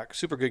 Jack,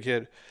 super good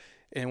kid.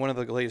 And one of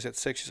the ladies at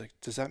 6, she's like,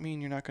 does that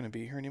mean you're not going to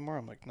be here anymore?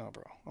 I'm like, no,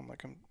 bro. I'm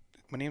like,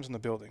 my name's in the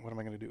building. What am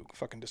I going to do?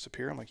 Fucking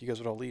disappear? I'm like, you guys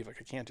would all leave. Like,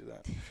 I can't do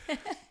that.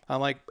 I'm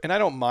like, and I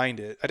don't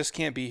mind it. I just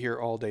can't be here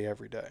all day,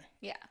 every day.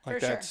 Yeah, Like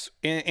for that's,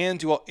 sure. and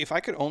do all, if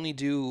I could only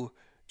do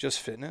just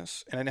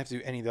fitness and I didn't have to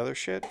do any of the other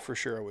shit, for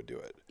sure I would do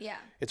it. Yeah.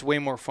 It's way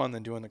more fun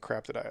than doing the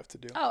crap that I have to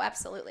do. Oh,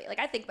 absolutely. Like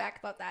I think back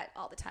about that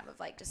all the time of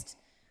like just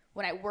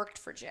when I worked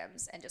for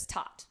gyms and just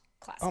taught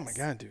classes. Oh my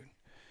God, dude.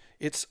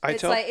 It's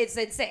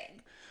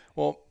insane.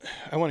 Well,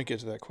 I want to get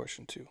to that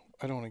question too.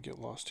 I don't want to get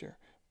lost here,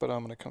 but I'm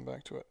going to come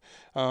back to it.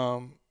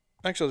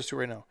 Actually, I'll just do it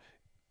right now.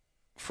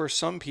 For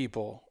some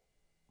people,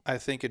 I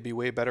think it'd be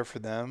way better for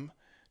them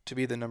to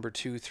be the number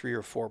 2, 3,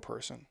 or 4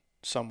 person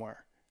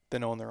somewhere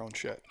than own their own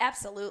shit.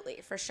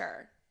 Absolutely, for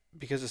sure.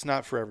 Because it's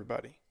not for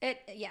everybody.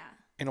 Yeah.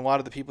 And a lot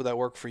of the people that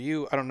work for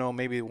you, I don't know,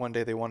 maybe one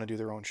day they want to do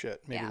their own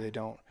shit. Maybe they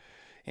don't.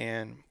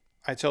 And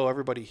I tell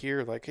everybody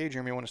here, like, hey,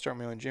 Jeremy, I want to start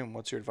my own gym.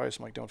 What's your advice?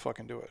 I'm like, don't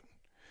fucking do it.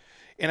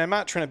 And I'm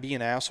not trying to be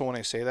an asshole when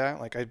I say that.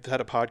 Like, I've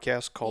had a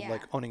podcast called,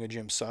 like, Owning a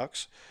Gym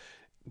Sucks.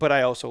 But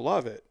I also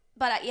love it.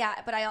 But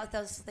I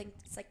also think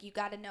it's like you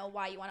got to know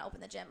why you want to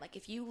open the gym. Like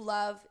if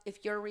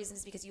your reason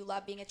is because you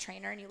love being a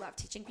trainer and you love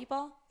teaching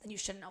people, then you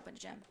shouldn't open a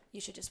gym. You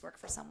should just work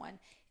for someone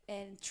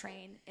and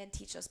train and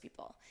teach those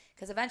people.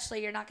 Because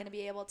eventually you're not going to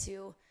be able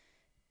to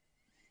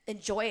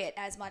enjoy it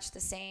as much the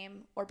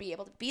same or be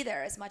able to be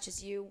there as much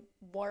as you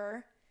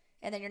were.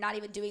 And then you're not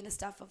even doing the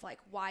stuff of like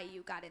why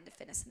you got into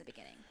fitness in the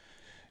beginning.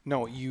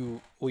 No,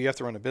 you have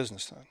to run a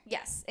business then.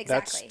 Yes,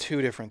 exactly. That's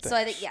 2 different things. So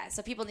I think,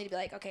 so people need to be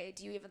like, okay,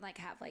 do you even like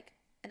have like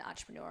an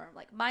entrepreneur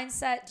like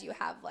mindset? Do you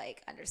have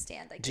like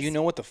understand like do you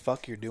know what the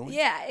fuck you're doing?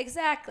 Yeah,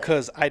 exactly.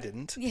 Because I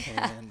didn't.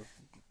 Yeah. And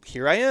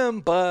here I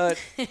am, but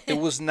it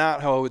was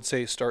not how I would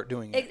say start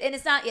doing it. And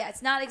it's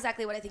not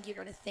exactly what I think you're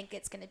going to think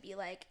it's going to be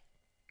like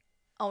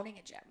owning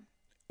a gym.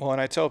 Well, and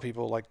I tell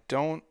people, like,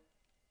 don't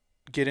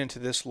get into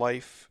this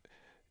life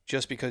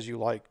just because you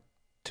like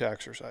to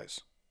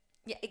exercise.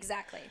 Yeah,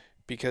 exactly.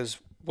 Because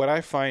what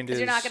I find is...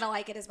 you're not going to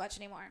like it as much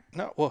anymore.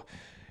 No, well...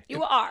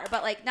 You are,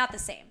 but like not the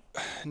same.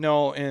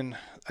 No, and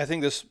I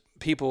think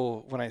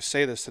people, when I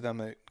say this to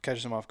them, it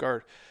catches them off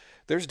guard.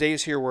 There's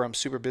days here where I'm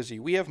super busy.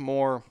 We have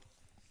more...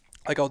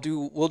 Like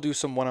we'll do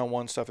some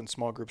one-on-one stuff and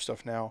small group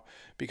stuff now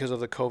because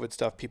of the COVID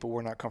stuff. People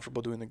were not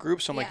comfortable doing the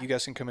group. So I'm like, you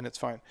guys can come in. It's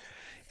fine.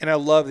 And I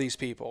love these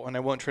people and I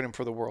won't trade them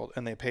for the world.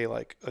 And they pay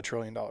like $1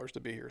 trillion to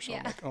be here. So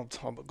I'm like,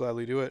 I'll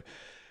gladly do it.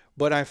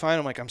 But I find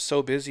I'm like, I'm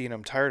so busy and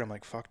I'm tired. I'm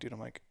like, fuck dude. I'm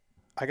like,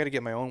 I got to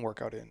get my own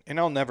workout in and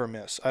I'll never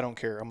miss. I don't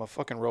care. I'm a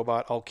fucking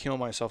robot. I'll kill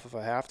myself if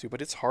I have to,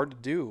 but it's hard to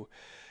do.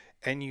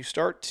 And you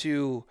start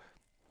to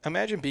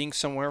imagine being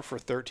somewhere for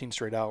 13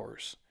 straight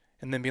hours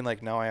and then being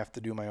like, now I have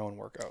to do my own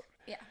workout.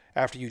 Yeah.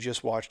 After you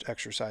just watched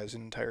exercise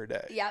an entire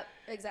day. Yep,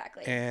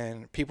 exactly.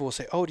 And people will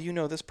say, oh, do you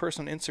know this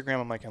person on Instagram?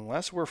 I'm like,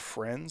 unless we're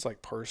friends,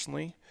 like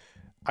personally,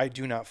 I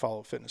do not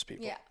follow fitness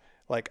people. Yeah.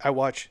 Like I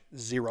watch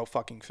zero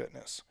fucking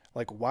fitness.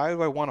 Like why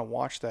do I want to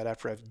watch that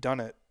after I've done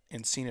it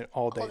and seen it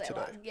all day today?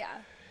 Long. Yeah.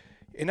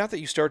 And not that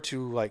you start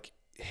to like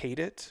hate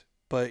it,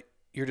 but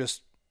you're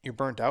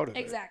burnt out of it.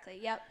 Exactly.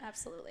 Yep,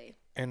 absolutely.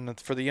 And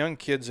for the young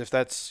kids, if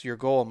that's your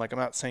goal, I'm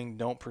not saying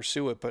don't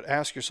pursue it, but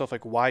ask yourself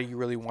like why you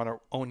really want to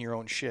own your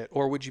own shit.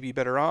 Or would you be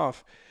better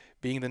off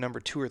being the number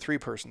 2 or 3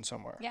 person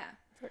somewhere? Yeah.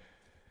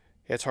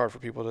 It's hard for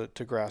people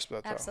to grasp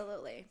that though.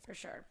 Absolutely, for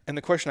sure. And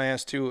the question I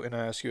asked too, and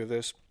I ask you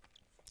this,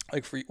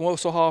 like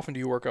so how often do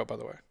you work out, by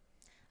the way?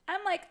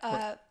 I'm like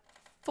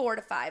 4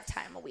 to 5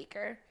 times a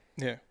weeker.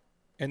 Yeah.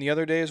 And the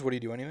other days, what do you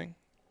do? Anything?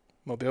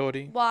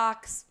 Mobility?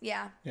 Walks,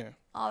 yeah. Yeah.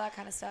 All that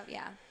kind of stuff,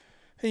 yeah.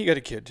 And you got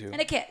a kid too.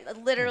 And a kid,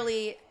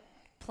 literally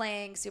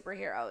playing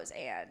superheroes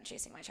and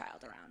chasing my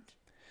child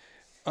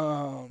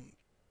around.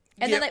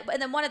 And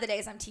then one of the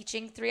days I'm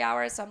teaching 3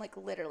 hours, so I'm like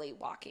literally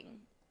walking.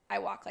 I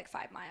walk like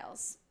 5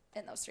 miles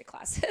in those 3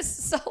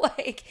 classes.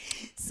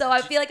 So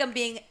I feel like I'm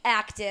being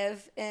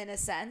active in a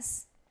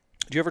sense.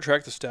 Do you ever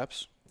track the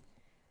steps?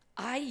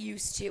 I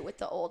used to with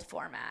the old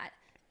format,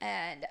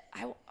 and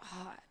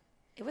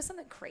it was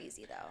something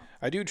crazy though.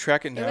 I do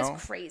track it now. It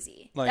was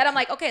crazy. That I'm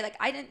like, okay, like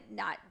I did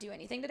not do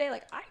anything today.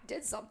 Like I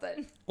did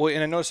something. Well,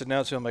 and I noticed it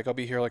now too. I'm like, I'll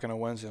be here like on a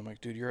Wednesday. I'm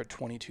like, dude, you're at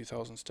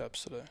 22,000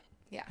 steps today.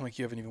 Yeah. I'm like,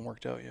 you haven't even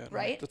worked out yet.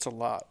 Right? Like, that's a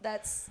lot.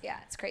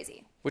 It's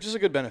crazy. Which is a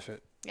good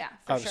benefit. Yeah,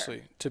 for obviously,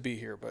 sure. to be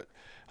here. But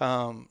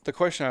the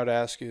question I would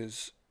ask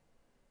is,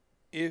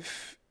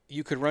 if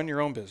you could run your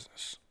own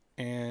business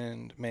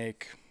and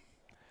make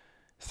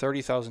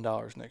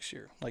 $30,000 next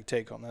year, like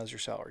take home, that's your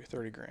salary,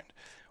 $30,000.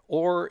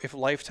 Or if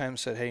Lifetime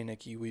said, hey,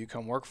 Nikki, will you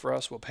come work for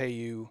us? We'll pay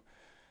you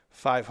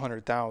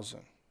 $500,000,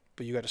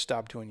 but you got to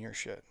stop doing your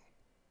shit.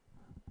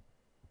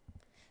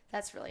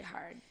 That's really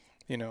hard.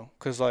 You know,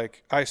 because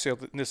like I say,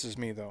 this is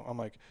me though. I'm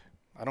like,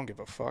 I don't give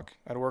a fuck.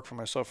 I'd work for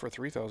myself for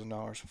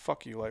 $3,000.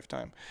 Fuck you,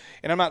 Lifetime.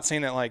 And I'm not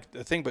saying that like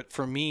the thing, but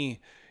for me,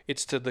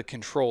 it's to the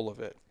control of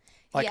it.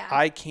 Like Yeah.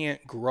 I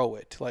can't grow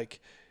it. Like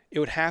it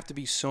would have to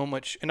be so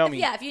much. And I mean,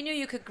 Yeah, if you knew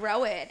you could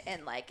grow it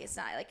and like it's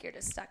not like you're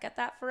just stuck at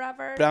that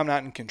forever. but I'm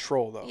not in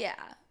control though. Yeah.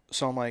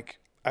 So I'm like,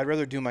 I'd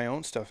rather do my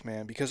own stuff,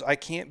 man, because I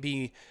can't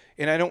be.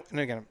 And I don't. And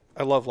again,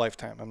 I love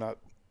Lifetime. I'm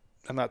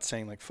not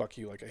saying like fuck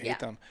you, like I hate Yeah.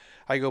 them.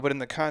 I go, but in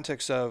the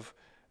context of,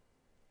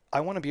 I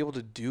want to be able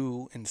to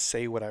do and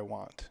say what I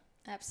want.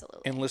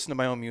 Absolutely. And listen to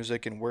my own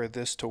music and wear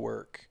this to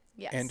work.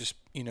 Yes. And just,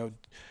 you know,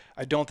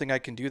 I don't think I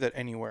can do that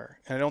anywhere.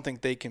 And I don't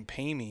think they can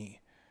pay me,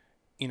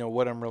 you know,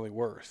 what I'm really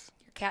worth.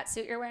 Your cat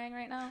suit you're wearing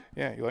right now?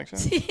 Yeah, you like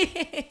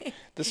that?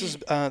 This is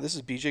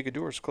BJ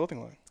Gaddour's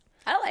clothing line.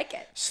 I like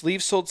it.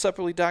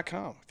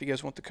 Sleevessoldseparately.com if you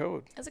guys want the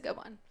code. That's a good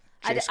one.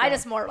 Jay I Scott.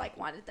 just more like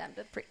wanted them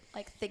to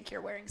think you're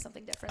wearing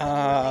something different. Than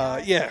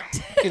you really are. Yeah,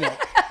 you know.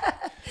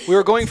 We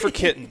were going for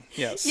kitten,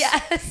 yes.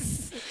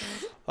 Yes.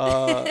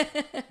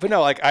 But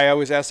no, like I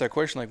always ask that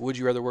question, like, would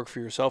you rather work for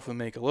yourself and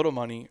make a little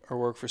money or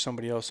work for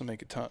somebody else and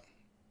make a ton?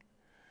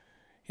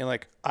 And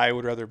like, I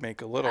would rather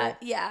make a little,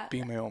 Yeah.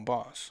 being my own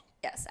boss.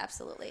 Yes,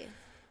 absolutely.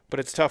 But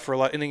it's tough for a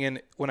lot. And again,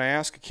 when I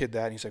ask a kid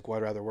that, and he's like, well,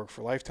 I'd rather work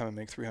for Lifetime and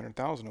make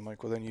 $300,000. I'm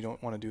like, well, then you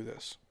don't want to do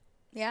this.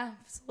 Yeah,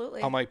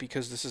 absolutely. I'm like,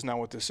 because this is not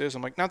what this is.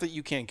 I'm like, not that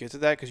you can't get to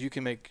that, because you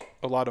can make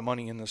a lot of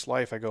money in this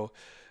life. I go,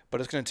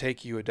 but it's going to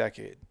take you a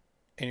decade,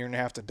 and you're going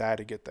to have to die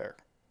to get there,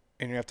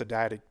 and you have to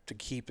die to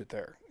keep it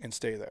there and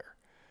stay there.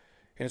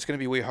 And it's going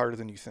to be way harder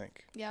than you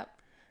think. Yep.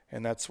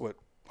 And that's what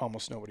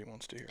almost nobody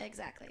wants to hear.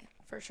 Exactly.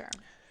 For sure.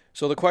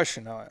 So the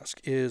question I'll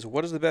ask is,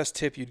 what is the best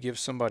tip you'd give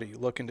somebody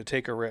looking to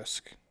take a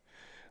risk,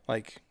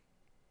 like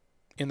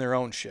in their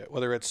own shit,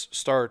 whether it's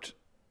start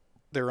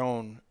their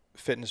own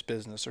fitness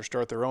business or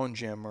start their own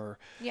gym or,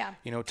 Yeah.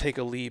 you know, take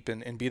a leap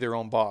and be their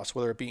own boss,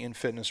 whether it be in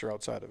fitness or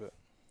outside of it?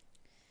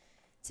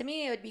 To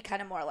me, it would be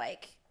kind of more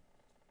like,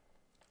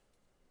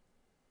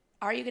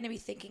 are you going to be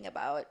thinking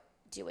about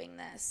doing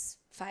this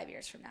 5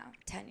 years from now,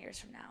 10 years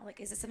from now?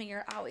 Like, is this something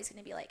you're always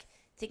going to be like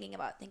thinking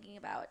about,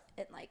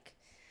 and like,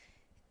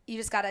 you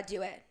just got to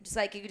do it. Just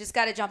like, you just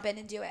got to jump in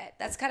and do it.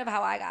 That's kind of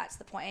how I got to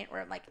the point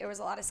where like, there was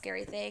a lot of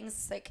scary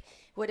things. Like,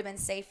 it would have been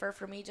safer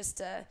for me just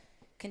to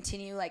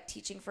continue like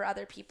teaching for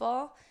other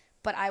people.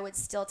 But I would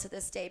still to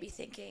this day be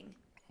thinking,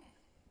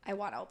 I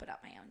want to open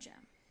up my own gym,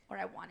 or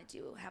I want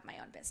to have my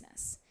own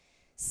business.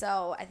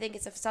 So I think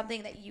it's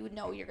something that you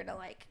know you're going to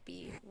like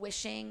be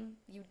wishing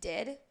you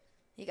did.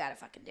 You got to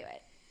fucking do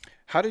it.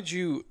 How did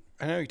you,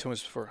 I know you told me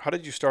this before, how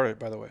did you start it,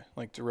 by the way?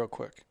 Like, real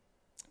quick.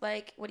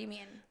 Like, what do you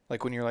mean?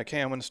 Like when you're like, hey,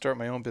 I'm going to start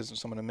my own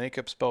business. I'm going to make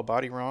up spell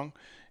body wrong,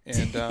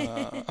 and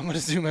I'm going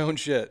to do my own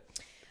shit.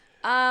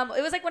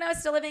 It was like when I was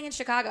still living in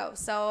Chicago.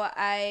 So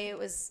I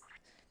was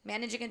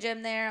managing a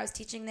gym there. I was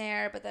teaching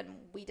there, but then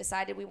we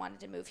decided we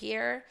wanted to move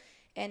here.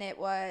 And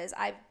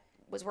I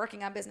was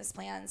working on business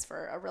plans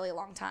for a really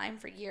long time,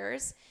 for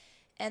years.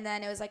 And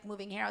then it was like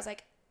moving here. I was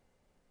like,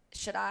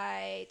 should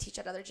I teach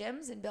at other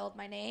gyms and build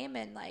my name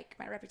and like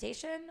my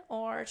reputation,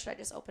 or should I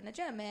just open a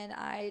gym? And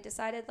I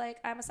decided like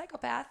I'm a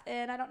psychopath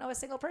and I don't know a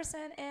single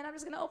person and I'm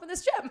just going to open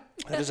this gym.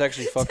 That is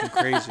actually fucking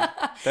crazy.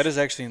 That is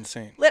actually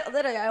insane.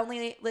 Literally, I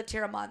only lived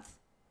here a month.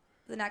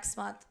 The next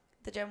month,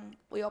 the gym,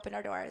 we opened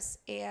our doors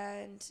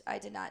and I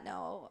did not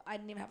know, I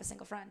didn't even have a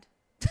single friend.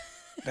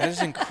 That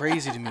isn't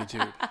crazy to me,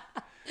 dude.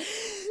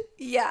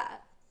 Yeah.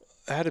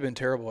 That had to have been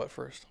terrible at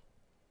first.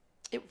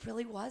 It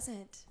really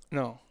wasn't.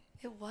 No,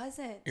 It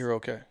wasn't. you're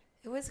okay.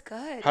 It was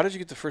good. How did you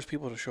get the first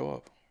people to show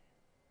up?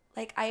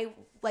 Like I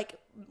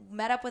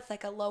met up with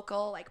like a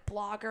local like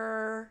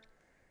blogger,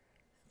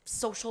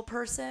 social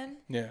person.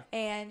 Yeah.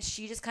 And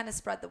she just kind of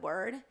spread the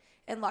word.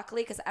 And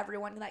luckily, because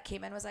everyone that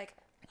came in was like,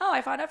 oh,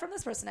 I found out from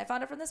this person. I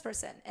found out from this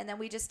person. And then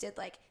we just did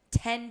like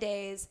 10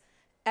 days.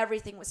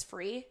 Everything was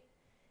free.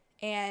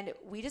 And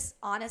we just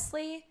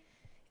honestly,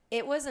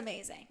 it was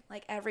amazing.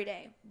 Like every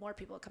day, more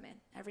people would come in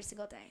every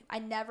single day. I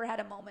never had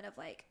a moment of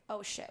like,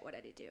 oh shit, what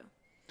did I do?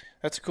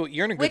 That's cool.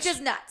 You're in a good. Which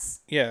is nuts.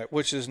 Yeah,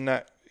 which is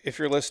not. If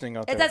you're listening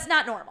out there, That's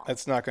not normal.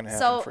 That's not going to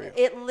happen for you. So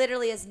it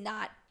literally is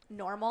not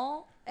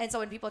normal. And so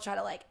when people try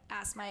to like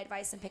ask my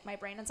advice and pick my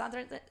brain on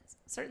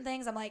certain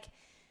things, I'm like,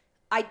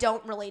 I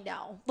don't really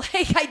know.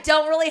 Like I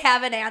don't really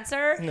have an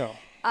answer. No.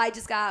 I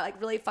just got like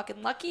really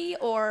fucking lucky,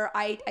 or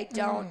I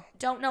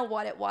don't know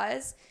what it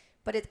was,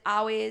 but it's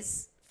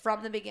always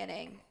from the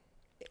beginning.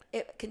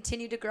 It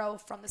continued to grow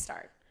from the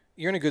start.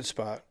 You're in a good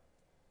spot,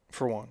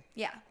 for one.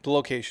 Yeah. The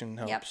location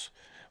helps. Yep.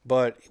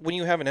 But when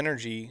you have an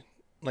energy,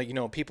 like, you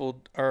know,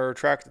 people are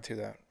attracted to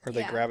that, or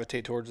they Yeah.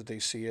 gravitate towards it, they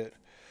see it.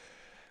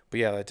 But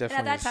yeah, that definitely.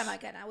 And at that time,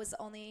 again, I was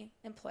the only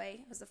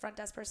employee. I was the front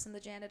desk person, the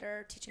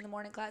janitor, teaching the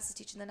morning classes,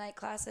 teaching the night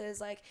classes,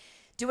 like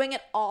doing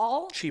it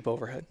all. Cheap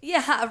overhead.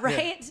 Yeah,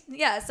 right?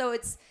 Yeah, so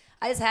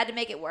I just had to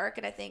make it work,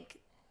 and I think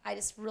I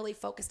just really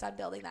focused on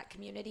building that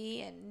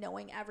community and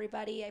knowing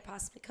everybody I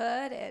possibly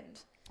could, and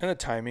And the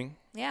timing,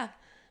 yeah.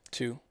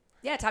 too.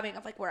 Yeah, timing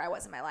of like where I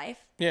was in my life.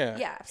 Yeah.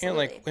 Yeah,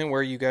 absolutely. And like, and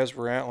where you guys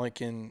were at,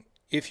 like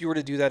if you were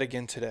to do that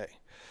again today.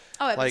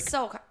 Oh, it like, was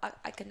so,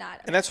 I could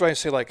not. And that's why I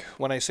say, like,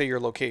 when I say your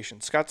location,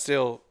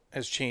 Scottsdale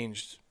has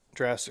changed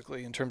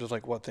drastically in terms of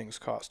like what things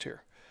cost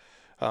here.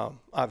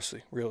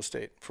 Obviously, real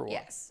estate for one.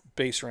 Yes.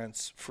 Base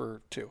rents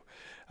for two.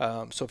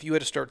 So if you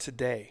had to start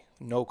today,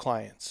 no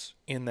clients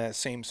in that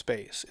same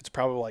space, it's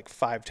probably like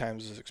 5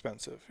 times as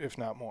expensive, if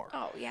not more.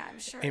 Oh, yeah, I'm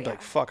sure. And you'd be yeah.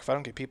 like, fuck, if I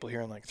don't get people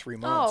here in like 3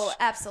 months. Oh,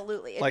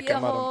 absolutely. It'd like, be a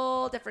I'm out of-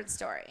 whole different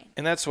story.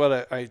 And that's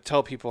what I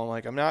tell people. I'm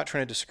like, I'm not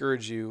trying to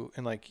discourage you.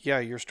 And like, yeah,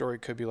 your story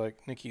could be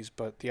like Nikki's,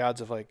 but the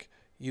odds of like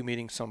you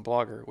meeting some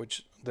blogger,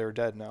 which they're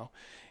dead now,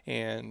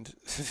 and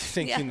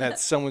thinking that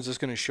someone's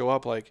just going to show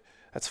up, like,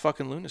 that's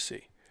fucking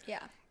lunacy.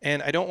 Yeah.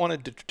 And I don't want to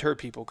deter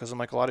people because I'm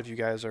like, a lot of you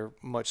guys are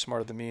much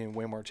smarter than me and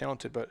way more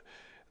talented, but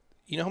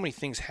you know how many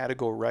things had to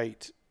go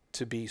right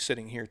to be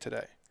sitting here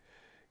today?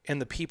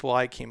 And the people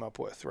I came up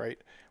with, right?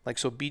 Like,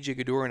 so BJ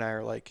Gaddour and I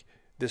are like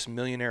this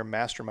millionaire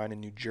mastermind in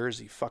New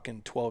Jersey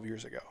fucking 12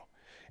 years ago.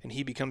 And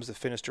he becomes the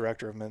fitness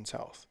director of Men's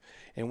Health.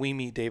 And we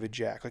meet David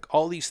Jack. Like,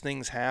 all these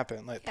things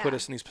happen, like put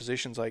us in these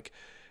positions. Like,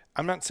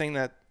 I'm not saying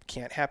that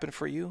can't happen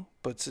for you,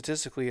 but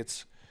statistically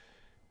it's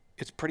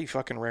pretty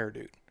fucking rare,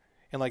 dude.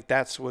 And like,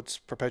 that's what's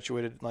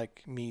perpetuated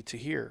like me to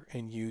here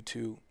and you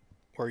to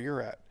where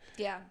you're at.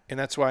 Yeah. And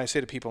that's why I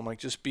say to people, I'm like,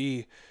 just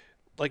be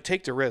like,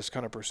 take the risk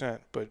 100%.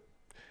 But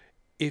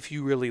if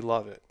you really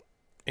love it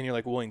and you're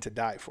like willing to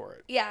die for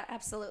it. Yeah,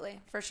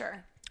 absolutely. For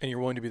sure. And you're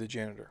willing to be the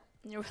janitor.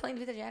 You're willing to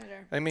be the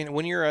janitor. I mean,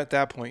 when you're at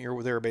that point,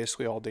 you're there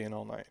basically all day and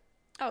all night.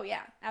 Oh,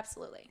 yeah,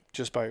 absolutely.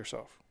 Just by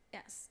yourself.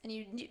 Yes. And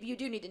you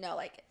do need to know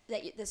like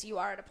that you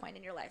are at a point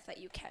in your life that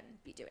you can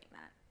be doing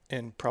that.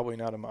 And probably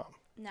not a mom.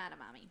 Not a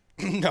mommy.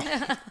 No,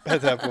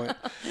 at that point.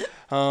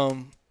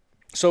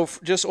 So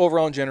just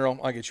overall in general,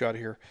 I'll get you out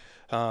of here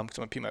because I'm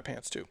going to pee my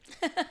pants too.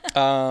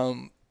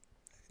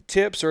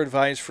 Tips or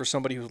advice for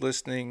somebody who's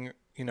listening,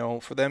 you know,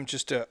 for them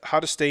just to how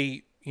to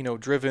stay, you know,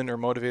 driven or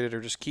motivated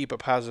or just keep a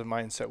positive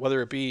mindset,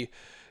 whether it be,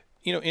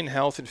 you know, in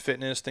health and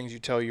fitness, things you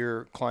tell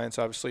your clients,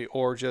 obviously,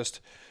 or just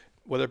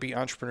whether it be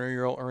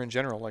entrepreneurial or in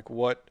general, like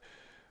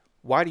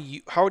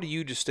how do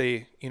you just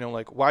stay, you know,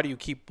 like, why do you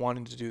keep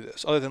wanting to do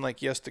this? Other than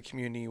like, yes, the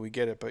community, we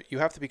get it, but you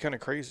have to be kind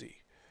of crazy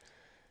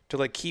to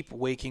like keep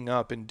waking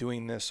up and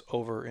doing this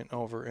over and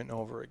over and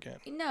over again.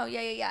 No,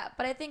 yeah.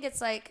 But I think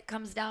it's like,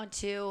 comes down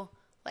to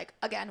like,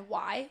 again,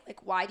 why?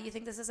 Like, why do you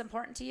think this is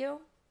important to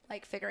you?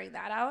 Like figuring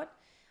that out,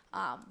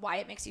 why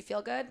it makes you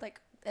feel good.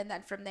 Like, and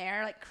then from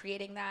there, like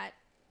creating that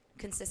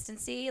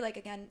consistency. Like,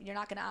 again, you're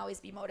not going to always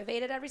be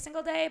motivated every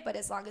single day, but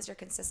as long as you're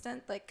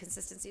consistent, like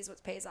consistency is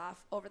what pays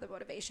off over the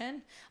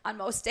motivation on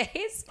most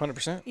days.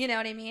 100%. You know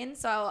what I mean?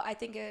 So I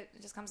think it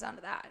just comes down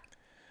to that.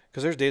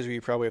 Because there's days where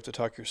you probably have to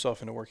talk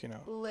yourself into working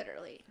out.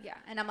 Literally. Yeah.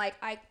 And I'm like,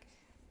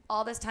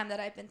 all this time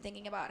that I've been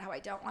thinking about how I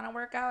don't want to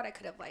work out, I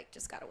could have like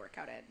just got to work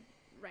out in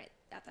right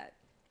at that,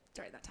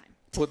 during that time.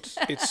 Well,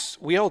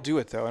 we all do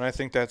it though. And I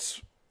think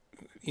that's,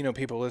 you know,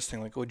 people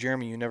listening like, well,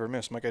 Jeremy, you never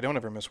miss. I'm like, I don't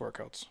ever miss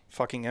workouts,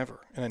 fucking ever.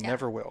 And I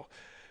never will.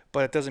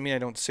 But it doesn't mean I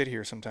don't sit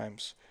here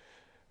sometimes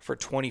for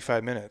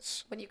 25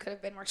 minutes. When you could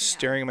have been working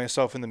staring at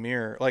myself in the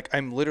mirror. Like,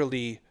 I'm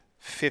literally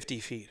 50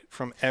 feet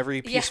from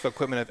every piece of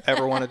equipment I've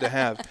ever wanted to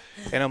have.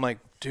 And I'm like,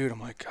 dude, I'm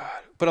like,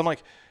 God. But I'm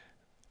like,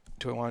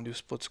 do I want to do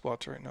split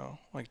squats right now?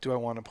 Like, do I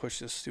want to push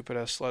this stupid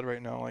ass sled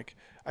right now? Like,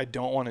 I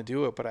don't want to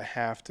do it, but I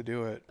have to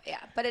do it. Yeah.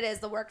 But it is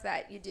the work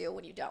that you do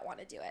when you don't want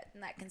to do it,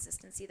 and that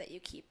consistency that you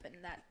keep and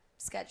that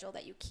schedule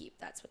that you keep.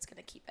 That's what's going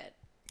to keep it.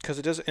 Because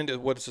it doesn't,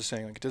 and what it's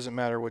saying, like, it doesn't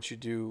matter what you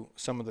do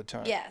some of the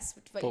time. Yes.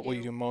 But what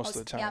you do most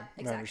of the time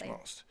exactly. matters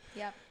most.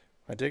 Yep.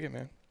 I dig it,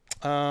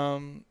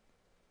 man.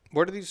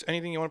 What are these?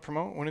 Anything you want to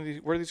promote?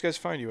 Where do these guys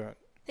find you at?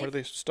 Where do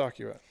they stalk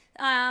you at?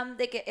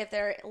 They can, if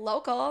they're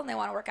local and they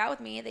want to work out with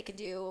me, they can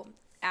do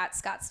at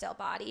Scottsdale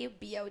Body,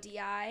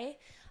 BODI,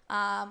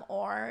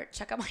 or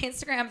check out my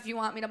Instagram if you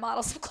want me to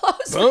model some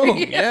clothes. Boom! For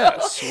you.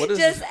 Yes. What is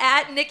just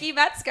at Nikki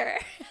Metzger?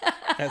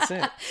 That's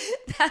it.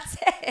 That's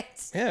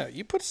it. Yeah,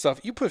 you put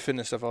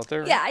fitness stuff out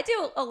there. Yeah, I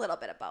do a little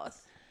bit of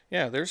both.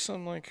 Yeah, there's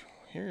some like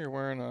here you're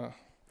wearing a.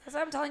 That's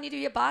what I'm telling you to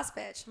be a boss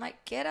bitch. I'm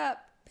like, get up.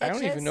 Bitches. I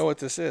don't even know what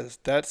this is.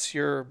 That's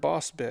your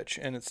boss bitch,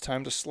 and it's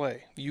time to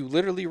slay. You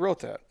literally wrote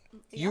that.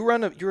 Yeah.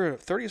 You're a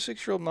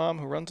 36-year-old mom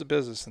who runs a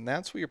business, and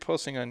that's what you're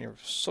posting on your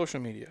social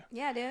media.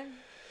 Yeah, dude.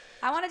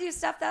 I want to do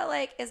stuff that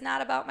like is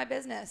not about my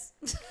business.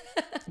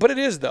 But it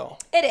is though.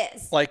 It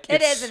is. Like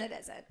it is and it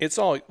isn't. It's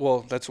all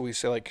that's what we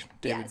say. Like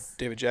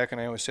David Jack and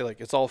I always say, like,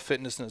 it's all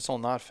fitness and it's all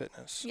not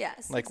fitness.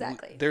 Yes, like,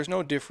 exactly. There's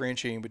no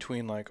differentiating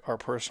between like our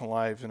personal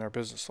lives and our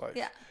business life.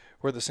 Yeah.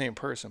 We're the same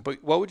person.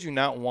 But what would you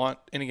not want?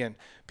 And again,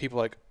 people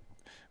like,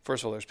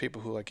 first of all, there's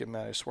people who like get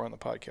mad, I swear, on the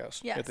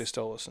podcast. Yes. Yet they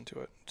still listen to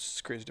it.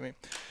 It's crazy to me.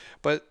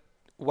 But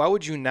why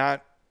would you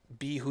not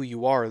be who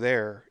you are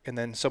there, and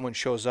then someone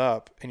shows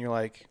up and you're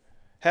like,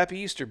 Happy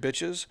Easter,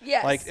 bitches.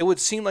 Yes. Like, it would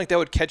seem like that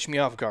would catch me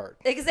off guard.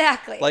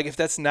 Exactly. Like, if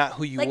that's not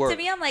who you were. Like,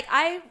 to me, I'm like,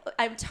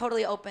 I'm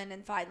totally open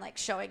and fine, like,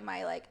 showing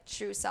my, like,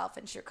 true self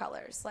and true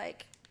colors.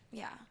 Like,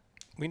 yeah.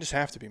 We just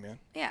have to be, man.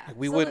 Yeah, Like,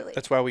 we absolutely. would.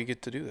 That's why we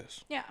get to do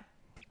this. Yeah,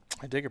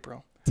 I dig it,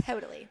 bro.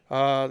 totally.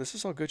 This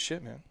is all good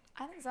shit, man.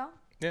 I think so.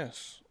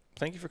 Yes.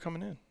 Thank you for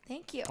coming in.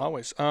 Thank you.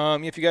 Always.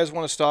 If you guys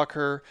want to stalk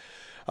her,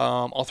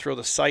 I'll throw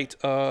the site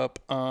up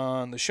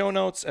on the show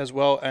notes as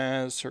well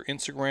as her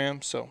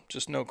Instagram. So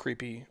just no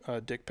creepy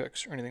dick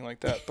pics or anything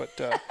like that.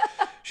 But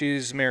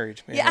she's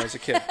married and has a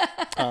kid.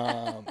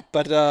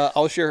 But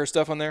I'll share her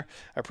stuff on there.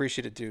 I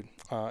appreciate it, dude,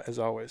 as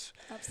always.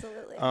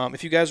 Absolutely.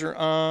 If you guys are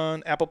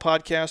on Apple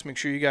Podcasts, make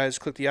sure you guys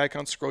click the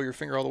icon, scroll your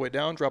finger all the way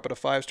down, drop it a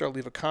 5-star,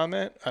 leave a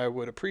comment. I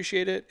would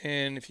appreciate it.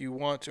 And if you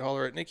want to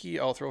holler at Nikki,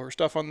 I'll throw her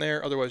stuff on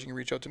there. Otherwise, you can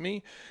reach out to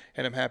me,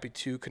 and I'm happy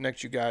to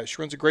connect you guys.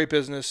 She runs a great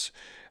business.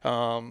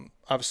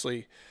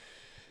 Obviously,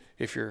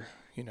 if you're,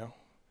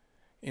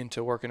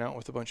 into working out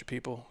with a bunch of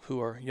people who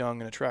are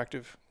young and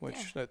attractive,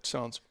 which that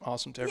sounds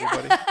awesome to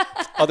everybody,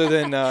 other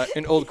than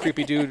an old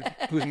creepy dude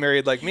who's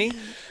married like me.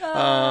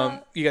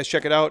 You guys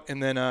check it out,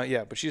 and then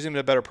but she's even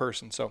a better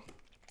person, so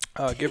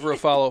give her a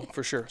follow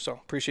for sure. So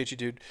appreciate you,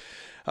 dude.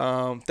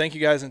 Thank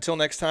you guys. Until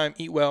next time,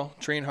 eat well,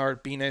 train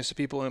hard, be nice to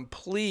people, and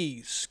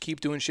please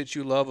keep doing shit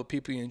you love with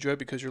people you enjoy,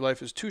 because your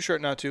life is too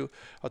short not to.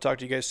 I'll talk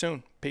to you guys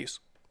soon. Peace.